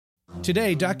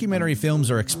Today, documentary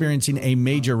films are experiencing a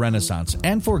major renaissance,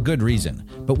 and for good reason.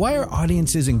 But why are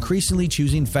audiences increasingly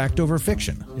choosing fact over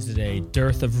fiction? Is it a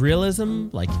dearth of realism,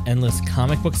 like endless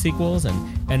comic book sequels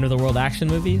and end-of-the-world action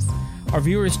movies? Are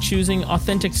viewers choosing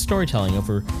authentic storytelling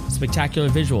over spectacular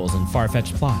visuals and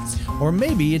far-fetched plots? Or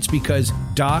maybe it's because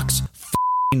docs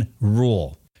f***ing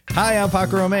rule. Hi, I'm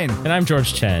Paco Romain. And I'm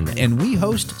George Chen. And we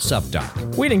host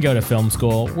SupDoc. We didn't go to film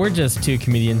school. We're just two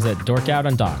comedians that dork out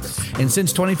on docs. And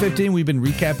since 2015, we've been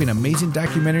recapping amazing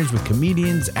documentaries with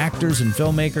comedians, actors, and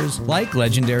filmmakers like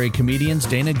legendary comedians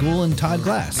Dana Gould and Todd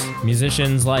Glass.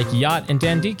 Musicians like Yacht and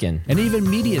Dan Deacon. And even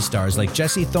media stars like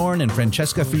Jesse Thorne and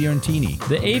Francesca Fiorentini.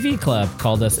 The AV Club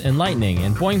called us enlightening,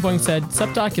 and Boing Boing said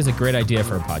SupDoc is a great idea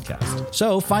for a podcast.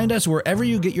 So find us wherever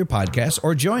you get your podcasts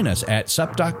or join us at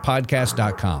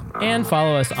supdocpodcast.com. And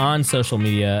follow us on social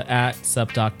media at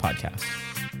SupDoc Podcast.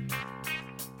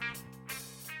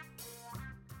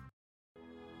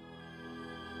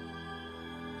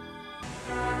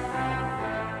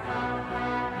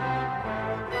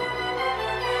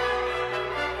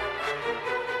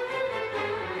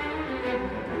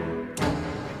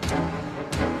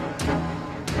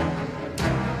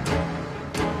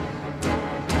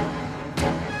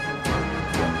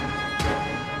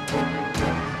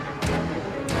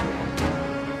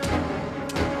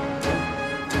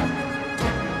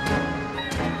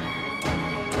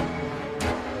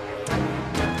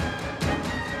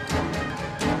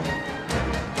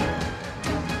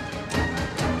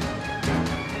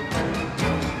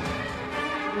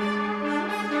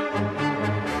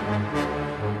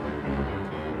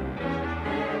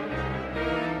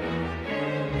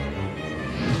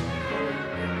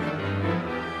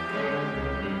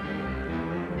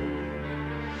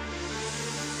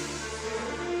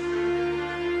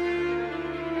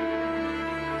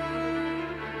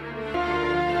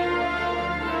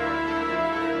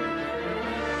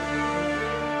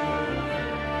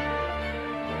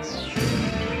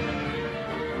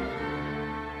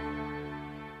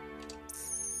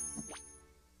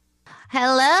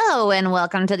 Hello, and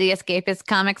welcome to the Escapist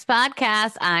Comics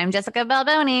Podcast. I'm Jessica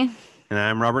Balboni. And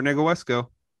I'm Robert Negowesco.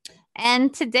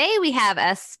 And today we have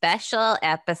a special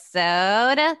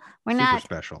episode.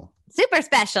 Super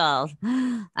special.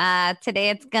 Today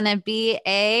it's going to be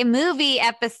a movie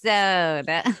episode.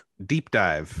 Deep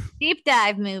dive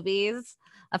Movies.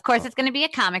 Of course, it's going to be a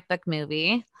comic book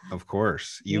movie. Of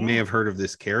course. You may have heard of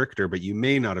this character, but you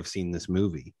may not have seen this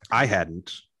movie. I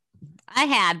hadn't. I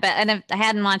had, but I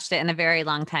hadn't watched it in a very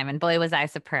long time, and boy, was I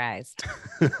surprised.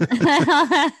 So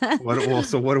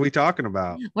what are we talking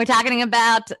about? We're talking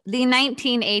about the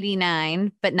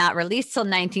 1989, but not released till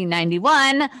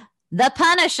 1991, The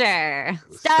Punisher,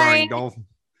 starring Dolph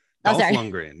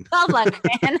Lundgren. Dolph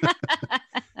Lundgren.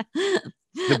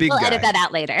 The big guy. We'll edit that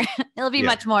out later. It'll be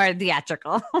much more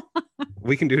theatrical.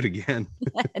 We can do it again.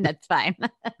 And that's fine.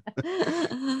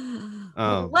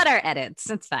 What are edits?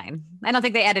 It's fine. I don't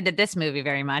think they edited this movie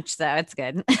very much, so it's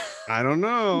good. I don't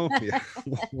know. Yeah,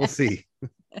 we'll see.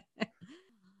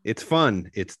 It's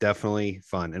fun. It's definitely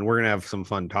fun. And we're going to have some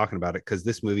fun talking about it because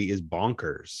this movie is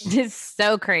bonkers. It's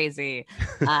so crazy.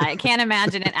 I can't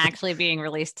imagine it actually being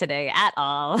released today at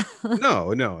all.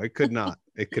 No, it could not.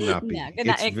 It could not be. No,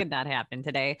 it could not happen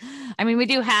today. I mean, we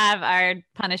do have our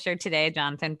Punisher today,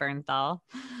 Jonathan Bernthal,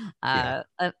 a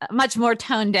much more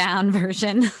toned down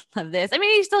version of this. I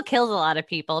mean, he still kills a lot of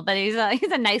people, but he's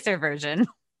a nicer version.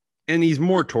 And he's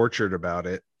more tortured about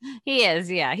it. He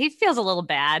is, yeah. He feels a little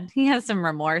bad. He has some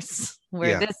remorse.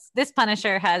 Where this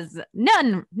Punisher has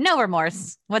no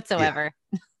remorse whatsoever.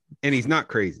 Yeah. And he's not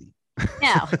crazy.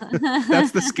 No.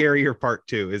 That's the scarier part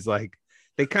too. Is like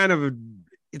they kind of.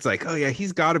 It's like, oh yeah,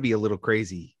 he's got to be a little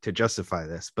crazy to justify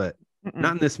this, but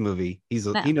not in this movie. He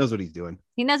knows what he's doing.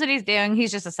 He knows what he's doing.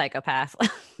 He's just a psychopath.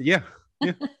 Yeah.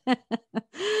 So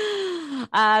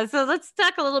let's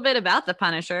talk a little bit about the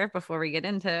Punisher before we get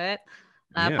into it.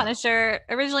 Punisher,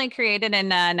 originally created in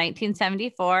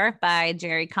 1974 by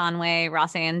Jerry Conway,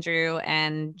 Ross Andru,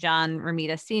 and John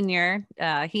Romita Sr.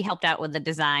 He helped out with the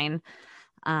design.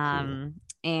 And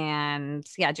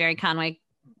Jerry Conway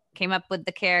came up with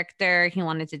the character. He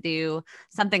wanted to do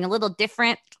something a little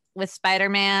different with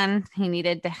Spider-Man. He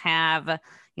needed to have, a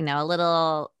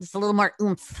little more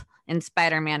oomph in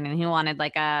Spider-Man, and he wanted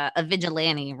like a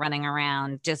vigilante running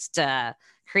around just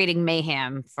creating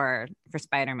mayhem for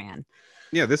Spider-Man.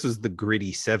 Yeah, this was the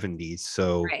gritty 70s.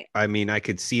 So, right. I mean, I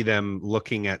could see them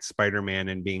looking at Spider-Man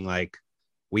and being like,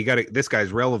 this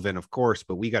guy's relevant, of course,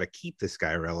 but we got to keep this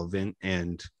guy relevant,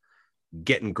 and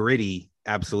getting gritty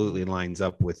absolutely lines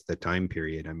up with the time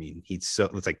period. I mean, it's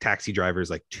like Taxi Driver is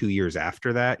like 2 years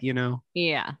after that,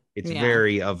 Yeah. It's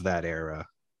very of that era.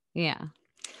 Yeah.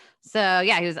 So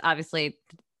yeah, he was obviously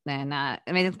then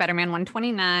Amazing Spider-Man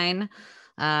 129.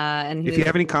 And if you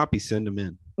have any copies, send them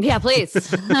in. Yeah, please.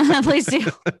 Please do.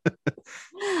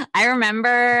 I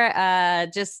remember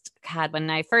when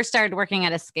I first started working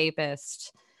at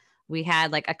Escapist, we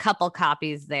had like a couple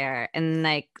copies there and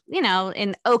like,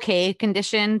 in okay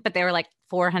condition, but they were like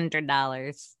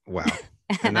 $400. Wow.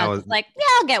 And I was like, yeah,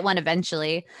 I'll get one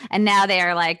eventually. And now they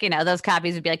are like, those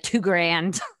copies would be like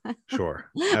 $2,000. Sure.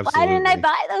 Absolutely. Why didn't I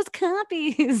buy those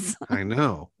copies? I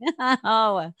know.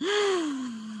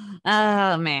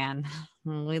 Oh man.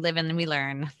 We live and we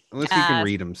learn. Unless you can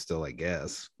read them still, I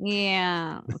guess.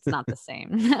 Yeah, it's not the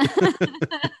same.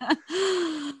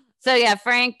 So yeah,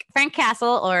 Frank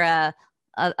Castle, or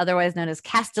otherwise known as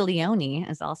Castiglione,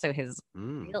 is also his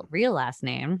real last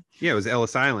name. Yeah, it was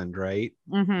Ellis Island, right?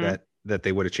 Mm-hmm. That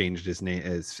they would have changed his name,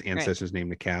 his ancestor's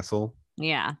name, to Castle.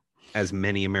 Yeah, as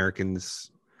many Americans,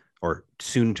 or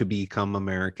soon to become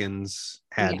Americans,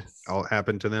 had all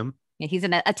happened to them. Yeah, he's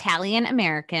an Italian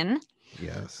American.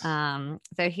 Yes.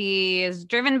 So he is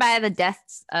driven by the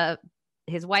deaths of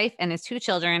his wife and his 2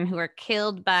 children, who were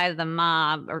killed by the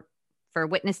mob for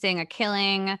witnessing a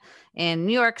killing in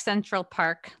New York Central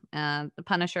Park. The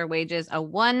Punisher wages a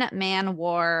one-man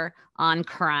war on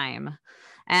crime.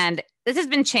 And this has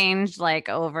been changed like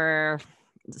over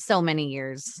so many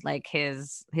years, like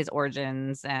his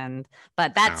origins,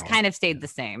 but that's kind of stayed the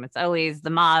same. It's always the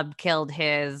mob killed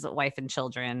his wife and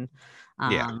children.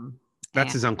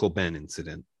 That's his Uncle Ben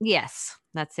incident. Yes,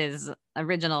 that's his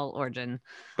original origin.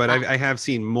 But I have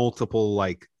seen multiple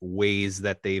like ways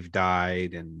that they've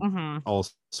died and all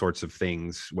sorts of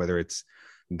things, whether it's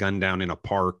gunned down in a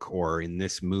park or in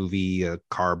this movie, a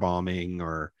car bombing,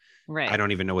 or I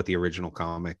don't even know what the original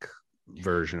comic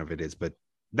version of it is, but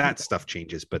that stuff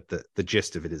changes, but the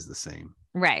gist of it is the same.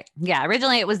 Right. Yeah.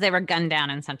 Originally they were gunned down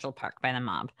in Central Park by the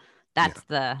mob. That's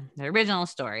the original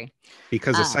story.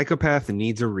 Because a psychopath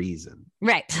needs a reason.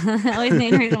 Right. Always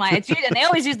need a reason why. And they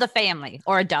always use the family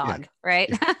or a dog, right?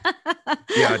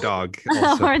 Yeah, a dog.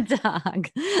 Also. Or a dog.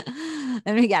 I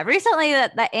mean, yeah, recently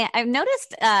I've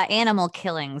noticed animal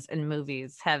killings in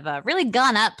movies have really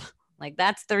gone up. Like,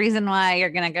 that's the reason why you're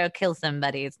going to go kill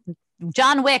somebody. It's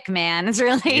John Wick, man. It's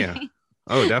really... Yeah.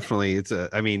 Oh, definitely.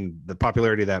 The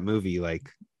popularity of that movie, like...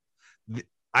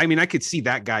 I could see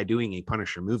that guy doing a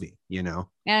Punisher movie, Oh,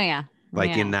 yeah.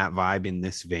 In that vibe, in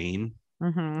this vein.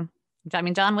 Mm-hmm.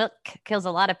 John Wick kills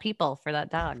a lot of people for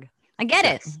that dog. I get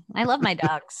it. I love my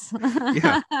dogs.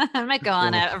 Yeah. I might go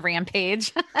on a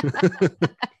rampage.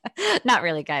 Not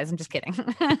really, guys. I'm just kidding.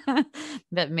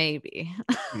 But maybe.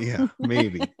 Yeah,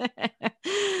 maybe.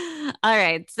 All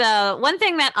right. So one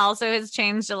thing that also has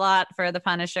changed a lot for the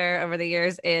Punisher over the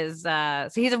years is so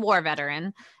he's a war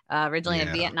veteran. Originally a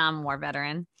Vietnam War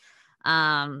veteran.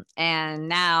 And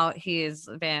now he's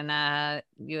been a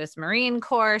U.S. Marine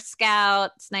Corps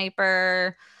scout,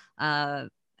 sniper, and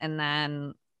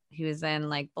then he was in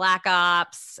like Black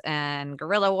Ops and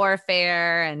guerrilla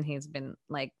warfare, and he's been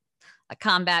like a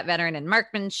combat veteran in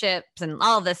marksmanship and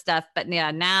all of this stuff. But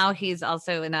yeah, now he's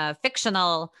also in a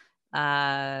fictional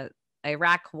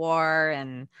Iraq war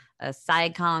and a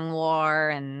Saigon war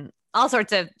and all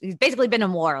sorts of, he's basically been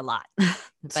in war a lot.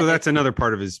 So that's another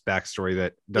part of his backstory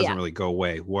that doesn't really go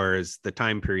away. Whereas the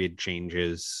time period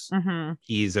changes. Mm-hmm.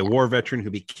 He's a war veteran who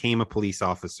became a police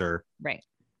officer, right?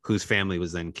 Whose family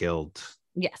was then killed.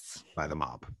 Yes. By the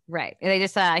mob. Right. They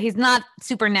just, he's not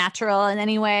supernatural in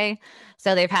any way.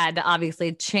 So they've had to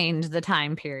obviously change the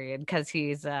time period because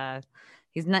he's not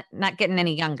getting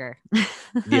any younger.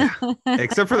 Yeah.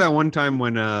 Except for that one time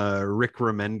when Rick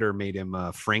Remender made him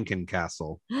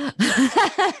Frankencastle.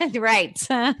 Right.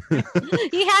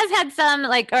 He has had some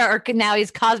or now he's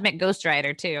Cosmic Ghost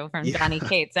Rider too from Donny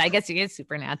Cates. I guess he is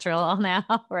supernatural now,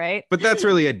 right? But that's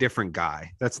really a different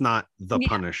guy. That's not the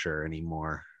Punisher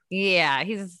anymore. Yeah,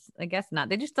 I guess not.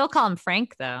 They just still call him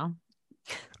Frank though.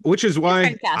 Which is why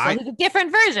he's a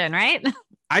different version, right?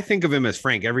 I think of him as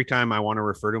Frank every time I want to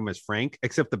refer to him as Frank,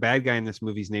 except the bad guy in this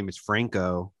movie's name is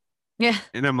Franco. Yeah.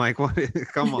 And I'm like, what?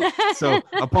 Come on. So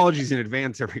apologies in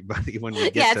advance, everybody, when we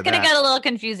get to that. Yeah, it's going to get a little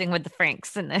confusing with the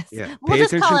Franks in this. Yeah. We'll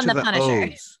just call him the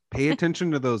Punisher. O's. Pay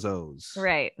attention to those O's.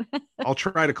 Right. I'll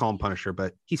try to call him Punisher,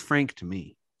 but he's Frank to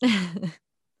me.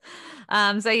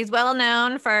 So he's well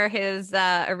known for his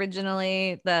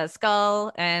originally the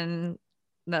skull and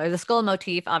the skull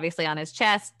motif, obviously on his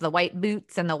chest, the white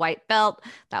boots and the white belt.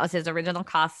 That was his original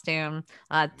costume.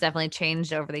 It's definitely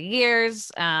changed over the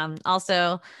years.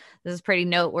 Also, this is pretty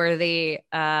noteworthy.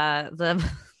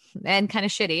 The and kind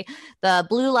of shitty. The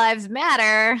Blue Lives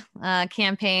Matter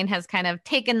campaign has kind of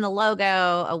taken the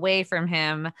logo away from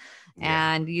him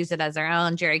and use it as their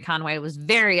own. Jerry Conway was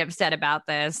very upset about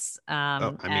this.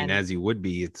 I mean, as you would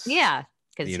be, it's because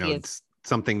it's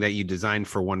something that you designed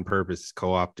for one purpose,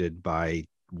 co-opted by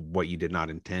what you did not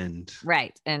intend.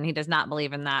 Right. And he does not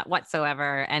believe in that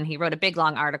whatsoever. And he wrote a big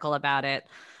long article about it.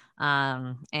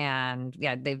 And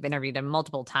they've interviewed him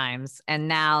multiple times. And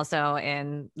now, so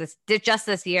in this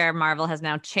year, Marvel has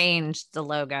now changed the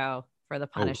logo for the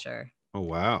Punisher. Oh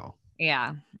wow.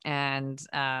 Yeah. And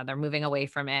they're moving away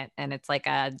from it. And it's like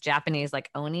a Japanese like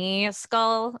Oni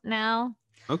skull now.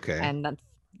 Okay. And that's,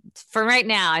 for right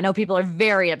now, I know people are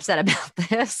very upset about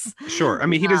this. Sure. I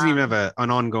mean, he doesn't even have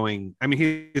an ongoing, I mean,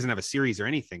 he doesn't have a series or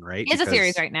anything, right? He has a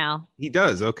series right now. He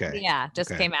does. Okay. Yeah. Just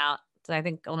came out. So I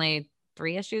think only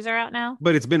 3 issues are out now.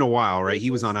 But it's been a while, right? He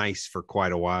was on ice for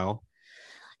quite a while.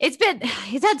 He's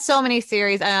had so many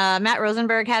series. Matt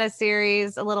Rosenberg had a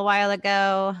series a little while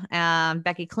ago.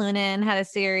 Becky Cloonan had a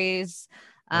series.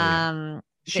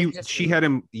 She had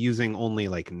him using only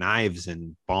like knives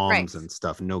and bombs and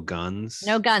stuff, no guns.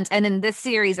 And in this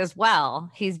series as well,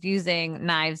 he's using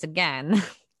knives again.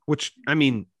 Which, I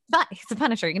mean, but he's a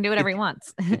Punisher. He can do whatever he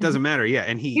wants. It doesn't matter. Yeah.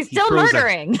 And he's still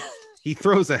murdering. He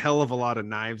throws a hell of a lot of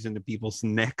knives into people's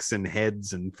necks and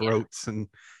heads and throats. And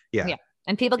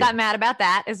and people got mad about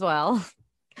that as well.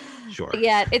 Sure. But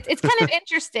yeah, it's kind of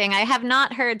interesting. I have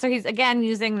not heard. So he's again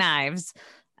using knives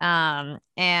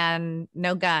and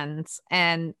no guns.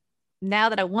 And now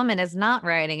that a woman is not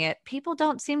writing it, people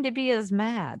don't seem to be as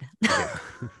mad.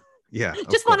 Yeah.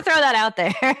 Just want to throw that out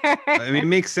there. I mean, it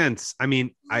makes sense. I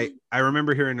mean, I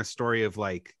remember hearing a story of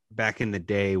like back in the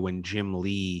day when Jim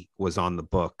Lee was on the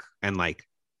book and like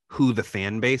who the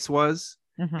fan base was.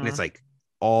 Mm-hmm. And it's like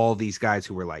all these guys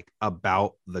who were like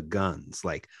about the guns,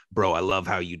 like, bro, I love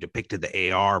how you depicted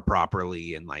the AR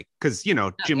properly. And like, cause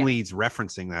Jim Lee's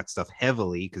referencing that stuff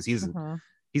heavily because he's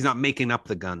not making up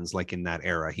the guns like in that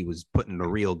era. He was putting the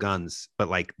real guns, but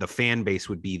like the fan base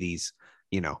would be these,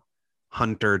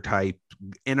 hunter type,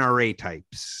 NRA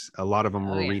types. A lot of them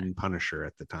were reading Punisher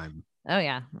at the time. Oh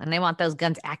yeah, and they want those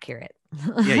guns accurate.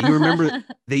 Yeah, you remember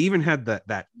they even had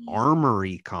that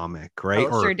Armory comic, right?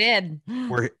 Oh, sure did.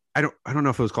 Where I don't know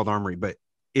if it was called Armory, but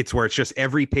it's where it's just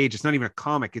every page. It's not even a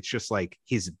comic. It's just like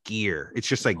his gear. It's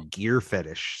just like gear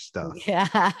fetish stuff.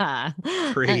 Yeah,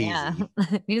 crazy. Yeah.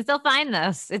 You can still find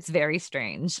this. It's very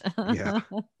strange. Yeah.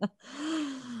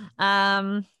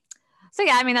 So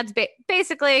yeah, I mean that's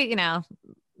basically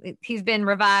he's been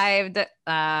revived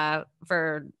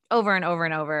for over and over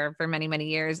and over for many, many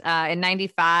years. In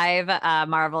 95,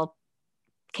 Marvel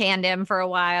canned him for a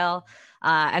while.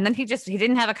 And then he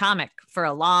didn't have a comic for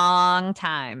a long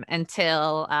time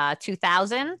until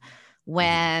 2000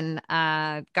 when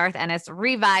Garth Ennis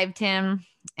revived him.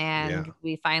 And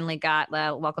we finally got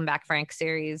the Welcome Back Frank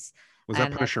series. Was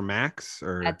that Punisher Max?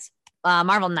 Or that's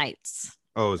Marvel Knights.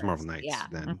 Oh, it was Marvel Knights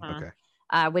then. Mm-hmm. Okay.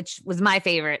 Which was my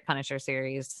favorite Punisher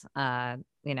series.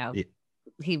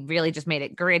 He really just made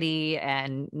it gritty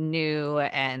and new,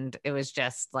 and it was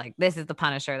just like, this is the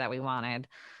Punisher that we wanted.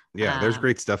 Yeah, there's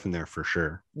great stuff in there for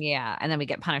sure. Yeah, and then we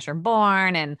get Punisher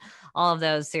Born and all of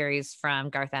those series from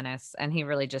Garth Ennis, and he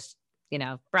really just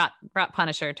brought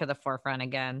Punisher to the forefront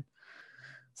again.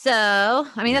 So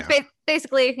I mean that's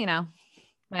basically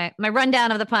my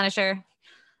rundown of the Punisher.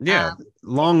 Yeah,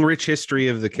 long, rich history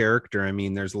of the character. I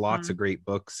mean, there's lots of great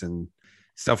books and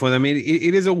stuff with him. I mean,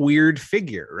 it is a weird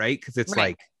figure, right? Because it's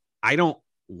like, I don't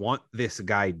want this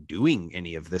guy doing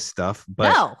any of this stuff,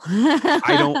 but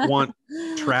I don't want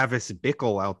Travis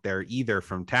Bickle out there either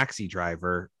from Taxi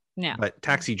Driver. Yeah, but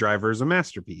Taxi Driver is a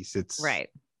masterpiece. It's right.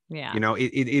 Yeah,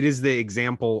 it is the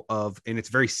example of, and it's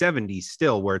very 70s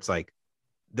still, where it's like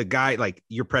the guy, like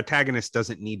your protagonist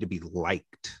doesn't need to be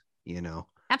liked.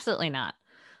 Absolutely not.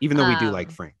 Even though we do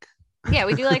like Frank. Yeah,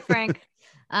 we do like Frank.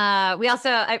 We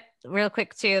also, real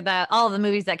quick too, that all of the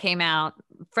movies that came out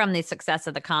from the success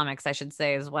of the comics, I should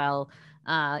say as well.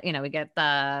 We get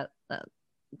the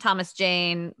Thomas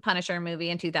Jane Punisher movie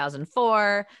in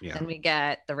 2004. Yeah. Then we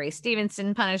get the Ray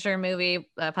Stevenson Punisher movie,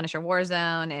 Punisher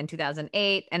Warzone in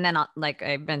 2008. And then, like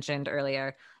I mentioned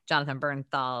earlier, Jonathan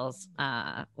Bernthal's,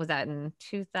 was that in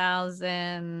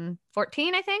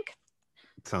 2014, I think?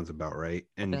 Sounds about right.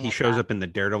 And he shows up in the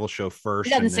Daredevil show first.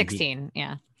 2016,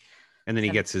 and then he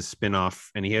gets his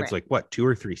spin-off, and he has like 2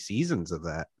 or 3 seasons of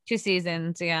that. 2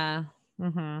 seasons, yeah.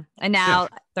 Mm-hmm. And now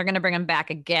they're going to bring him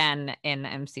back again in the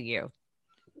MCU.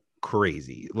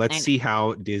 Crazy. Let's see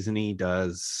how Disney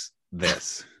does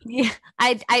this. Yeah,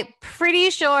 I'm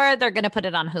pretty sure they're going to put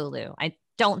it on Hulu. I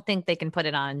don't think they can put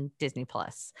it on Disney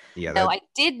Plus. Yeah. So I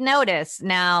did notice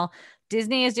now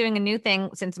Disney is doing a new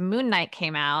thing since Moon Knight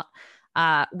came out.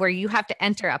 Where you have to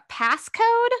enter a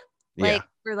passcode Like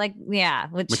for like,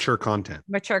 which mature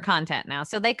content now.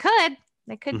 So they could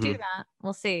do that.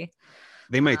 We'll see.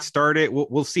 They might start it.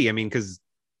 We'll see. I mean, because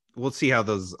we'll see how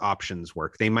those options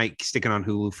work. They might stick it on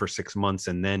Hulu for 6 months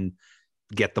and then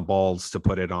get the balls to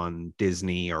put it on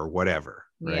Disney or whatever.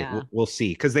 Right. Yeah. We'll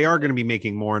see. Because they are going to be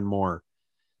making more and more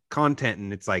content.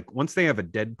 And it's like, once they have a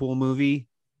Deadpool movie,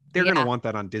 they're going to want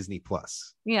that on Disney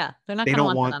Plus. Yeah. They're not going to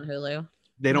want that on Hulu.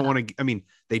 They don't want to. I mean,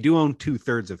 they do own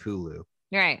 2/3 of Hulu.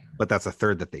 Right. But that's a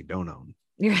third that they don't own.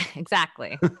 You're right,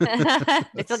 exactly.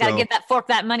 They still got to get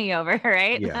that money over,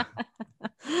 right? Yeah.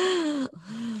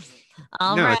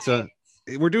 All right.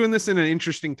 We're doing this in an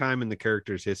interesting time in the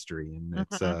character's history, and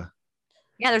it's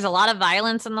there's a lot of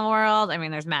violence in the world. I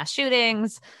mean, there's mass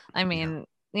shootings. I mean,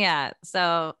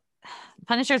 so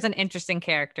Punisher's an interesting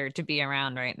character to be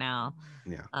around right now.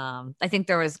 Yeah. I think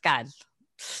there was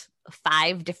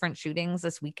 5 different shootings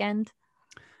this weekend.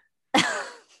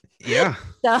 Yeah.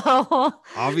 So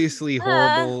obviously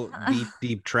horrible,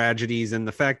 deep tragedies, and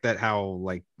the fact that how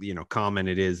common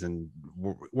it is, and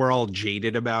we're all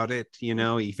jaded about it,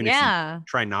 even if you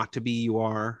try not to be, you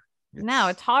are.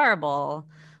 It's horrible.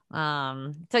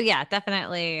 So yeah,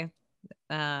 definitely.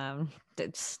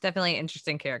 It's definitely an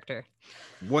interesting character.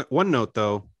 One note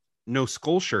though, no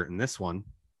skull shirt in this one.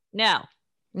 No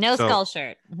skull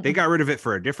shirt. They got rid of it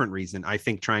for a different reason. I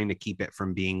think trying to keep it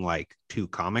from being too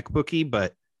comic booky,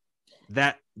 but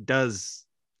that does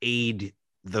aid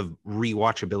the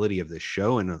rewatchability of this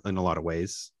show in a lot of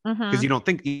ways, because you don't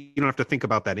have to think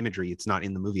about that imagery. It's not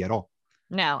in the movie at all.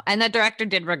 No, and the director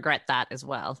did regret that as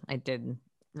well. I did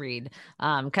read,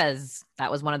 because that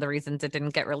was one of the reasons it didn't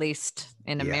get released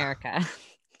in America.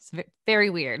 It's very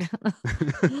weird.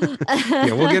 We'll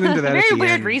get into that. Very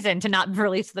weird reason to not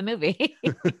release the movie.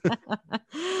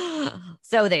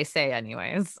 So they say,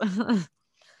 anyways.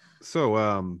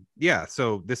 So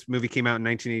so this movie came out in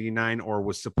 1989, or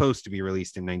was supposed to be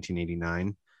released in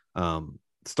 1989.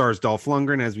 Stars Dolph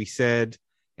Lundgren, as we said,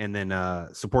 and then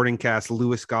supporting cast: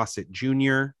 Louis Gossett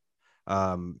Jr.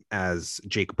 As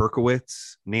Jake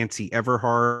Berkowitz, Nancy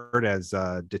Everhard as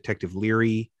Detective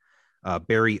Leary,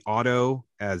 Barry Otto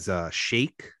as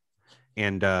Shake,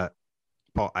 and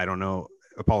Paul, I don't know,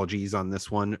 apologies on this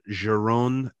one,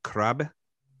 Jeroen Krabbe.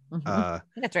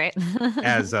 That's right.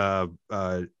 As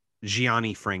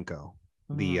Gianni Franco,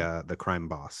 the crime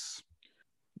boss.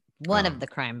 One of the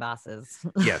crime bosses.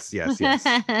 Yes.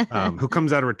 Who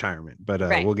comes out of retirement, but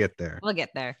we'll get there.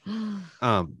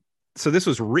 So this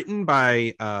was written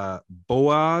by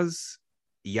Boaz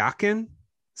Yakin.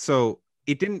 So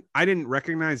I didn't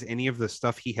recognize any of the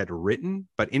stuff he had written,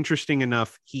 but interesting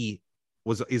enough, he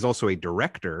is also a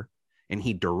director, and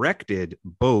he directed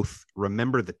both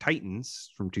Remember the Titans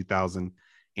from 2000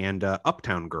 and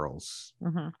Uptown Girls.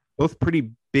 Both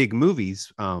pretty big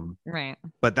movies. Right.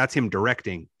 But that's him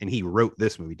directing, and he wrote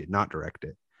this movie, did not direct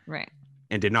it. Right.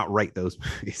 And did not write those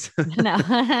movies. No.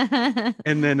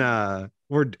 And then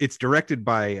it's directed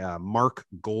by Mark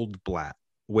Goldblatt,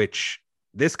 which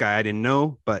this guy I didn't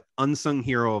know, but unsung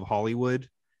hero of Hollywood.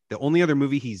 The only other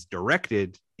movie he's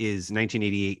directed is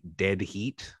 1988 Dead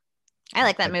Heat. I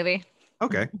like that movie.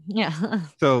 Okay. Yeah.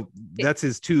 So that's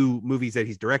his 2 movies that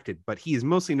he's directed, but he is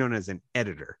mostly known as an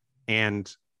editor.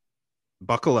 And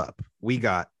buckle up.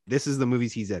 This is the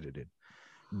movies he's edited: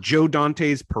 Joe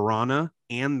Dante's Piranha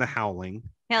and The Howling.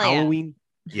 Halloween.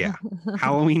 Yeah.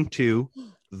 Halloween 2,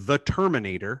 The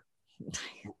Terminator,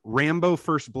 Rambo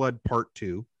First Blood Part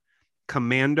 2,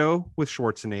 Commando with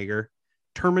Schwarzenegger,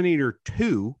 Terminator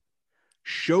 2,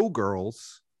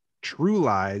 Showgirls, True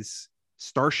Lies,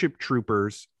 Starship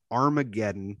Troopers,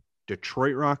 Armageddon,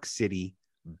 Detroit Rock City,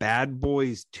 Bad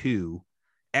Boys 2,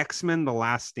 X-Men: The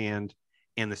Last Stand,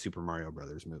 and the Super Mario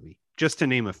Brothers movie, just to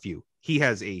name a few. He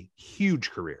has a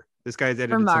huge career. This guy's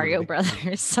edited for Mario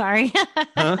Brothers. Sorry.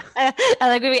 Huh? I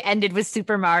like when we ended with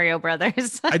Super Mario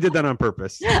Brothers. I did that on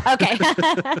purpose. Okay.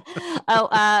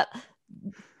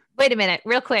 Wait a minute,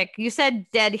 real quick. You said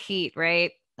Dead Heat,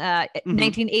 right?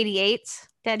 1988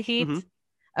 Dead Heat.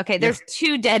 Okay, there's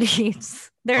 2 Dead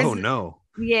Heats. Oh no.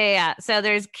 Yeah. So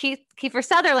there's Kiefer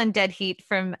Sutherland Dead Heat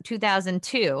from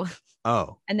 2002.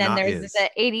 Oh, and then there's the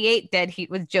 88 Dead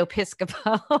Heat with Joe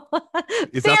Piscopo.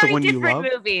 Is that the one you love?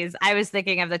 Movies. I was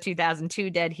thinking of the 2002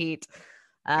 Dead Heat.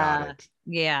 Got it.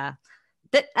 Yeah.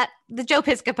 The Joe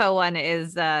Piscopo one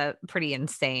is pretty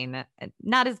insane.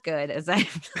 Not as good as I.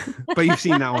 But you've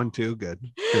seen that one too. Good.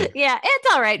 Yeah,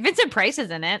 it's all right. Vincent Price is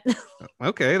in it.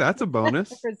 Okay, that's a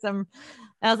bonus.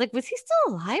 I was like, was he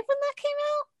still alive when that came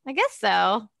out? I guess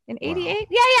so. In 88.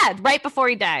 Wow. Yeah, right before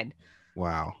he died.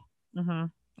 Wow.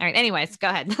 All right. Anyways, go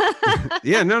ahead.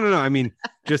 Yeah, no. I mean,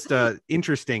 just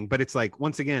interesting. But it's like,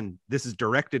 once again, this is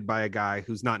directed by a guy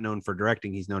who's not known for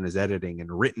directing. He's known as editing,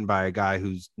 and written by a guy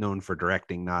who's known for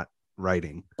directing, not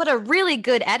writing. But a really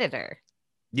good editor.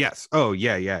 Yes. Oh,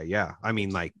 yeah. I mean,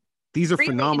 like, these are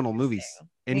phenomenal movies.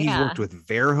 And he's worked with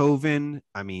Verhoeven.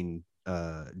 I mean,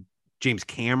 James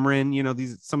Cameron,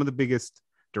 these some of the biggest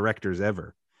directors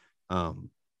ever.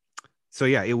 So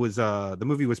yeah, it was the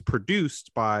movie was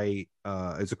produced by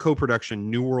as a co-production,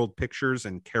 New World Pictures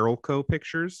and Carolco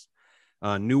Pictures.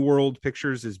 New World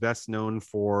Pictures is best known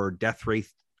for Death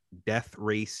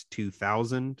Race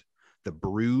 2000, The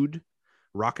Brood,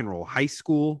 Rock and Roll High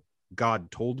School, God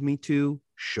Told Me To,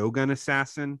 Shogun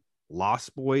Assassin,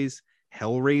 Lost Boys,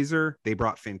 Hellraiser. They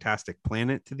brought Fantastic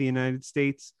Planet to the United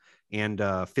States, and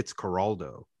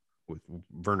Fitzcarraldo with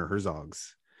Werner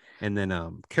Herzog's. And then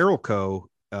Carolco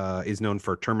is known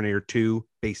for Terminator 2,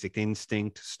 Basic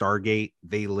Instinct, Stargate,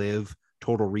 They Live,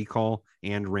 Total Recall,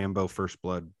 and Rambo First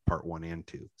Blood Part 1 and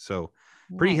 2. So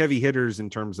pretty heavy hitters in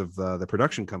terms of the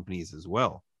production companies as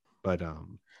well. But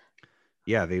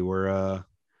yeah, they were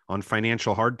on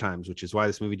financial hard times, which is why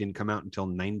this movie didn't come out until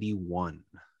 91.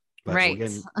 But right.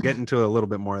 We'll get into a little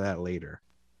bit more of that later.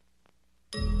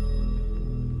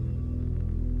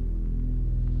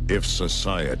 If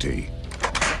society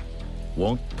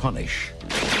won't punish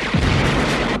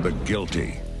the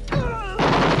guilty,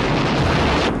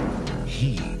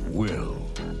 he will.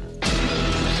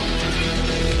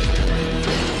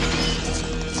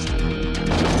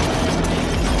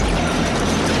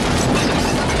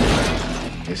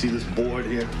 You see this board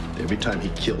here? Every time he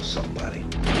kills somebody,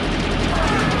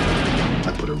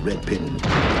 I put a red pin in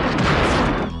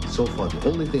it. So far, the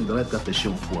only thing that I've got to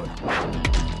show for it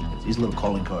is these little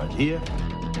calling cards here,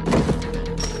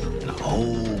 and a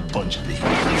whole bunch of these.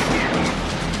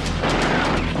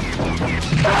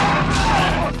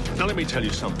 Now let me tell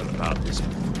you something about this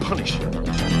Punisher.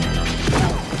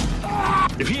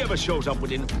 If he ever shows up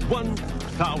within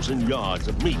 1,000 yards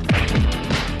of me,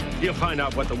 he'll find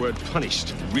out what the word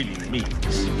punished really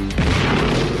means.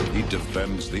 He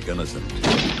defends the innocent.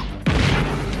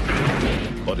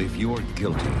 But if you're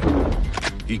guilty,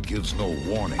 he gives no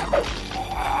warning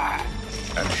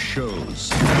and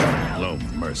shows no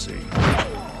mercy.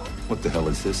 What the hell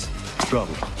is this?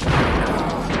 Trouble.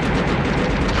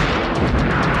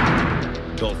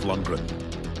 Dolph Lundgren,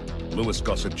 Louis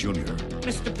Gossett Jr.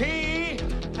 Mr. P,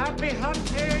 happy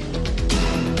hunting!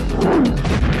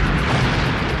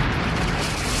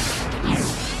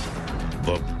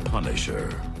 The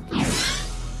Punisher.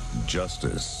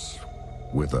 Justice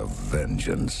with a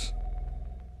vengeance.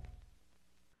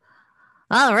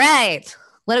 All right.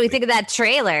 What do we think of that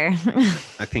trailer?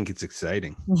 I think it's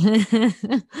exciting.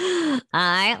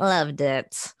 I loved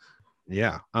it.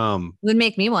 Yeah. Would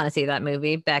make me want to see that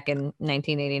movie back in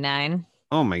 1989.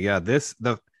 Oh my God.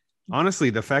 Honestly,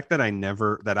 the fact that I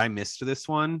missed this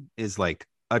one is like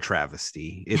a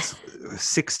travesty. It's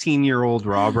 16-year-old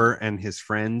Robert and his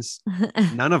friends.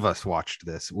 None of us watched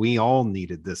this. We all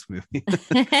needed this movie.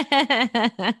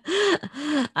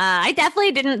 I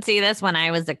definitely didn't see this when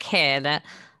I was a kid.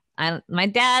 My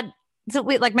dad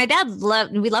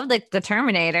loved like the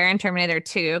Terminator and Terminator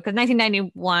 2, because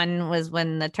 1991 was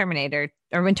when Terminator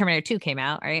 2 came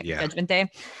out, right? Yeah. Judgment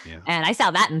Day. Yeah. And I saw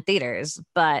that in theaters,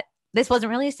 but this wasn't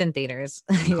released in theaters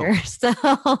here, so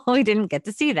we didn't get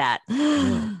to see that.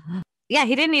 Yeah,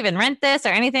 he didn't even rent this or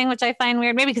anything, which I find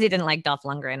weird. Maybe because he didn't like Dolph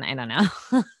Lundgren. I don't know.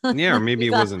 Yeah, or maybe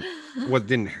it wasn't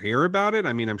didn't hear about it.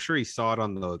 I mean, I'm sure he saw it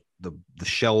on the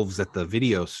shelves at the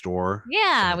video store.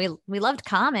 Yeah, we loved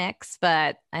comics,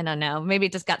 but I don't know. Maybe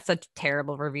it just got such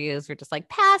terrible reviews. We're just like,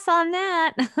 pass on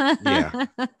that. Yeah,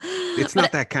 it's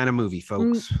not that kind of movie,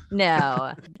 folks.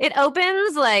 No, it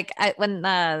opens like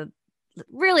when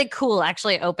really cool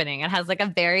actually opening. It has like a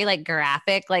very like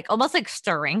graphic, like almost like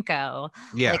Steranko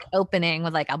like opening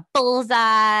with like a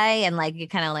bullseye and like you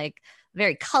kind of like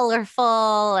very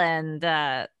colorful, and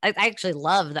I actually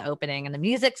love the opening, and the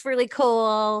music's really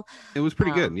cool. It was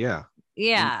pretty good. Yeah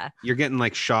and you're getting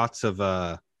like shots of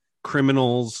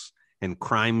criminals and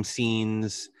crime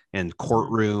scenes and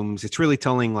courtrooms. It's really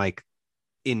telling like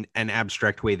in an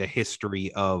abstract way the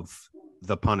history of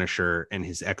the Punisher and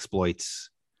his exploits.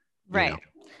 Right.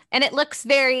 And it looks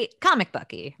very comic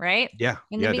booky, right? Yeah.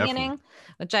 In the beginning,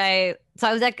 definitely. So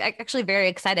I was like actually very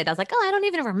excited. I was like, oh, I don't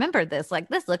even remember this. Like,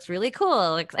 this looks really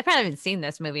cool. Like, I probably haven't seen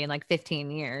this movie in like 15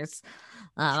 years.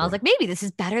 I was like, maybe this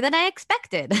is better than I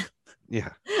expected.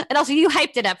 Yeah. And also you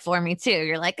hyped it up for me too.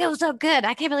 You're like, it was so good.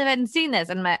 I can't believe I hadn't seen this.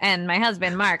 And my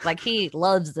husband, Mark, like he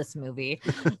loves this movie.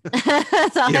 So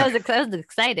I was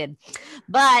excited.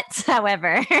 But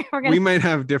however, we might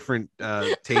have different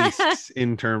tastes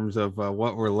in terms of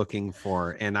what we're looking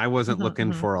for. And I wasn't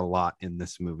looking for a lot in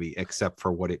this movie, except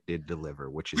for what it did deliver,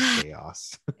 which is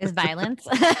chaos. Is violence.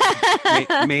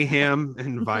 Mayhem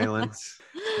and violence.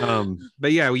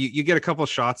 But yeah, you get a couple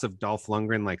shots of Dolph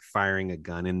Lundgren like firing a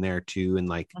gun in there too. And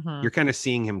like you're kind of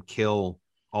seeing him kill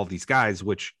all these guys,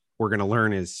 which we're going to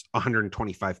learn is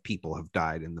 125 people have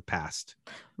died in the past.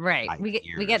 Right. We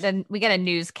get a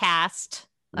newscast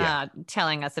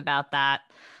telling us about that.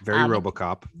 Very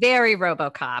RoboCop. Very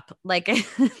RoboCop. Like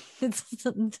it's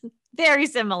very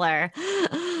similar.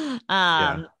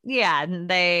 And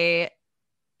they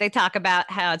talk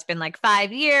about how it's been like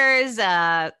 5 years.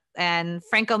 And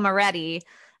Franco Moretti,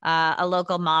 a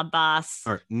local mob boss,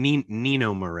 or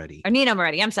Nino Moretti.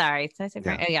 I'm sorry. Did I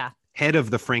say head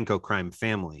of the Franco crime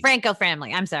family.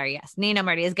 I'm sorry. Yes, Nino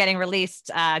Moretti is getting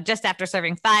released just after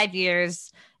serving 5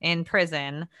 years in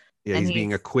prison. Yeah, he's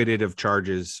being acquitted of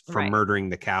charges for murdering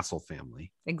the Castle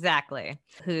family. Exactly.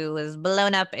 Who was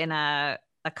blown up in a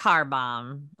car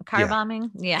bomb.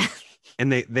 Bombing. Yeah.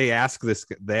 And they ask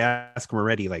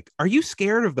Moretti like, "Are you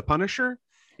scared of the Punisher?"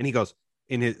 And he goes,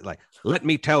 in his like, "Let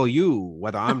me tell you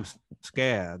whether I'm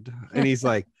scared." And he's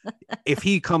like, "If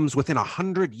he comes within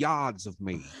 100 yards of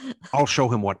me, I'll show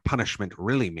him what punishment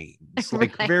really means."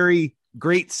 Like very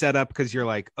great setup, because you're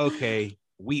like, okay,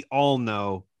 we all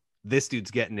know this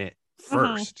dude's getting it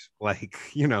first. Like,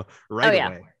 right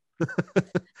away.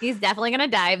 He's definitely gonna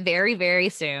die very, very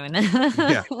soon.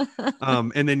 Yeah.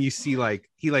 And then you see like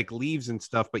he like leaves and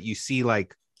stuff, but you see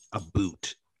like a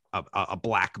boot. A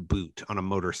black boot on a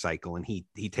motorcycle, and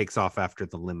he takes off after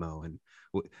the limo, and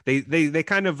they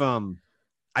kind of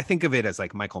I think of it as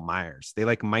like Michael Myers. They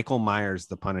like Michael Myers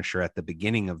the Punisher at the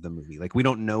beginning of the movie. Like we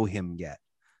don't know him yet,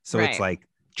 so it's like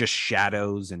just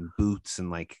shadows and boots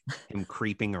and like him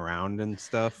creeping around and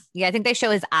stuff. Yeah, I think they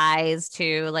show his eyes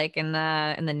too, like in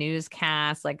the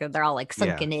newscast. Like they're all like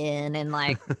sunken in, and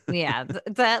like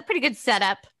it's a pretty good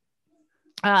setup.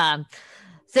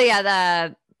 So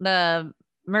yeah, the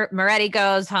Moretti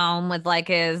goes home with like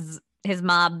his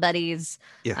mob buddies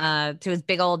to his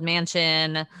big old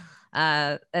mansion,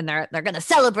 and they're gonna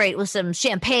celebrate with some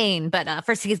champagne, but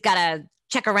first he's gotta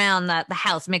check around the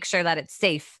house, make sure that it's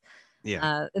safe. He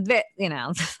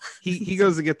He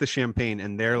goes to get the champagne,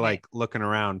 and they're like looking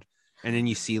around, and then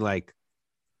you see like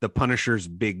the Punisher's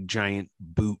big giant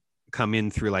boot come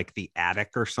in through like the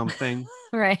attic or something.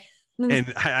 Right. And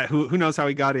who knows how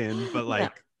he got in, but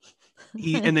like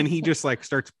he just like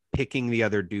starts picking the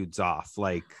other dudes off,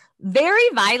 like very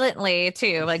violently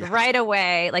too, like right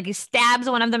away. Like he stabs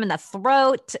one of them in the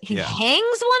throat. He hangs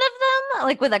one of them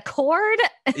like with a cord.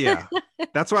 Yeah.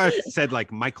 That's why I said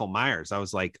like Michael Myers. I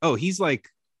was like, oh, he's like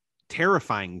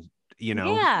terrifying,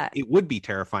 it would be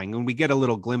terrifying. And we get a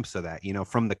little glimpse of that,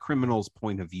 from the criminal's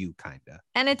point of view, kind of.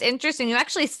 And it's interesting. You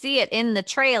actually see it in the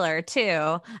trailer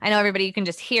too. I know everybody, you can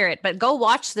just hear it, but go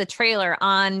watch the trailer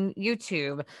on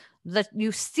YouTube.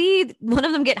 You see one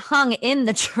of them get hung in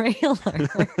the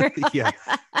trailer. Yeah,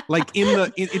 like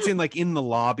it's in the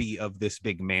lobby of this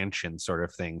big mansion sort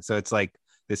of thing. So it's like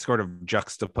this sort of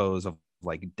juxtapose of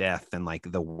like death and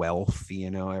like the wealth,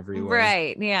 everywhere.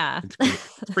 Right. Yeah.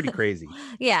 It's pretty crazy.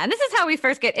 Yeah. And this is how we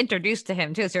first get introduced to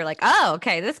him too. So you're like, oh,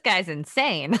 okay, this guy's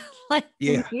insane. Like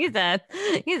he's on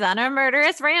a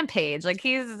murderous rampage. Like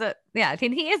he is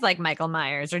like Michael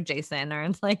Myers or Jason, or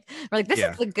it's like, we're like, this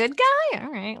is the good guy.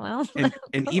 All right. Well,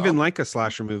 and even like a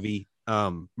slasher movie,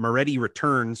 Moretti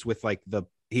returns with like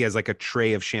he has like a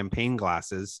tray of champagne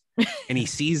glasses, and he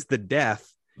sees the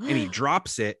death and he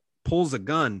drops it, pulls a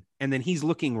gun, and then he's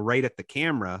looking right at the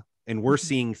camera, and we're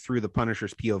seeing through the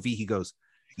Punisher's POV. He goes,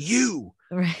 "You,"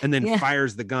 and then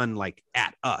fires the gun like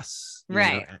at us.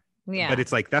 Right. Yeah. But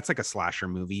it's like, that's like a slasher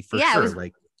movie for sure.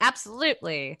 Like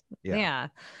absolutely. Yeah.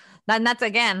 And that's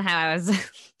again how I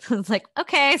was like,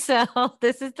 okay, so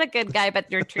this is the good guy,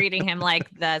 but you're treating him like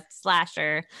the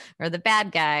slasher or the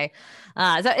bad guy.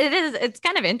 So it's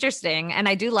kind of interesting. And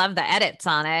I do love the edits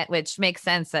on it, which makes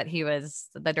sense that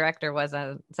the director was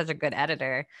such a good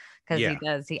editor,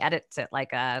 because he edits it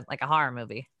like a horror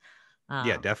movie.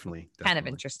 Definitely. Kind of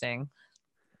interesting.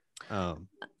 So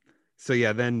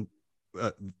yeah, then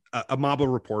a mob of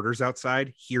reporters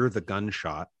outside hear the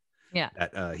gunshot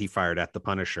that he fired at the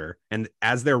Punisher, and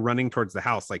as they're running towards the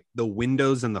house, like the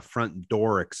windows and the front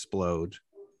door explode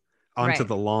onto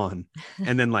the lawn,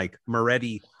 and then like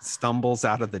Moretti stumbles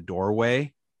out of the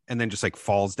doorway and then just like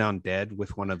falls down dead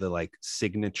with one of the like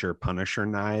signature Punisher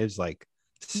knives like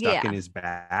stuck in his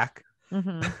back.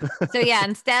 Mm-hmm. So yeah,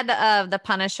 instead of the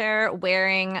Punisher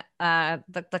wearing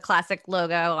the classic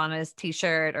logo on his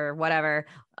t-shirt or whatever,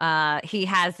 he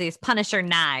has these Punisher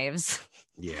knives.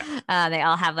 Yeah. They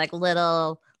all have like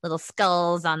little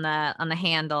skulls on the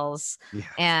handles. Yeah.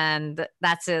 And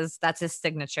that's his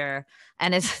signature.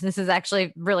 And this is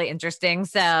actually really interesting.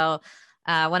 So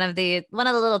one of the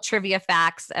little trivia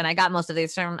facts, and I got most of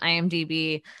these from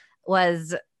IMDb,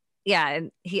 was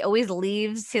he always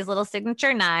leaves his little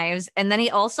signature knives, and then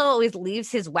he also always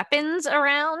leaves his weapons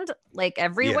around, like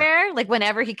everywhere. Yeah. Like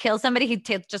whenever he kills somebody, he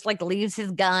just like leaves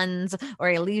his guns, or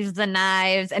he leaves the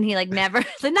knives, and he like never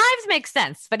the knives make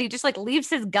sense, but he just like leaves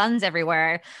his guns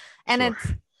everywhere. And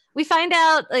we find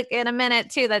out like in a minute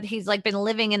too that he's like been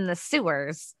living in the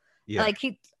sewers. Yeah. Like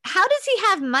how does he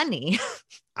have money?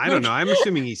 I don't know. I'm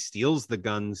assuming he steals the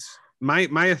guns.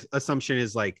 My assumption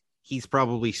is like he's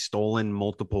probably stolen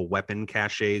multiple weapon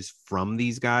caches from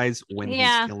these guys when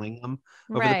he's killing them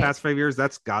over the past 5 years.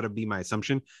 That's got to be my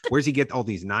assumption. Where's he get all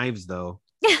these knives, though?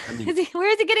 I mean,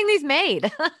 where is he getting these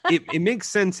made? it makes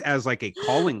sense as like a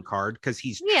calling card because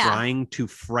he's trying to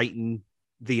frighten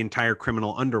the entire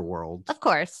criminal underworld. Of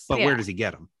course. But where does he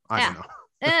get them? I don't know.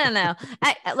 I don't know.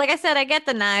 Like I said, I get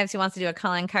the knives. He wants to do a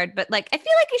calling card, but like I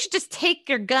feel like you should just take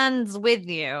your guns with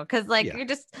you because you're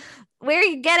just, where are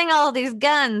you getting all these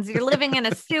guns? You're living in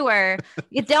a sewer.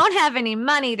 You don't have any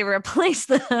money to replace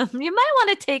them. You might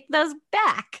want to take those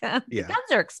back. Yeah.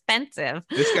 Guns are expensive.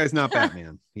 This guy's not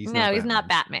Batman. He's not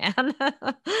Batman.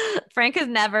 Frank has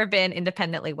never been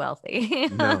independently wealthy.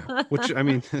 No, which I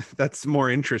mean, that's more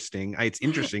interesting. It's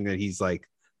interesting that he's like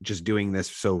just doing this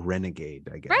so renegade,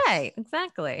 I guess. Right,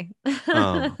 exactly.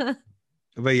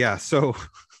 But yeah, so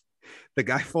the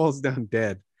guy falls down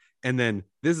dead. And then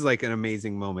this is like an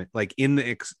amazing moment. Like in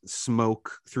the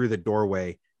smoke through the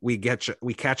doorway, we catch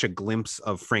a glimpse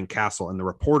of Frank Castle, and the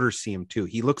reporters see him too.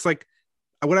 He looks like,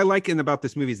 what I like about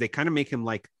this movie is they kind of make him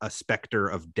like a specter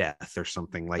of death or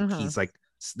something. Like he's like,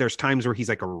 there's times where he's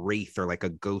like a wraith or like a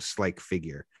ghost-like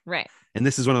figure. Right. And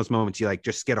this is one of those moments you like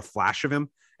just get a flash of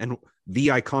him. And the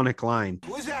iconic line.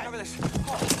 Who's that? Over this.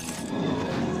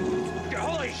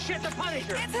 Holy shit, the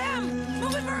Punisher! It's him!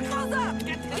 Move it very close up!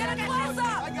 Get it close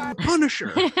up! I got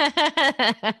Punisher!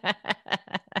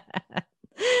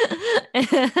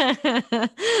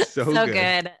 so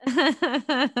good.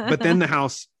 But then the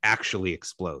house actually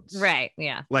explodes. Right,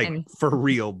 yeah. Like for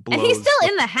real. Blows. And he's still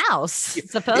in the house,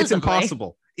 supposedly. It's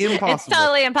impossible. It's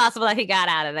totally impossible that he got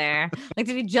out of there. Like,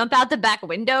 did he jump out the back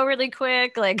window really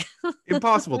quick? Like,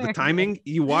 impossible. The timing,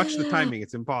 you watch the timing,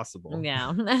 it's impossible. Yeah.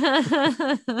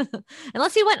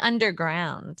 Unless he went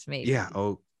underground, maybe. Yeah.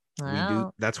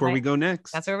 That's where we go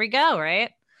next. That's where we go, right?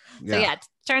 Yeah. So yeah,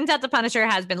 turns out the Punisher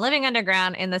has been living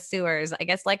underground in the sewers, I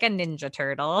guess like a ninja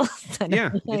turtle.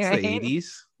 Yeah, it's right? The 80s.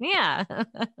 Yeah.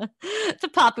 It's a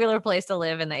popular place to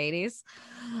live in the 80s.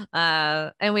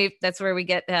 And that's where we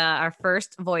get our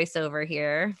first voiceover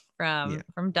here from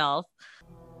Dolph.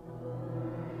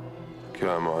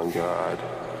 Come on, God,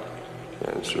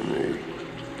 answer me.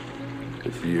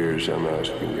 For years I'm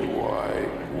asking you why.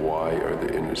 Why are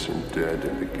the innocent dead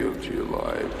and the guilty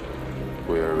alive?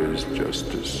 Where is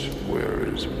justice? Where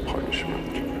is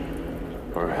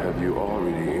punishment? Or have you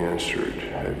already answered?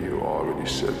 Have you already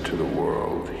said to the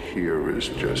world, here is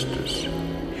justice,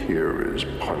 here is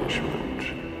punishment,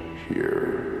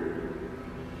 here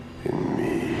in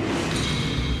me?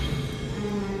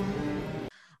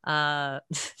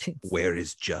 Where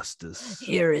is justice?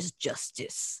 Here is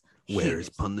justice. Where is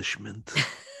punishment?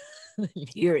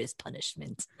 Here is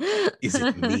punishment. Is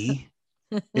it me?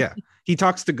 Yeah, he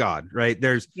talks to God, right?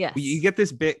 You get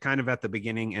this bit kind of at the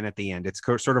beginning and at the end. It's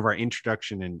sort of our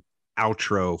introduction and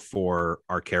outro for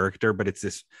our character, but it's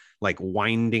this like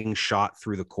winding shot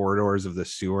through the corridors of the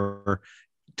sewer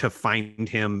to find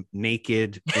him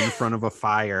naked in front of a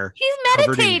fire. He's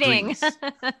meditating.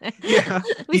 Yeah,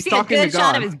 we see a good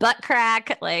shot of his butt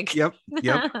crack. Like, yep.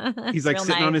 He's like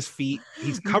sitting on his feet.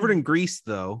 He's covered in grease,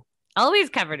 though. Always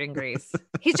covered in grease.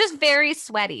 He's just very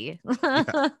sweaty.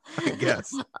 Yeah, I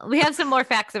guess. We have some more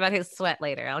facts about his sweat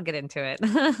later. I'll get into it.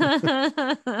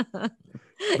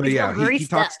 But yeah, he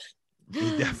talks.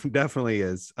 He definitely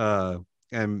is.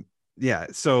 And yeah,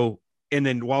 so and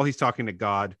then while he's talking to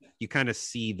God, you kind of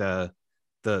see the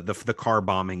car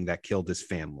bombing that killed his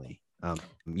family.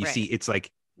 You see, it's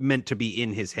like meant to be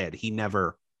in his head. He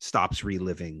never stops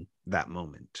reliving that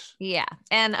moment. Yeah,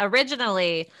 and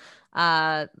originally,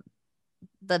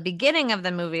 the beginning of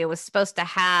the movie was supposed to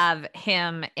have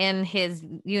him in his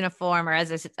uniform or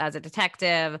as a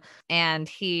detective, and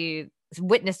he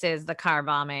witnesses the car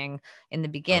bombing in the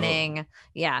beginning.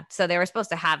 Yeah. So they were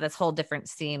supposed to have this whole different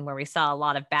scene where we saw a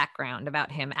lot of background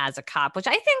about him as a cop, which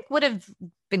I think would have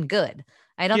been good.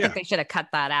 I don't think they should have cut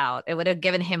that out. It would have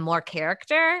given him more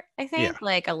character, I think,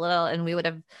 like a little, and we would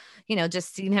have,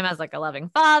 just seen him as like a loving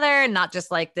father and not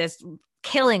just like this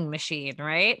killing machine.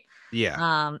 Right.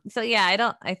 Yeah. So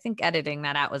yeah, I think editing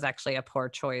that out was actually a poor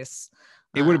choice.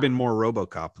 It would have been more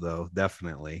RoboCop though.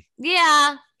 Definitely.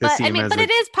 Yeah. But it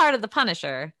is part of the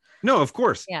Punisher. No, of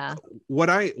course. Yeah. What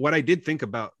I did think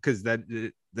about, because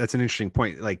that's an interesting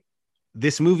point. Like,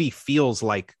 this movie feels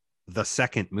like the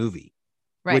second movie,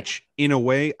 which in a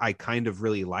way I kind of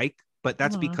really like, but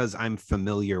that's because I'm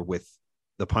familiar with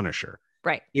the Punisher.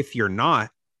 Right. If you're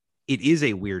not, it is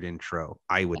a weird intro,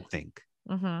 I would think,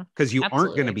 because you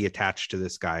aren't going to be attached to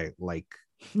this guy. Like,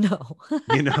 no,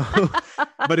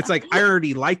 but it's like, I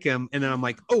already like him. And then I'm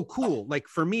like, oh, cool. Like,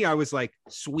 for me, I was like,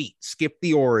 sweet, skip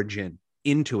the origin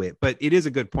into it. But it is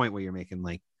a good point what you're making.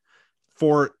 Like,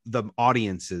 for the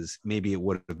audiences, maybe it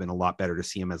would have been a lot better to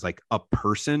see him as like a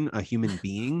person, a human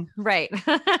being. Right.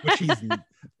 Which he's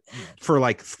for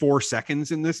like 4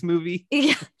 seconds in this movie.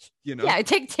 Yeah. Yeah.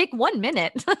 Take 1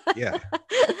 minute. Yeah.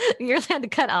 You're allowed to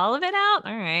cut all of it out.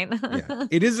 All right. Yeah.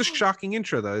 It is a shocking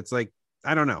intro though. It's like,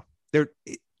 I don't know.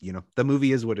 The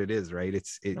movie is what it is, right?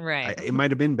 It might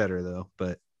have been better though,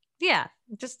 but yeah,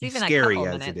 just even scary a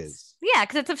couple as minutes. It is. Yeah,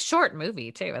 because it's a short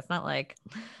movie too. It's not like,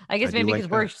 I guess maybe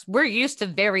because we're used to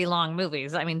very long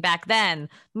movies. I mean, back then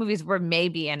movies were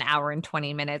maybe an hour and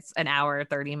 20 minutes, an hour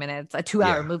 30 minutes. A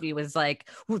 2-hour movie was like,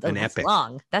 ooh, that's epic.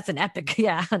 Long. That's an epic,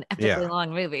 an epically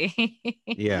long movie.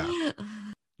 Yeah,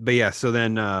 but yeah. So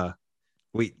then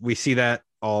we see that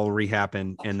all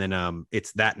rehappen, and then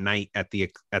it's that night at the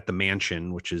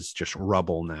mansion, which is just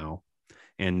rubble now.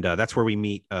 And that's where we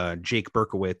meet Jake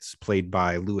Berkowitz, played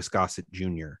by Louis Gossett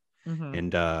Jr.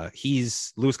 And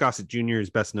Louis Gossett Jr. is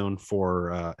best known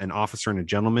for An Officer and a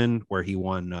Gentleman, where he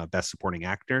won Best Supporting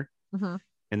Actor. And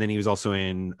then he was also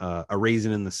in A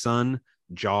Raisin in the Sun,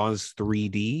 Jaws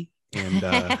 3D, and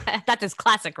that's his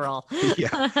classic role.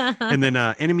 Yeah. And then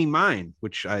Enemy Mine,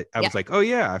 which I was like, oh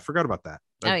yeah, I forgot about that.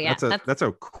 That's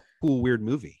a cool, weird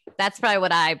movie. That's probably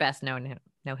what I best know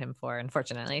him for,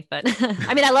 unfortunately. But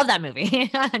I mean, I love that movie.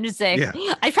 I'm just saying,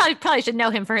 I probably should know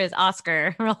him for his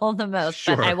Oscar role the most.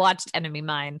 Sure. But I watched Enemy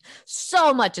Mine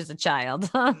so much as a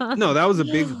child. No, that was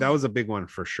a big one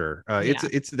for sure.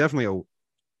 It's definitely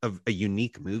a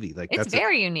unique movie. Like, it's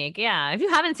very unique. Yeah, if you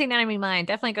haven't seen Enemy Mine,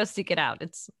 definitely go seek it out.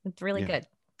 It's really good.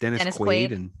 Dennis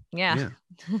Quaid and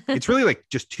it's really like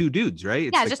just two dudes, right?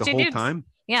 It's like just the whole dudes. Time.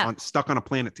 Yeah, stuck on a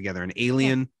planet together, an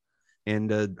alien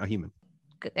and a human.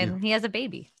 And he has a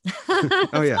baby.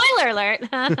 Oh yeah. Spoiler alert.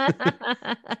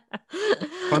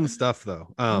 Fun stuff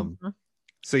though.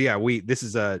 So yeah, this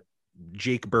is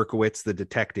Jake Berkowitz, the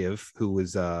detective, who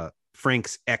was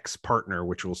Frank's ex-partner,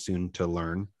 which we'll soon to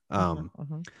learn.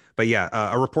 But yeah,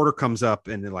 a reporter comes up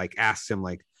and like asks him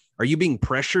like, are you being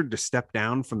pressured to step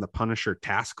down from the Punisher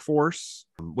task force?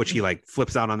 Which he like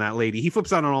flips out on that lady. He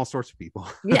flips out on all sorts of people.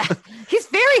 Yeah. He's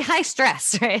very high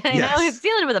stress, right? I know he's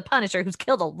dealing with a Punisher who's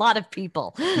killed a lot of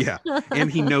people. Yeah.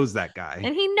 And he knows that guy.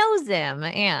 And he knows him.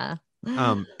 Yeah.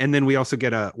 And then we also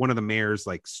get one of the mayor's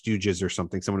like stooges or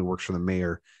something. Someone who works for the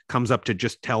mayor comes up to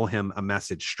just tell him a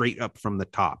message straight up from the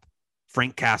top.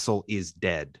 Frank Castle is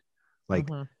dead. Like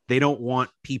they don't want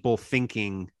people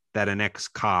thinking that an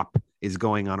ex-cop is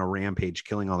going on a rampage,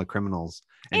 killing all the criminals.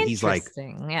 And he's like,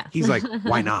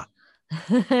 why not?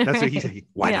 That's what he's like.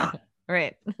 Why not?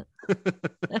 Right.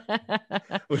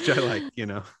 Which I like,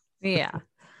 Yeah.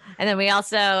 And then we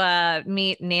also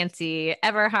meet Nancy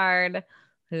Everhard,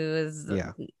 who is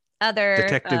the other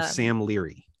Detective Sam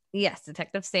Leary. Yes,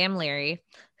 Detective Sam Leary,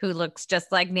 who looks just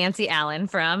like Nancy Allen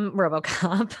from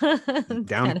RoboCop.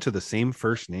 Down to the same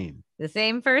first name. The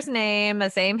same first name, the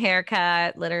same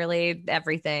haircut, literally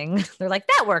everything. They're like,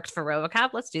 that worked for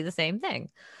RoboCop. Let's do the same thing.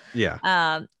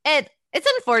 Yeah. It's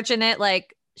unfortunate.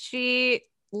 Like, she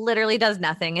literally does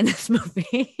nothing in this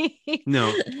movie.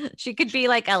 No. She could be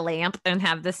like a lamp and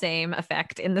have the same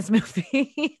effect in this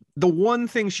movie. The one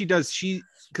thing she does, she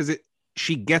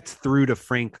gets through to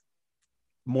Frank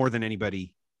more than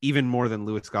anybody, even more than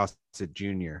Louis Gossett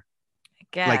Jr.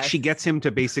 Like, she gets him to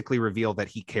basically reveal that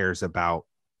he cares about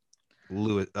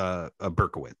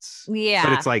Berkowitz. Yeah,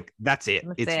 but it's like that's it.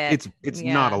 It's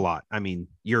not a lot. I mean,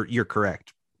 you're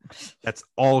correct. That's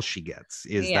all she gets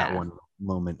is that one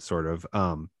moment, sort of.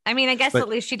 I mean, I guess at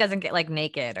least she doesn't get like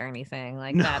naked or anything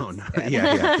like that. No.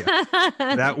 Yeah.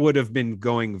 That would have been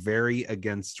going very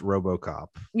against RoboCop.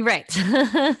 Right.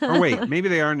 Or wait, maybe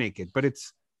they are naked, but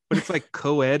it's But it's like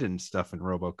co-ed and stuff in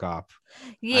RoboCop.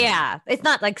 Yeah, it's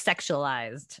not like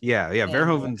sexualized. Yeah.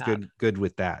 Verhoeven's good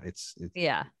with that. It's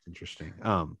interesting.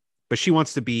 But she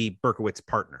wants to be Berkowitz's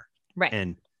partner. Right.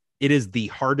 And it is the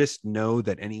hardest no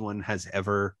that anyone has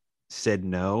ever said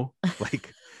no.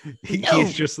 Like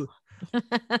he's just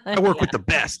I work with the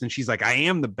best, and she's like, I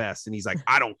am the best, and he's like,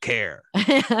 I don't care. And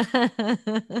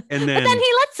then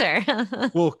he lets her.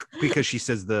 Well, because she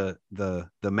says the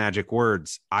magic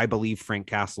words, I believe Frank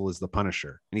Castle is the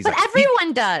Punisher, and he's but like,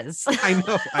 everyone does. I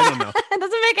know, I don't know. It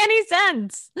doesn't make any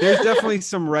sense. There's definitely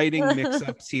some writing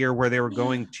mix-ups here where they were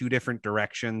going two different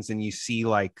directions, and you see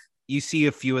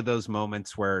a few of those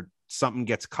moments where something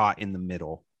gets caught in the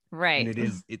middle. Right.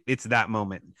 And it's that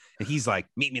moment. And he's like,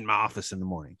 meet me in my office in the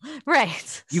morning.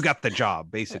 Right. You got the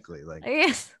job, basically. Like,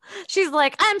 yes. She's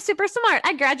like, I'm super smart.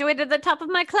 I graduated at the top of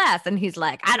my class. And he's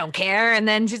like, I don't care. And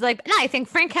then she's like, I think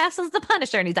Frank Castle's the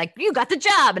Punisher. And he's like, you got the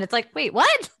job. And it's like, wait,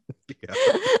 what? Yeah.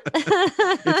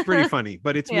 It's pretty funny,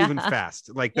 but it's moving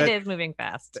fast. Like that. It is moving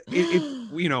fast.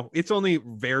 It's only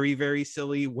very, very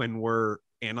silly when we're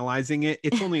analyzing it.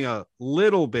 It's only a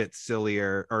little bit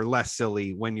sillier or less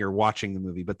silly when you're watching the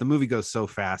movie, but the movie goes so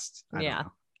fast. I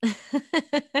don't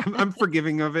know. I'm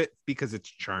forgiving of it because it's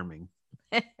charming.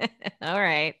 All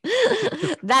right.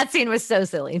 That scene was so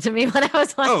silly to me when I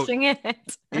was watching it.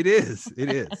 It is.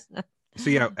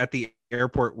 So at the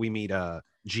airport we meet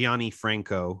Gianni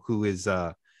Franco, who is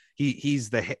he's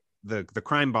the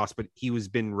crime boss, but he was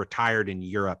been retired in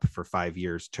Europe for 5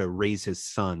 years to raise his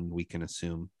son, we can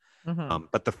assume. Mm-hmm.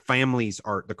 But the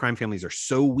crime families are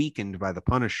so weakened by the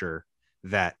Punisher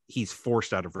that he's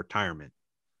forced out of retirement.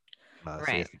 So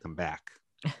he has to come back,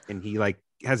 and he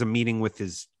has a meeting with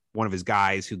one of his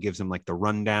guys who gives him like the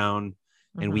rundown,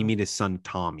 and we meet his son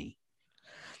Tommy.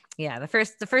 Yeah, the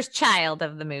first child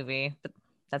of the movie, but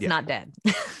that's not dead.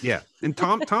 Yeah, and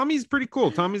Tommy's pretty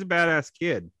cool. Tommy's a badass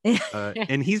kid,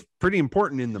 and he's pretty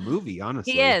important in the movie.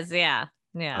 Honestly, he is. Yeah.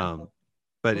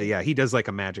 But he does like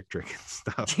a magic trick and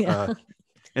stuff. Yeah.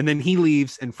 And then he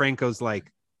leaves, and Franco's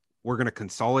like, we're going to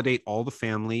consolidate all the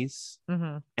families,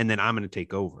 and then I'm going to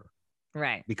take over.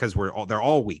 Right. Because they're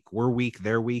all weak. We're weak.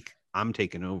 They're weak. I'm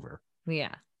taking over.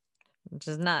 Yeah. Which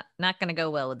is not going to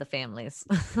go well with the families.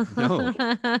 No.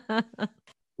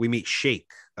 We meet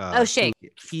Shake. Shake.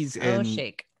 He's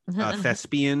Shake. A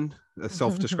thespian, a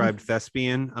self-described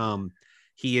thespian.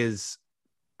 He is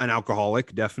an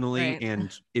alcoholic, definitely,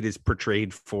 and it is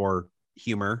portrayed for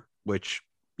humor, which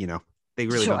they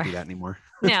really don't do that anymore.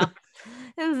 No,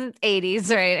 it's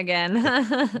 80s, right?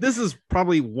 Again, this is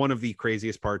probably one of the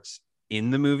craziest parts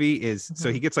in the movie. Is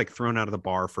so he gets thrown out of the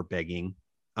bar for begging,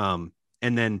 and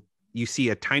then you see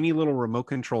a tiny little remote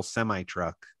control semi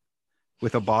truck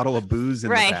with a bottle of booze in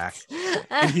the back,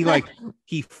 and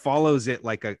he follows it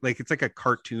like it's like a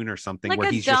cartoon or something, like where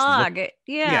a he's dog.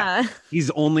 just he's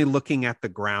only looking at the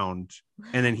ground,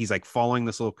 and then he's following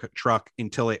this little truck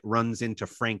until it runs into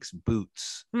Frank's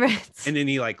boots, right? And then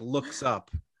he looks up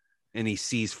and he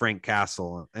sees Frank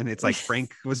Castle, and it's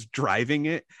Frank was driving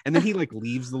it, and then he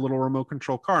leaves the little remote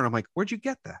control car, and I'm like, where'd you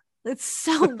get that? It's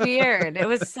so weird. It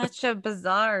was such a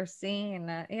bizarre scene.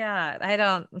 Yeah, I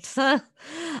don't.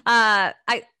 I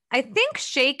think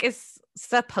Shake is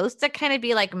supposed to kind of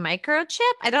be like Microchip.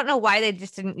 I don't know why they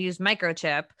just didn't use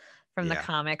Microchip from the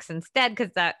comics instead,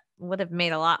 because that would have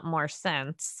made a lot more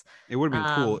sense. It would have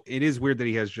been cool. It is weird that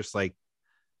he has just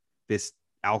this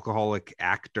alcoholic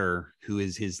actor who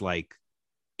is his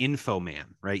info man,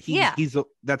 right?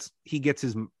 He gets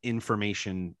his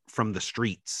information from the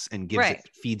streets and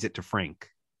feeds it to Frank.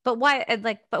 But why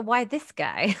this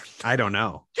guy? I don't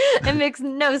know. It makes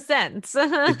no sense.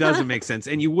 It doesn't make sense,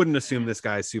 and you wouldn't assume this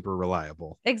guy is super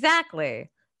reliable. Exactly.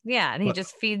 Yeah, and he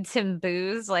just feeds him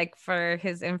booze for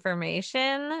his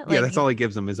information. That's all he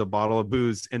gives him is a bottle of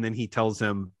booze, and then he tells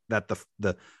him that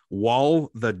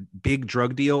while the big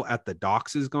drug deal at the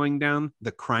docks is going down,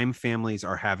 the crime families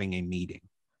are having a meeting.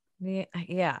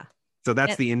 Yeah. So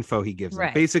that's the info he gives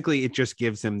him. Basically, it just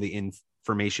gives him the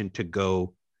information to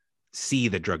go see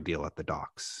the drug deal at the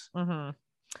docks. Mm-hmm.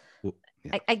 Well,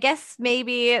 I guess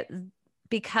maybe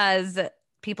because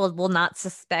people will not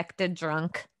suspect a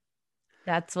drunk.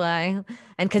 That's why.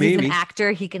 And because he's an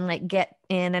actor, he can get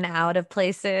in and out of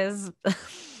places.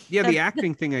 Yeah, the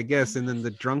acting thing, I guess. And then the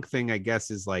drunk thing, I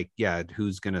guess, is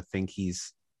who's going to think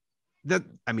he's that?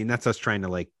 I mean, that's us trying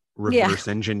to reverse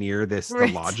engineer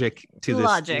the logic to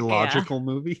this illogical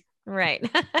movie. Right.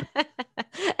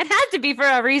 It had to be for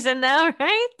a reason, though,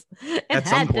 right? At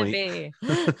some point.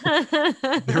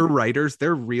 They're writers.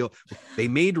 They're real. They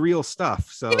made real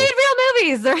stuff. So they made real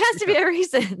movies. There has to be a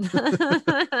reason.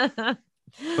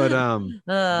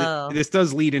 But this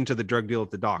does lead into the drug deal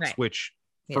at the docks, Right. which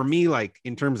for me, like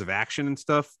in terms of action and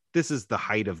stuff, this is the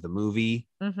height of the movie.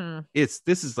 This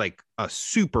is like a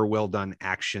super well done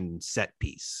action set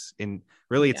piece, and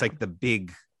really it's like the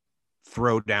big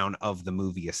throwdown of the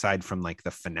movie aside from like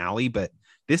the finale, but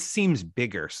this seems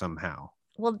bigger somehow.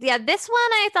 Well, yeah, this one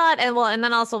I thought, and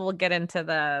then also we'll get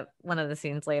into one of the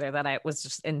scenes later that I was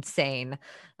just insane.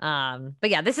 But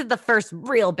yeah, this is the first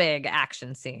real big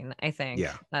action scene, I think,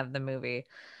 of the movie.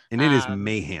 And it is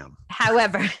mayhem.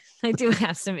 However, I do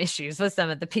have some issues with some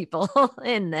of the people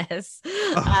in this.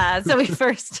 So we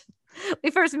first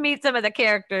meet some of the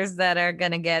characters that are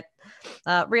gonna get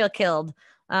real killed.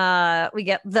 We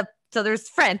get so there's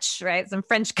French, right? Some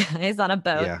French guys on a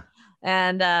boat. Yeah.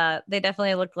 And they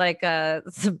definitely look like a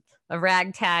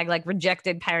ragtag, like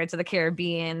rejected Pirates of the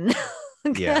Caribbean.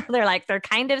 Yeah. they're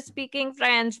kind of speaking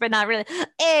French, but not really.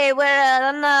 Hey, we're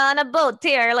on a boat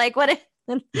here. Like, what?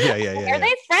 Yeah. Are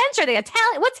they French? Are they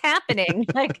Italian? What's happening?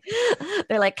 Like,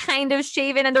 they're like kind of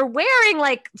shaven, and they're wearing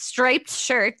like striped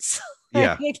shirts.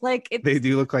 Yeah, like they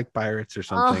do look like pirates or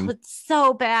something. Oh, it's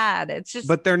so bad. It's just.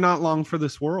 But they're not long for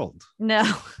this world. No,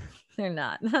 they're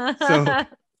not. So.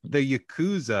 The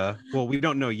Yakuza, well, we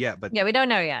don't know yet, but yeah, we don't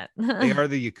know yet. They are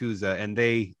the Yakuza, and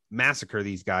they massacre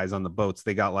these guys on the boats.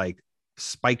 They got like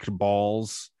spiked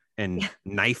balls and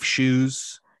knife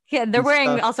shoes. Yeah, they're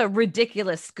wearing also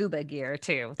ridiculous scuba gear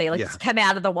too. They like come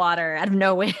out of the water out of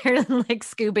nowhere in like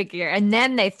scuba gear, and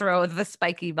then they throw the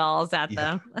spiky balls at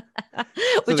them,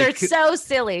 which are so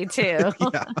silly too.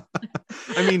 Yeah.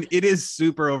 I mean, it is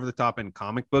super over the top and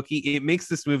comic booky. It makes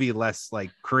this movie less like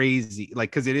crazy,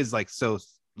 like because it is like so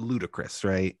ludicrous,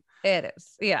 right? It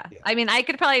is. Yeah. I mean, I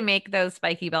could probably make those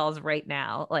spiky balls right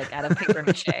now, like out of paper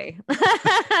mache. Yeah,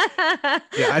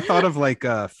 I thought of like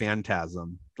a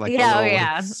Phantasm, like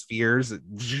like, spheres.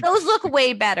 Those look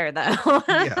way better though.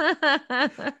 They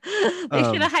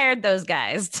should have hired those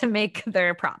guys to make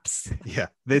their props. Yeah,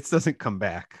 this doesn't come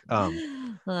back.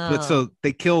 But so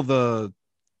they kill the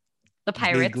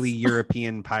pirates, vaguely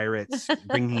European pirates,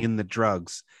 bringing in the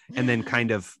drugs, and then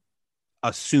kind of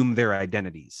assume their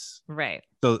identities, right?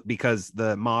 So because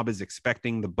the mob is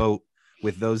expecting the boat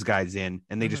with those guys in,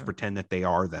 and they just pretend that they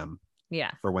are them,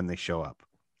 for when they show up.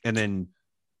 And then,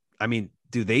 I mean,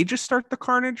 do they just start the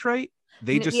carnage? Right?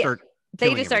 They just start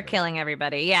killing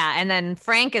everybody. Yeah, and then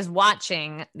Frank is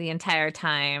watching the entire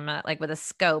time, like with a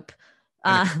scope,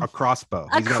 a crossbow.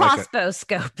 He's got crossbow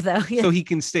scope though, so he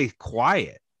can stay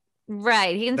quiet.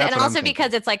 Right. He can, and also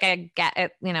because it's like I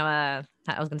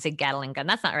was going to say Gatling gun.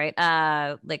 That's not right.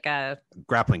 Like a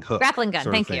grappling hook. Grappling gun.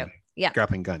 Thank you. Yeah.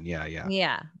 Grappling gun. Yeah.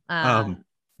 Yeah.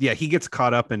 He gets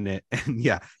caught up in it, and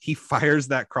he fires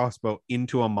that crossbow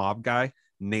into a mob guy,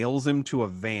 nails him to a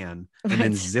van, and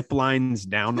then zip lines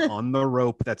down on the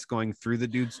rope that's going through the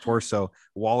dude's torso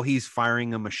while he's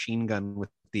firing a machine gun with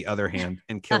the other hand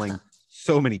and killing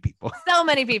so many people. So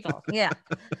many people. Yeah.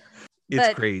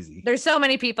 It's crazy. There's so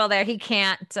many people there. He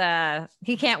can't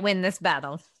win this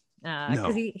battle.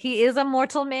 Because he is a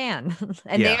mortal man,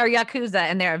 and they are Yakuza,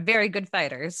 and they are very good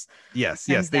fighters. Yes.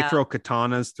 They throw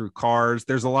katanas through cars.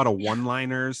 There's a lot of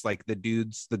one-liners, like the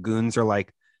goons are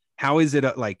like, how is it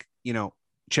like,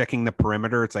 checking the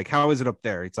perimeter? It's like, how is it up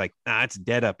there? It's like, it's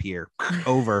dead up here.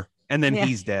 Over. And then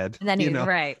he's dead. And then he's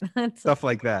right. Stuff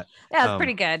like that. Yeah, it's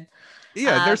pretty good.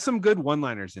 Yeah, there's some good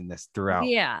one-liners in this throughout.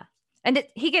 Yeah. And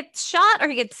he gets shot or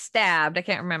he gets stabbed. I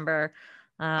can't remember.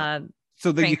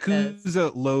 So the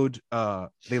Yakuza load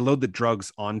the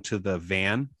drugs onto the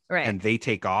van, right, and they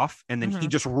take off, and then he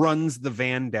just runs the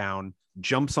van down,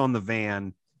 jumps on the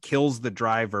van, kills the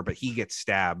driver, but he gets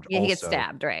stabbed. Yeah, he gets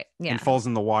stabbed, right? Yeah, and falls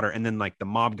in the water, and then like the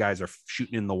mob guys are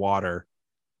shooting in the water,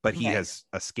 but he has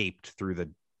escaped through the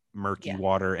murky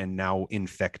water and now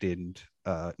infected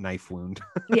knife wound.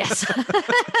 Yes.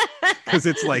 Because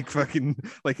it's like fucking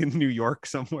like in New York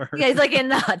somewhere. Yeah, he's like in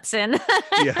the Hudson.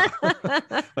 Yeah.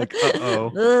 Like,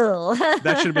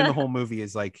 that should have been the whole movie,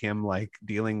 is like him like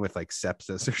dealing with like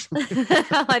sepsis or something.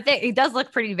 I think he does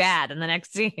look pretty bad in the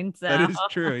next scene. So. That is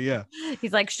true, yeah.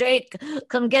 He's like, Shake,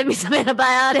 come get me some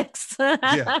antibiotics.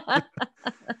 Yeah.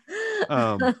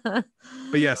 But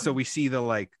yeah, so we see the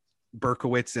like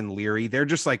Berkowitz and Leary, they're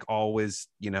just like always,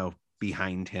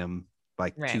 behind him,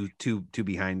 like two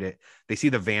behind it. They see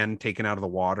the van taken out of the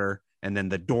water, and then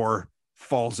the door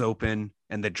falls open,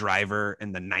 and the driver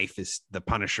and the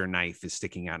Punisher knife is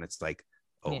sticking out. It's like,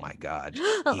 my God,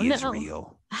 he is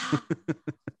real. But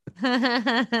they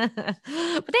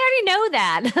already know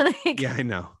that. Yeah, I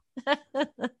know.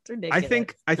 It's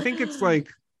ridiculous. I think it's like,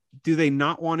 do they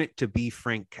not want it to be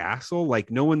Frank Castle?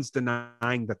 Like, no one's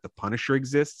denying that the Punisher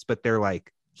exists, but they're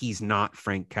like, he's not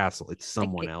Frank Castle. It's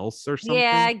someone else or something.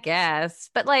 Yeah, I guess.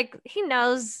 But like he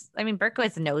knows. I mean,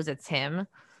 Berkowitz knows it's him.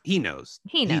 He knows.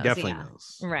 He definitely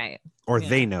knows. Right. Or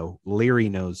they know. Leary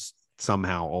knows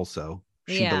somehow also.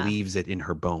 She Yeah. believes it in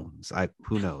her bones.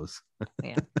 Who knows?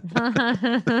 Yeah.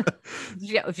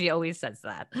 she always says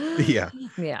that. Yeah.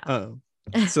 Yeah.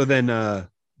 So then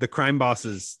the crime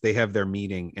bosses, they have their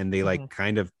meeting and they like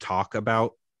kind of talk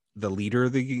about the leader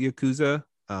of the Yakuza.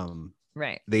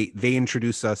 Right. They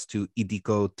introduce us to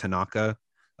Hideko Tanaka,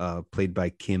 played by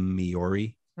Kim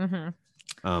Miori.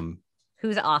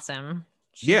 Who's awesome.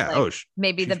 She's yeah. like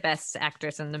maybe the best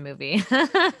actress in the movie.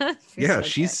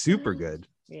 She's super good.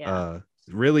 Yeah.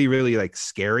 Really, really like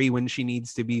scary when she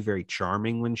needs to be, very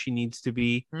charming when she needs to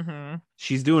be.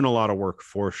 She's doing a lot of work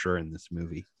for sure in this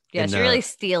movie. Yeah, and, she really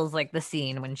steals like the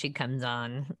scene when she comes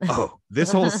on.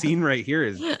 This whole scene right here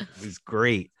is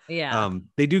great. Yeah.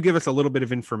 They do give us a little bit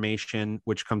of information,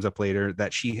 which comes up later,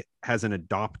 that she has an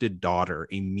adopted daughter,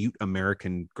 a mute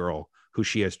American girl who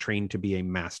she has trained to be a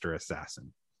master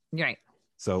assassin. Right.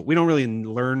 So we don't really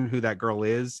learn who that girl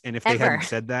is. And if they hadn't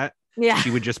said that,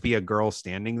 she would just be a girl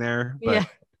standing there. But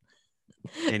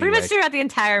anyway. Pretty much throughout the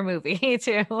entire movie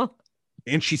too.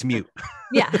 And she's mute.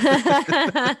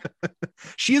 Yeah.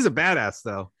 She is a badass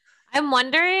though. I'm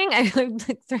wondering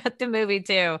throughout the movie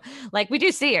too. Like we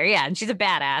do see her, and she's a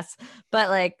badass. But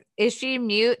like, is she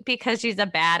mute because she's a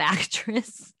bad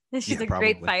actress? She's a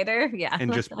great fighter. Yeah.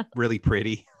 And just really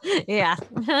pretty. Yeah.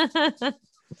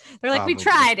 They're like, we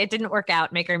tried, it didn't work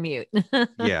out. Make her mute.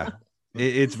 Yeah.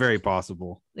 It's very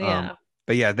possible. Yeah.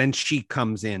 But yeah, then she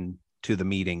comes in to the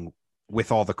meeting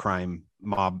with all the crime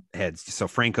mob heads. So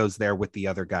Franco's there with the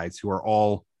other guys who are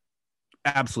all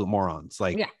absolute morons.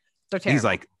 Like, he's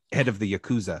like head of the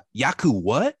Yakuza. Yaku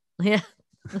what? Yeah.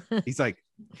 He's like,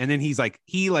 and then he's like,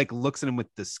 he like looks at him with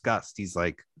disgust. He's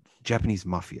like, Japanese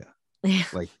mafia. Yeah.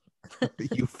 Like,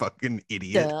 you fucking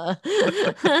idiot.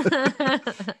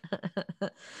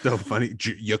 So funny.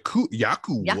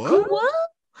 Yaku what?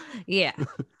 Yeah.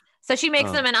 So she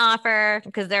makes them an offer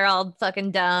because they're all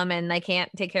fucking dumb and they can't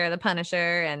take care of the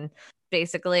Punisher. And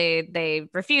basically they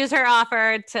refuse her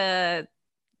offer to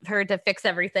her to fix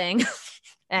everything.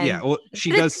 And well,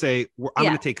 she does say, I'm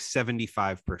going to take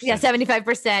 75%. Yeah,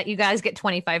 75%. You guys get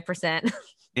 25%.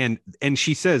 And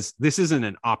she says, this isn't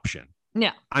an option.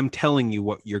 No. I'm telling you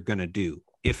what you're going to do.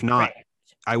 If not,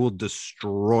 I will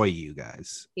destroy you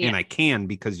guys. Yeah. And I can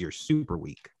because you're super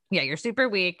weak. Yeah, you're super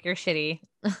weak. You're shitty.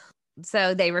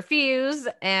 So they refuse.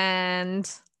 And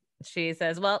she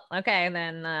says, well, okay,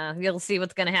 then you'll see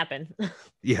what's going to happen.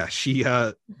 Yeah, she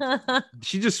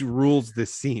just rules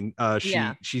this scene.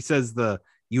 She says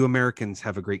you Americans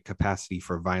have a great capacity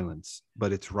for violence,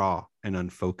 but it's raw and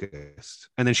unfocused.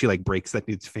 And then she like breaks that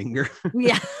dude's finger.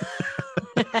 Yeah.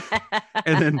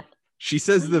 And then she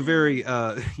says the very,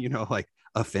 like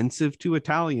offensive to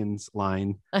Italians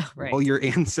line. While your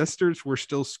ancestors were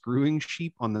still screwing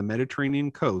sheep on the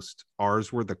Mediterranean coast,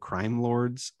 ours were the crime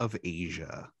lords of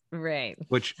Asia. Right.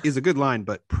 Which is a good line,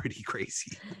 but pretty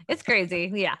crazy. It's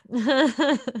crazy. Yeah.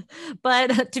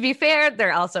 But to be fair,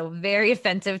 they're also very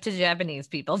offensive to Japanese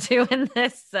people too in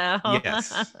this. So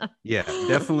yes. Yeah,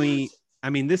 definitely. I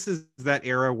mean, this is that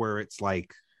era where it's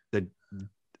like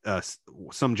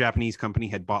some Japanese company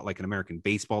had bought like an American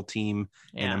baseball team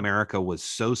and America was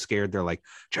so scared. They're like,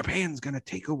 Japan's going to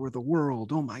take over the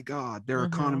world. Oh my God. Their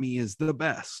economy is the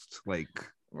best. Like,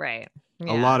 right.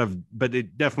 A lot of, but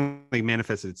it definitely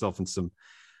manifested itself in some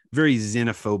very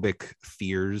xenophobic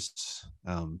fears,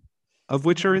 of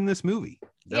which are in this movie.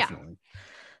 Definitely.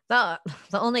 The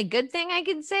only good thing I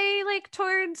could say, like,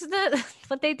 towards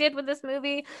what they did with this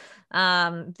movie,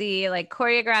 the like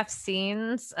choreographed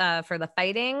scenes for the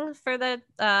fighting for the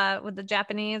with the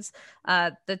Japanese,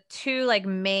 the two like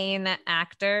main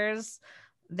actors,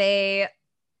 they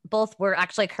both were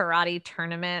actually karate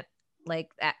tournament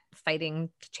like at fighting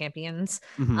champions.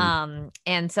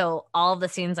 And so all of the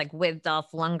scenes like with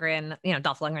Dolph Lundgren,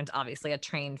 Dolph Lundgren's obviously a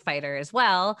trained fighter as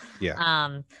well.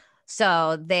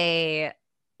 So they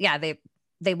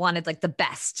wanted like the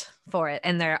best for it,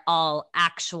 and they're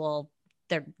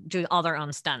doing all their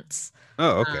own stunts.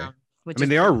 Oh, okay.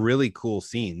 They are really cool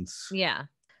scenes. Yeah.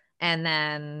 And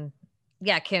then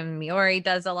Kim Miori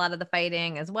does a lot of the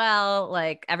fighting as well.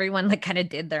 Like everyone like kind of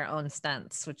did their own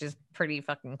stunts, which is pretty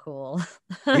fucking cool.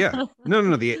 Yeah.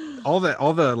 No. All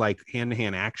the like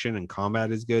hand-to-hand action and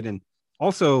combat is good. And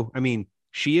also, I mean,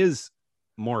 she is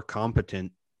more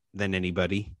competent than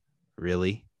anybody,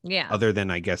 really. Yeah. Other than,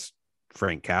 I guess,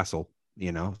 Frank Castle,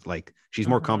 like she's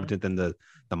more competent than the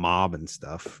mob and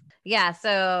stuff. Yeah.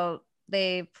 So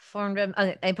they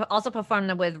also performed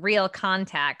them with real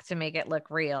contact to make it look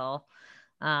real.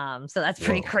 So that's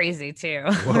pretty crazy too.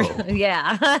 Whoa.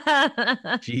 Yeah.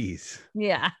 Jeez.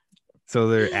 Yeah. So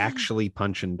they're actually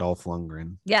punching Dolph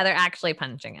Lundgren. Yeah, they're actually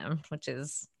punching him, which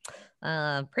is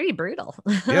pretty brutal.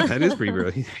 Yeah, that is pretty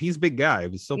brutal. He's a big guy,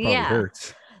 but still probably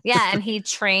hurts. Yeah, and he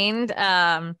trained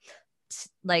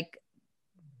like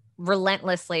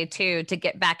relentlessly too to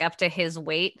get back up to his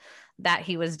weight that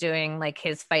he was doing like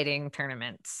his fighting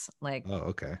tournaments. Like, oh,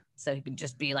 okay. So he could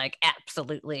just be like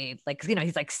absolutely like, you know,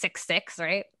 he's like 6'6",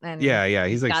 right? And yeah,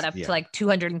 he's like got up to like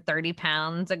 230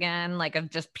 pounds again, like of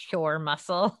just pure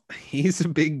muscle. He's a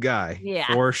big guy,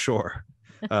 for sure.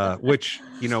 Which,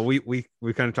 you know, we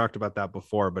kind of talked about that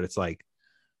before, but it's like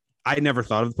I never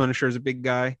thought of the Punisher as a big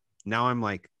guy. Now I'm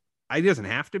like, he doesn't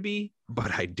have to be,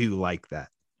 but I do like that.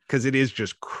 Because it is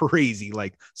just crazy,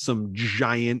 like some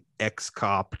giant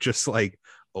ex-cop, just like,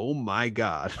 oh my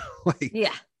god, like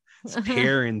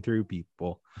tearing through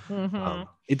people.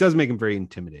 It does make him very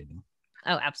intimidating.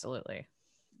 Oh, absolutely.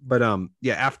 But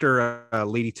after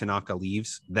Lady Tanaka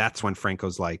leaves, that's when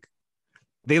Franco's like,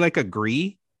 they like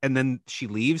agree, and then she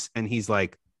leaves, and he's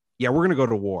like, yeah, we're gonna go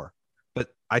to war. But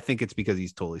I think it's because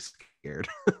he's totally scared.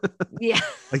 Yeah,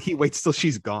 like he waits till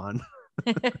she's gone.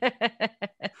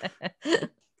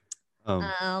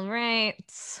 All right.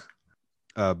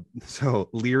 So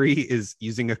Leary is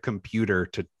using a computer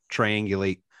to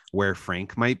triangulate where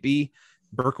Frank might be.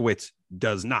 Berkowitz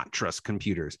does not trust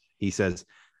computers. He says,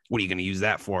 what are you going to use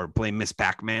that for? Play Miss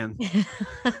Pac-Man?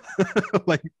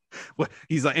 Like what?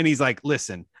 He's like,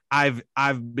 listen, I've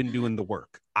been doing the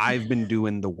work. I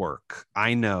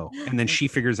know. And then she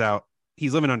figures out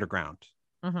he's living underground.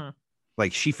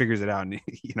 Like she figures it out, and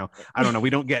you know, I don't know. We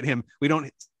don't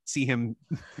see him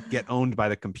get owned by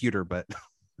the computer, but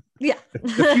yeah,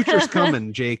 the future's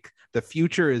coming, Jake. The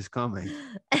future is coming.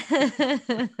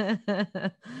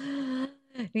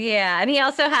 Yeah, and he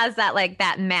also has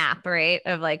that map, right,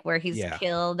 of like where he's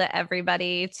killed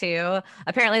everybody too.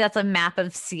 Apparently that's a map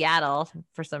of Seattle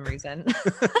for some reason. Is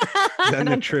that in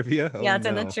the trivia? Oh, yeah, it's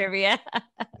in the trivia.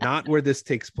 Not where this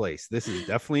takes place. This is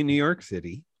definitely New York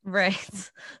City.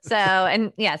 Right.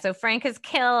 So Frank is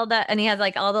killed, and he has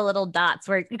like all the little dots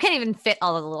where you can't even fit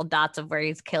all of the little dots of where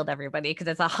he's killed everybody, because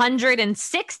it's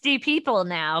 160 people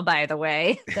now, by the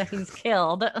way, that he's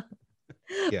killed.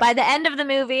 By the end of the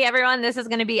movie, everyone, this is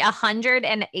going to be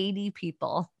 180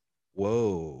 people.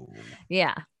 Whoa.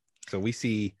 Yeah. So we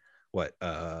see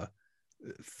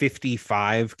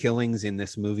 55 killings in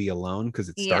this movie alone, because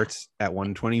it starts at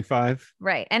 125.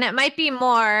 Right. And it might be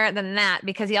more than that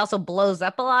because he also blows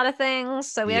up a lot of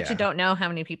things. So we actually don't know how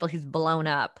many people he's blown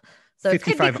up. So it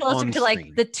could be closer to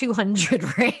like the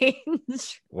 200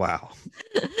 range. Wow.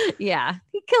 Yeah.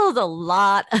 He kills a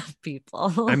lot of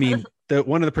people. I mean,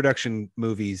 one of the production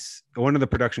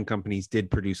companies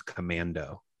did produce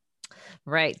Commando.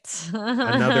 Right.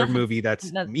 Another movie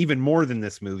that's even more than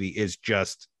this movie is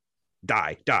just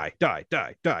die, guy dies,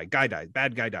 bad guy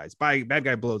dies, bad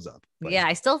guy blows up. But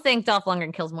I still think Dolph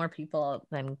Lundgren kills more people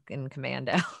than in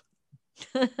Commando.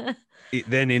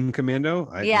 Then in Commando?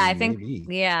 I think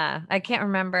maybe. I can't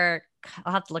remember.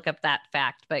 I'll have to look up that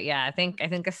fact, but I think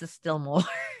this is still more.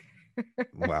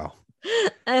 Wow.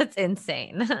 That's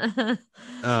insane.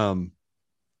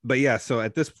 But so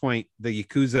at this point, the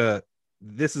Yakuza,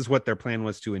 this is what their plan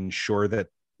was, to ensure that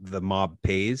the mob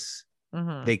pays.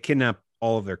 They kidnap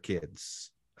all of their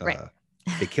kids. Right.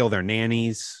 They kill their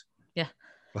nannies. Yeah.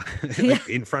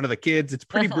 In front of the kids. It's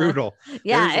pretty brutal.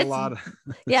 Yeah. There's a lot of...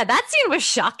 that scene was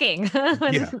shocking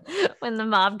when the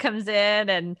mob comes in.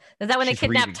 And is that when they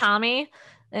kidnap Tommy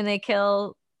and they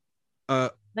kill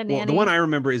the nanny? Well, the one I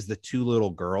remember is the two little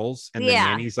girls, and the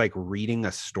nanny's like reading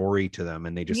a story to them,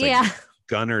 and they just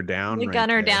gun her down. They gun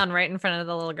her down right in front of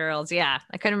the little girls. Yeah.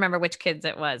 I couldn't remember which kids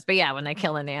it was, but when they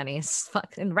kill the nannies,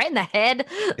 fucking right in the head.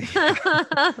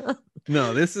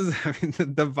 No, this is,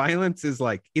 the violence is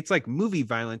like, it's like movie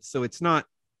violence. So it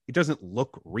doesn't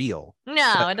look real.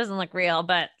 No, it doesn't look real,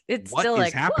 but it's still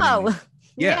like, happening? Whoa.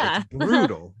 Yeah, it's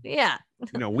brutal. Yeah.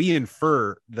 We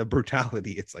infer the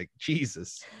brutality. It's like,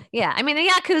 Jesus. Yeah. I mean, the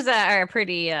Yakuza are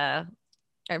pretty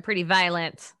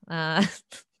violent.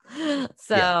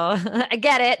 So I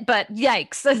get it, but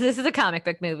yikes. This is a comic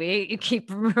book movie. You keep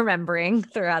remembering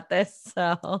throughout this.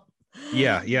 So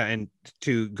yeah. And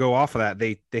to go off of that,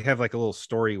 they have like a little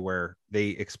story where they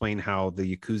explain how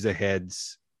the Yakuza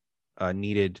heads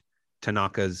needed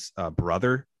Tanaka's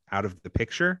brother out of the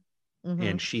picture.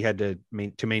 And she had to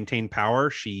maintain power.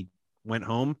 She went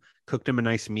home, cooked him a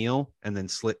nice meal, and then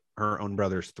slit her own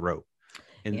brother's throat.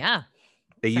 And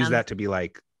they use that to be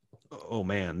like, oh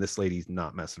man, this lady's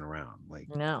not messing around.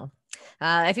 Like, no.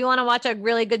 If you want to watch a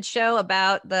really good show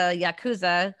about the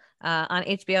Yakuza, on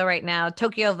HBO right now.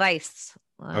 Tokyo Vice.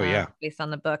 Based on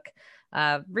the book.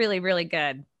 Really, really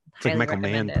good. It's like Michael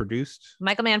Mann produced.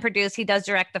 Michael Mann produced. He does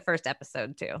direct the first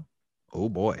episode too. Oh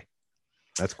boy,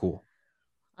 that's cool.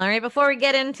 All right, before we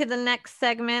get into the next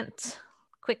segment,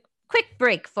 quick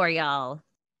break for y'all.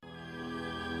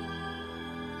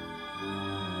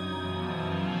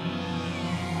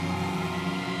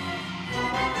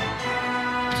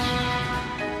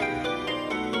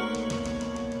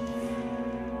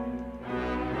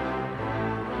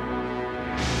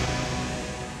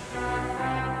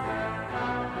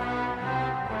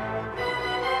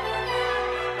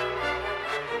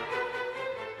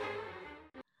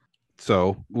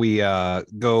 So we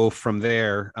go from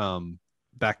there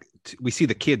back. We see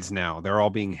the kids now. They're all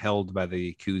being held by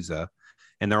the Yakuza,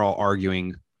 and they're all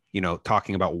arguing,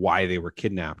 talking about why they were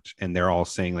kidnapped. And they're all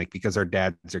saying, like, because our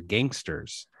dads are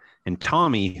gangsters. And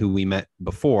Tommy, who we met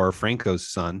before, Franco's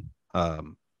son,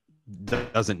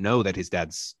 doesn't know that his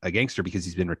dad's a gangster because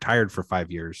he's been retired for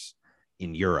 5 years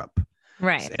in Europe.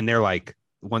 Right. And they're like,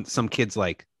 some kids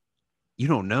like, you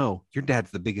don't know, your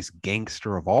dad's the biggest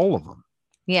gangster of all of them.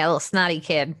 Yeah, a little snotty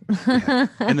kid. Yeah.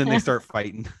 And then they start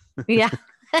fighting. Yeah.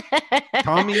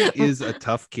 Tommy is a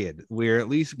tough kid. We're at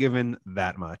least given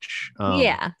that much.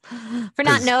 Yeah. For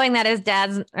not knowing that his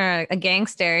dad's a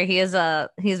gangster, he's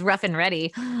rough and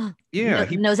ready. Yeah.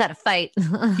 He knows how to fight.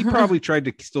 He probably tried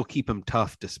to still keep him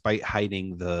tough despite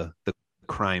hiding the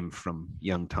crime from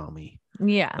young Tommy.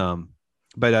 Yeah.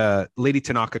 But Lady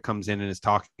Tanaka comes in and is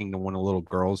talking to one of the little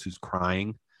girls who's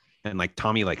crying, and like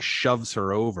Tommy like shoves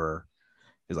her over.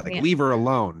 Is like, leave her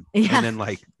alone. Yeah. And then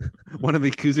like one of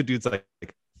the Yakuza dudes like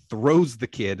throws the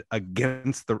kid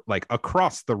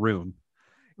across the room.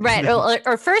 Right.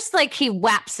 Or first, like he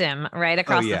whaps him right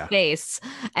across the face.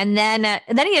 And then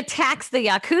he attacks the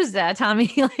Yakuza.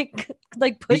 Tommy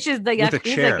like pushes the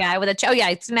Yakuza guy with a chair. Oh yeah,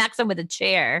 he smacks him with a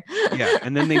chair. Yeah.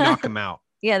 And then they knock him out.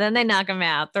 Yeah, then they knock him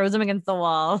out, throws him against the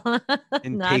wall.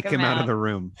 And take him out of the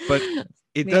room. But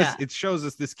it shows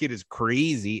us this kid is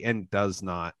crazy and does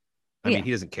not. I mean,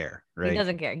 he doesn't care, right? He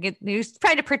doesn't care. He's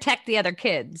trying to protect the other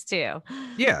kids too.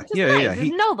 Yeah, yeah.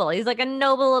 He's noble. He's like a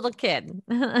noble little kid.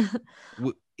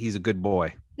 He's a good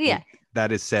boy. Yeah.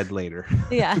 That is said later.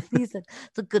 Yeah, he's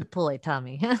a good boy,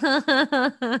 Tommy.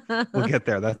 We'll get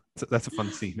there. That's a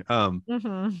fun scene.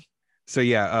 So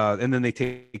yeah, and then they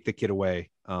take the kid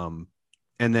away. And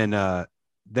then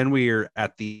we're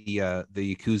at the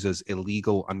Yakuza's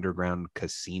illegal underground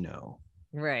casino.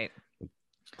 Right.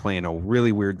 Playing a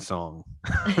really weird song.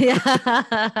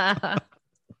 Yeah.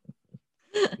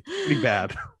 Pretty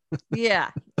bad.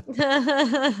 Yeah.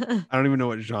 I don't even know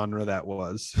what genre that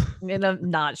was.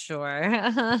 I'm not sure.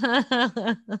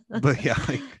 But yeah,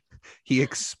 like he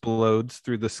explodes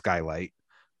through the skylight,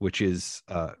 which is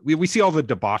we see all the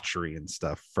debauchery and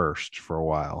stuff first for a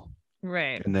while.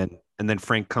 Right. And then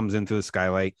Frank comes in through the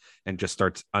skylight and just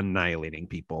starts annihilating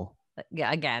people.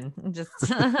 Yeah, again, just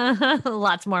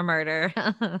lots more murder.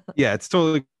 Yeah, it's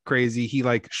totally crazy. He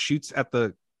like shoots at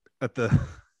the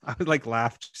I like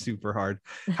laughed super hard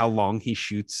how long he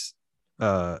shoots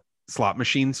slot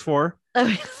machines for.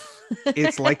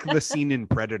 It's like the scene in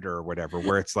Predator or whatever,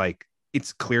 where it's like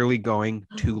it's clearly going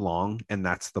too long, and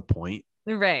that's the point.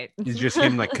 Right. It's just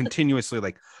him like continuously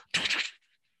like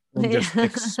just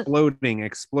exploding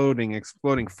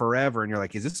forever, and you're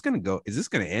like, is this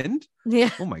gonna end? Yeah.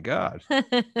 Oh my god.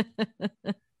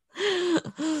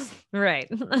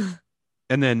 Right.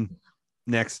 And then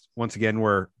next, once again,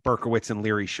 where Berkowitz and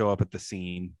Leary show up at the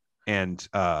scene, and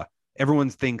everyone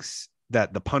thinks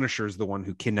that the Punisher is the one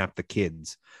who kidnapped the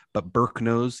kids, but Burke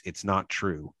knows it's not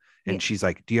true. And she's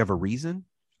like, do you have a reason?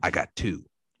 I got two.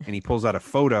 And he pulls out a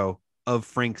photo of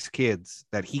Frank's kids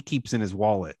that he keeps in his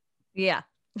wallet. Yeah.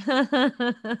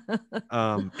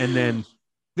 And then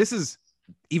this is,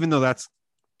 even though that's,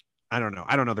 I don't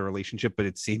know the relationship, but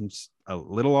it seems a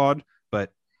little odd,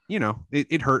 but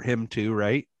it hurt him too,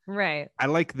 right? Right. I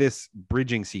like this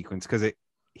bridging sequence because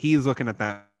he's looking at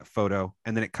that photo,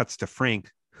 and then it cuts to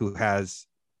Frank, who has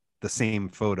the same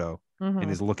photo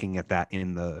and is looking at that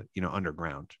in the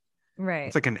underground. Right.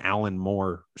 It's like an Alan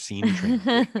Moore scene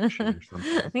transition or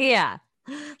something. Yeah.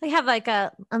 They have like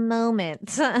a moment.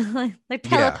 They're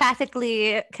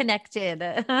telepathically connected.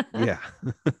 Yeah.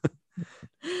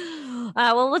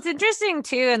 Well, what's interesting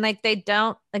too, and like they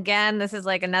don't, again, this is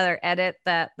like another edit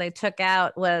that they took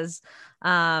out, was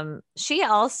she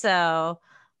also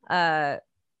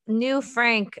knew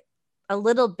Frank a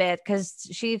little bit, because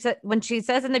when she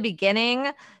says in the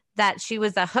beginning that she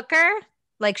was a hooker,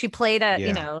 like she played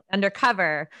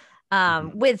undercover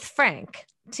with Frank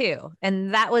too,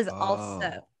 and that was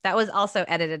also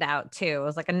edited out too. It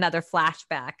was like another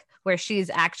flashback where she's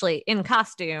actually in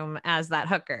costume as that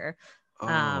hooker,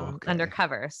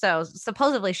 undercover. So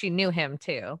supposedly she knew him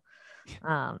too.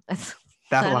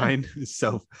 That line is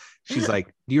so, she's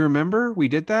like, do you remember we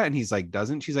did that? And he's like,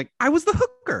 doesn't. She's like, I was the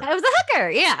hooker.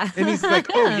 Yeah. And he's like,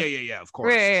 oh yeah, of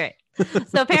course. Right.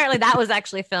 So apparently that was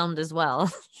actually filmed as well.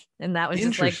 And that was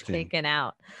just like taken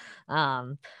out.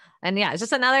 And yeah, it's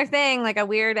just another thing, like a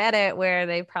weird edit where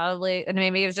they probably, and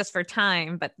maybe it was just for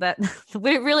time, but that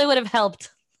it really would have helped.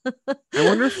 I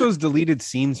wonder if those deleted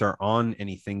scenes are on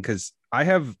anything, because I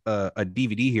have a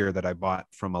DVD here that I bought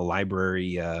from a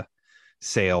library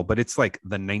sale, but it's like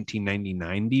the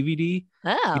 1999 DVD.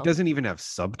 Oh, it doesn't even have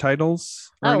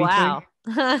subtitles or anything. Wow.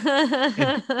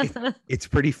 It's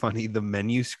pretty funny. The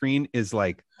menu screen is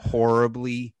like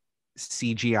horribly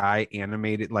CGI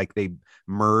animated, like they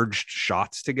merged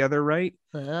shots together, right?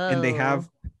 And they have,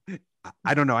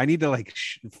 I don't know, I need to like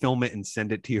film it and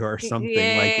send it to you or something.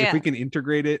 If we can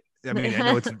integrate it. I mean, I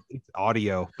know it's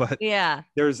audio, but yeah,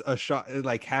 there's a shot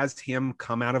like has him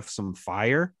come out of some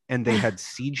fire, and they had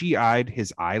CGI'd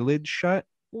his eyelids shut.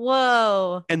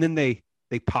 Whoa. And then they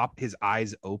pop his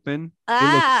eyes open. It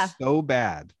looks so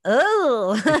bad.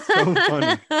 Oh, it's so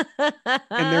funny.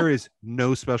 And there is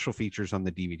no special features on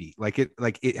the DVD. Like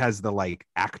it has the like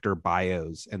actor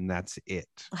bios, and that's it.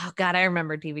 Oh God, I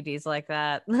remember DVDs like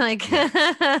that. Like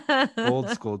old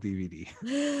school DVD.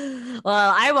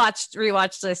 Well, I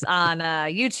rewatched this on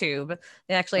YouTube.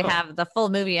 They actually have the full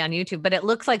movie on YouTube, but it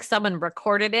looks like someone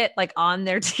recorded it like on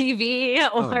their TV,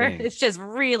 or it's just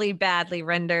really badly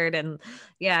rendered. And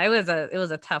yeah, it was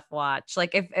a tough watch.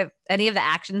 Like if any of the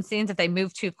action scenes, if they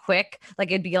move too quick,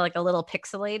 like it'd be like a little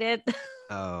pixelated.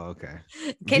 Oh, okay.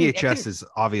 VHS is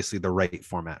obviously the right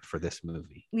format for this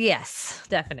movie. Yes,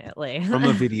 definitely. From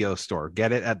a video store.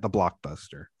 Get it at the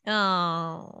Blockbuster.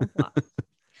 Oh, well,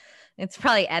 it's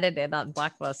probably edited on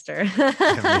Blockbuster.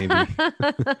 Yeah,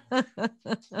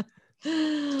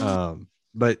 maybe.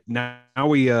 But now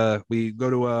we go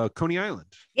to Coney Island.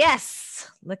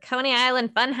 Yes, the Coney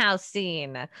Island Funhouse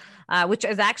scene, which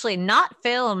is actually not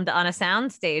filmed on a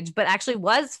soundstage, but actually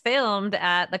was filmed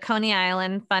at the Coney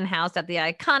Island Funhouse at the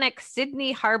iconic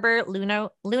Sydney Harbor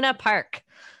Luna Park.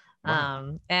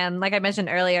 Wow. And like I mentioned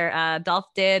earlier, Dolph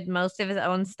did most of his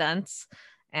own stunts,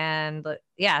 and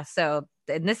yeah, so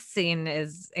and this scene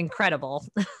is incredible.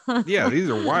 Yeah, these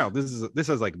are wild. This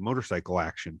has like motorcycle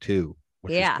action too,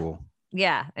 which is cool.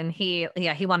 Yeah, and he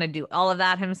wanted to do all of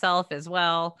that himself as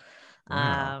well.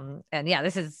 Wow. And yeah,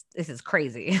 this is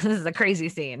crazy. This is a crazy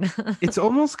scene. It's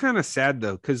almost kind of sad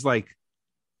though, because like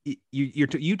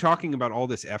you talking about all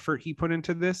this effort he put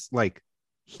into this, like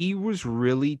he was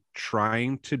really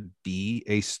trying to be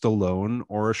a Stallone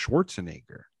or a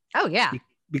Schwarzenegger. Oh yeah,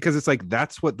 because it's like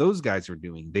that's what those guys were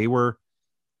doing. They were,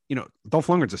 Dolph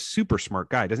Lundgren's a super smart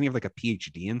guy. Doesn't he have like a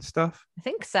PhD and stuff? I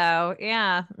think so.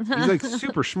 Yeah. He's like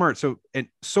super smart. So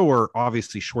are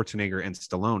obviously Schwarzenegger and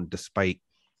Stallone, despite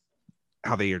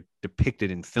how they are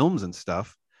depicted in films and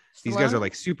stuff. Stallone? These guys are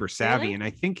like super savvy. Really? And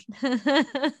I think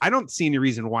I don't see any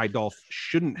reason why Dolph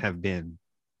shouldn't have been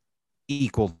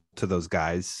equal to those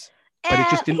guys, but it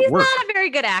just didn't work. He's not a very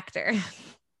good actor.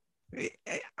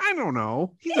 I don't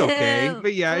know. He's okay,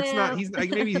 but yeah, it's not. He's like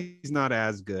maybe he's not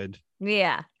as good.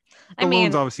 Yeah.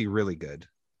 Stallone's obviously really good.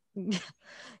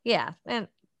 Yeah, and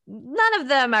none of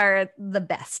them are the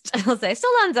best. I'll say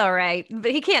Stallone's all right,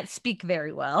 but he can't speak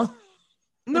very well.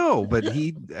 No, but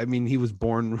he was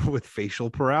born with facial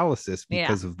paralysis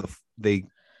because of they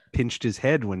pinched his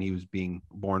head when he was being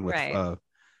born with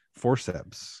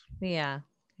forceps. Yeah,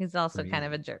 he's also kind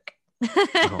of a jerk.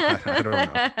 I don't know.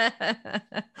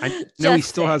 I know he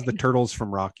still has the turtles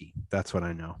from Rocky. That's what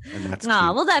I know, and that's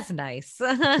well, that's nice.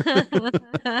 But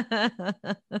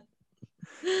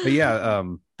yeah,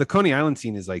 the Coney Island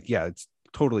scene is like, yeah, it's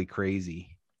totally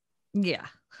crazy. Yeah,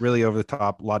 really over the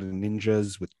top. A lot of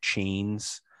ninjas with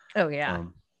chains. Oh yeah,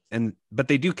 but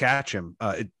they do catch him.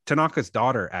 Tanaka's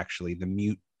daughter, actually, the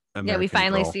mute American we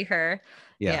finally girl. See her.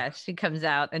 Yeah, she comes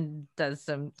out and does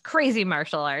some crazy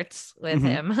martial arts with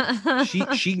him.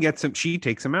 she gets him. She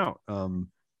takes him out.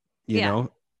 You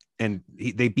know, and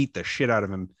they beat the shit out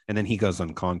of him, and then he goes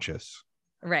unconscious.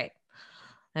 Right,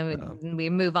 and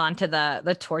we move on to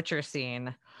the torture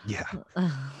scene. Yeah,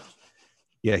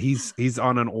 yeah. He's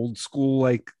on an old school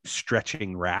like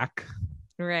stretching rack.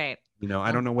 Right.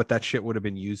 I don't know what that shit would have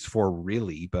been used for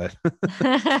really, but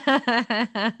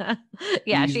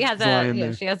yeah, she has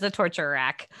a torture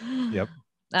rack. Yep.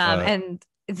 And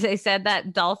they said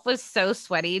that Dolph was so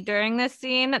sweaty during this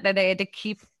scene that they had to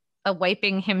keep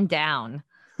wiping him down.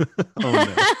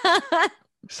 Oh, no.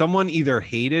 Someone either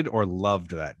hated or loved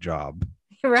that job.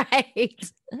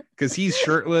 Right. Because he's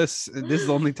shirtless. This is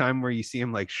the only time where you see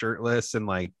him like shirtless and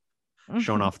like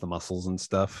showing off the muscles and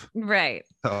stuff. Right.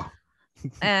 Oh.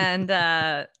 And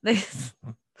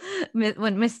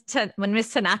when Miss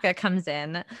Tanaka comes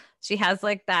in, she has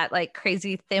like that like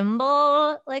crazy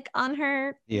thimble like on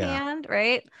her hand,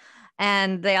 right?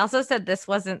 And they also said this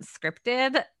wasn't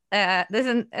scripted.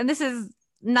 This is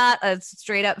not a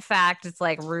straight up fact. It's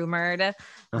like rumored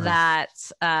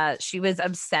that she was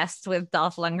obsessed with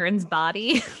Dolph Lundgren's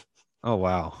body. Oh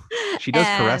wow, she does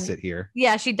caress it here.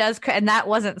 Yeah, she does, and that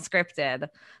wasn't scripted.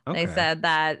 Okay. They said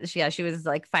that she was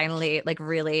like finally like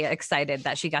really excited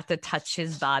that she got to touch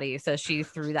his body, so she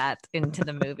threw that into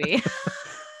the movie.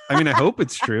 I mean, I hope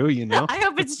it's true, you know. I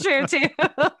hope it's true too.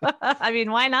 I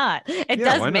mean, why not? It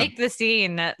does make the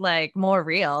scene like more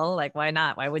real. Like, why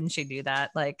not? Why wouldn't she do that?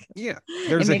 Like, yeah,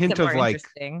 there's a hint of like,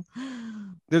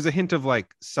 there's a hint of like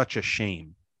such a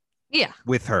shame. Yeah,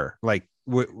 with her, like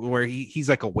where he's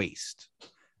like a waste,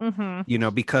 you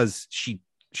know, because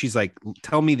she's like,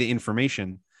 tell me the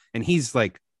information, and he's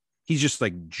just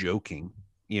like joking,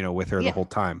 you know, with her the whole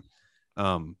time.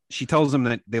 She tells him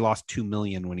that they lost 2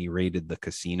 million when he raided the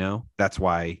casino. That's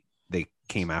why they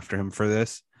came after him for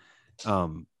this.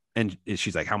 And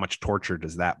she's like, how much torture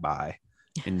does that buy?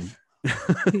 And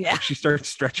she starts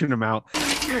stretching him out.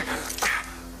 Who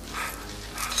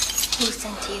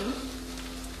sent you?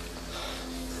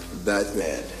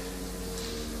 Batman.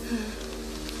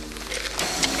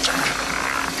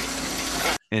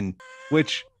 And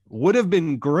which would have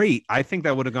been great. I think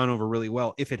that would have gone over really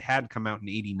well if it had come out in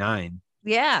 89.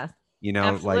 Yeah. You know,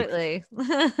 absolutely.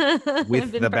 Like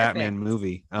with the Batman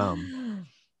movie.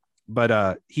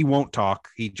 But he won't talk.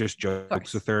 He just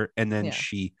jokes with her. And then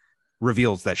she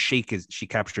reveals that she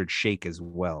captured Shake as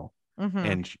well.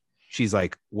 And she's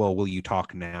like, well, will you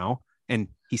talk now? And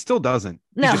he still doesn't.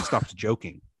 He just stops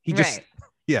joking. He just,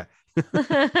 he's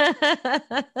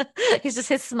just,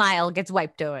 his smile gets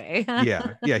wiped away.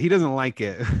 yeah. He doesn't like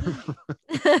it.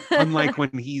 Unlike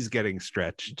when he's getting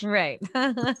stretched. Right.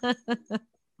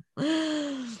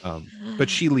 But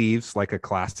she leaves like a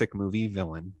classic movie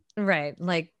villain. Right.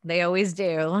 Like they always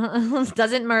do.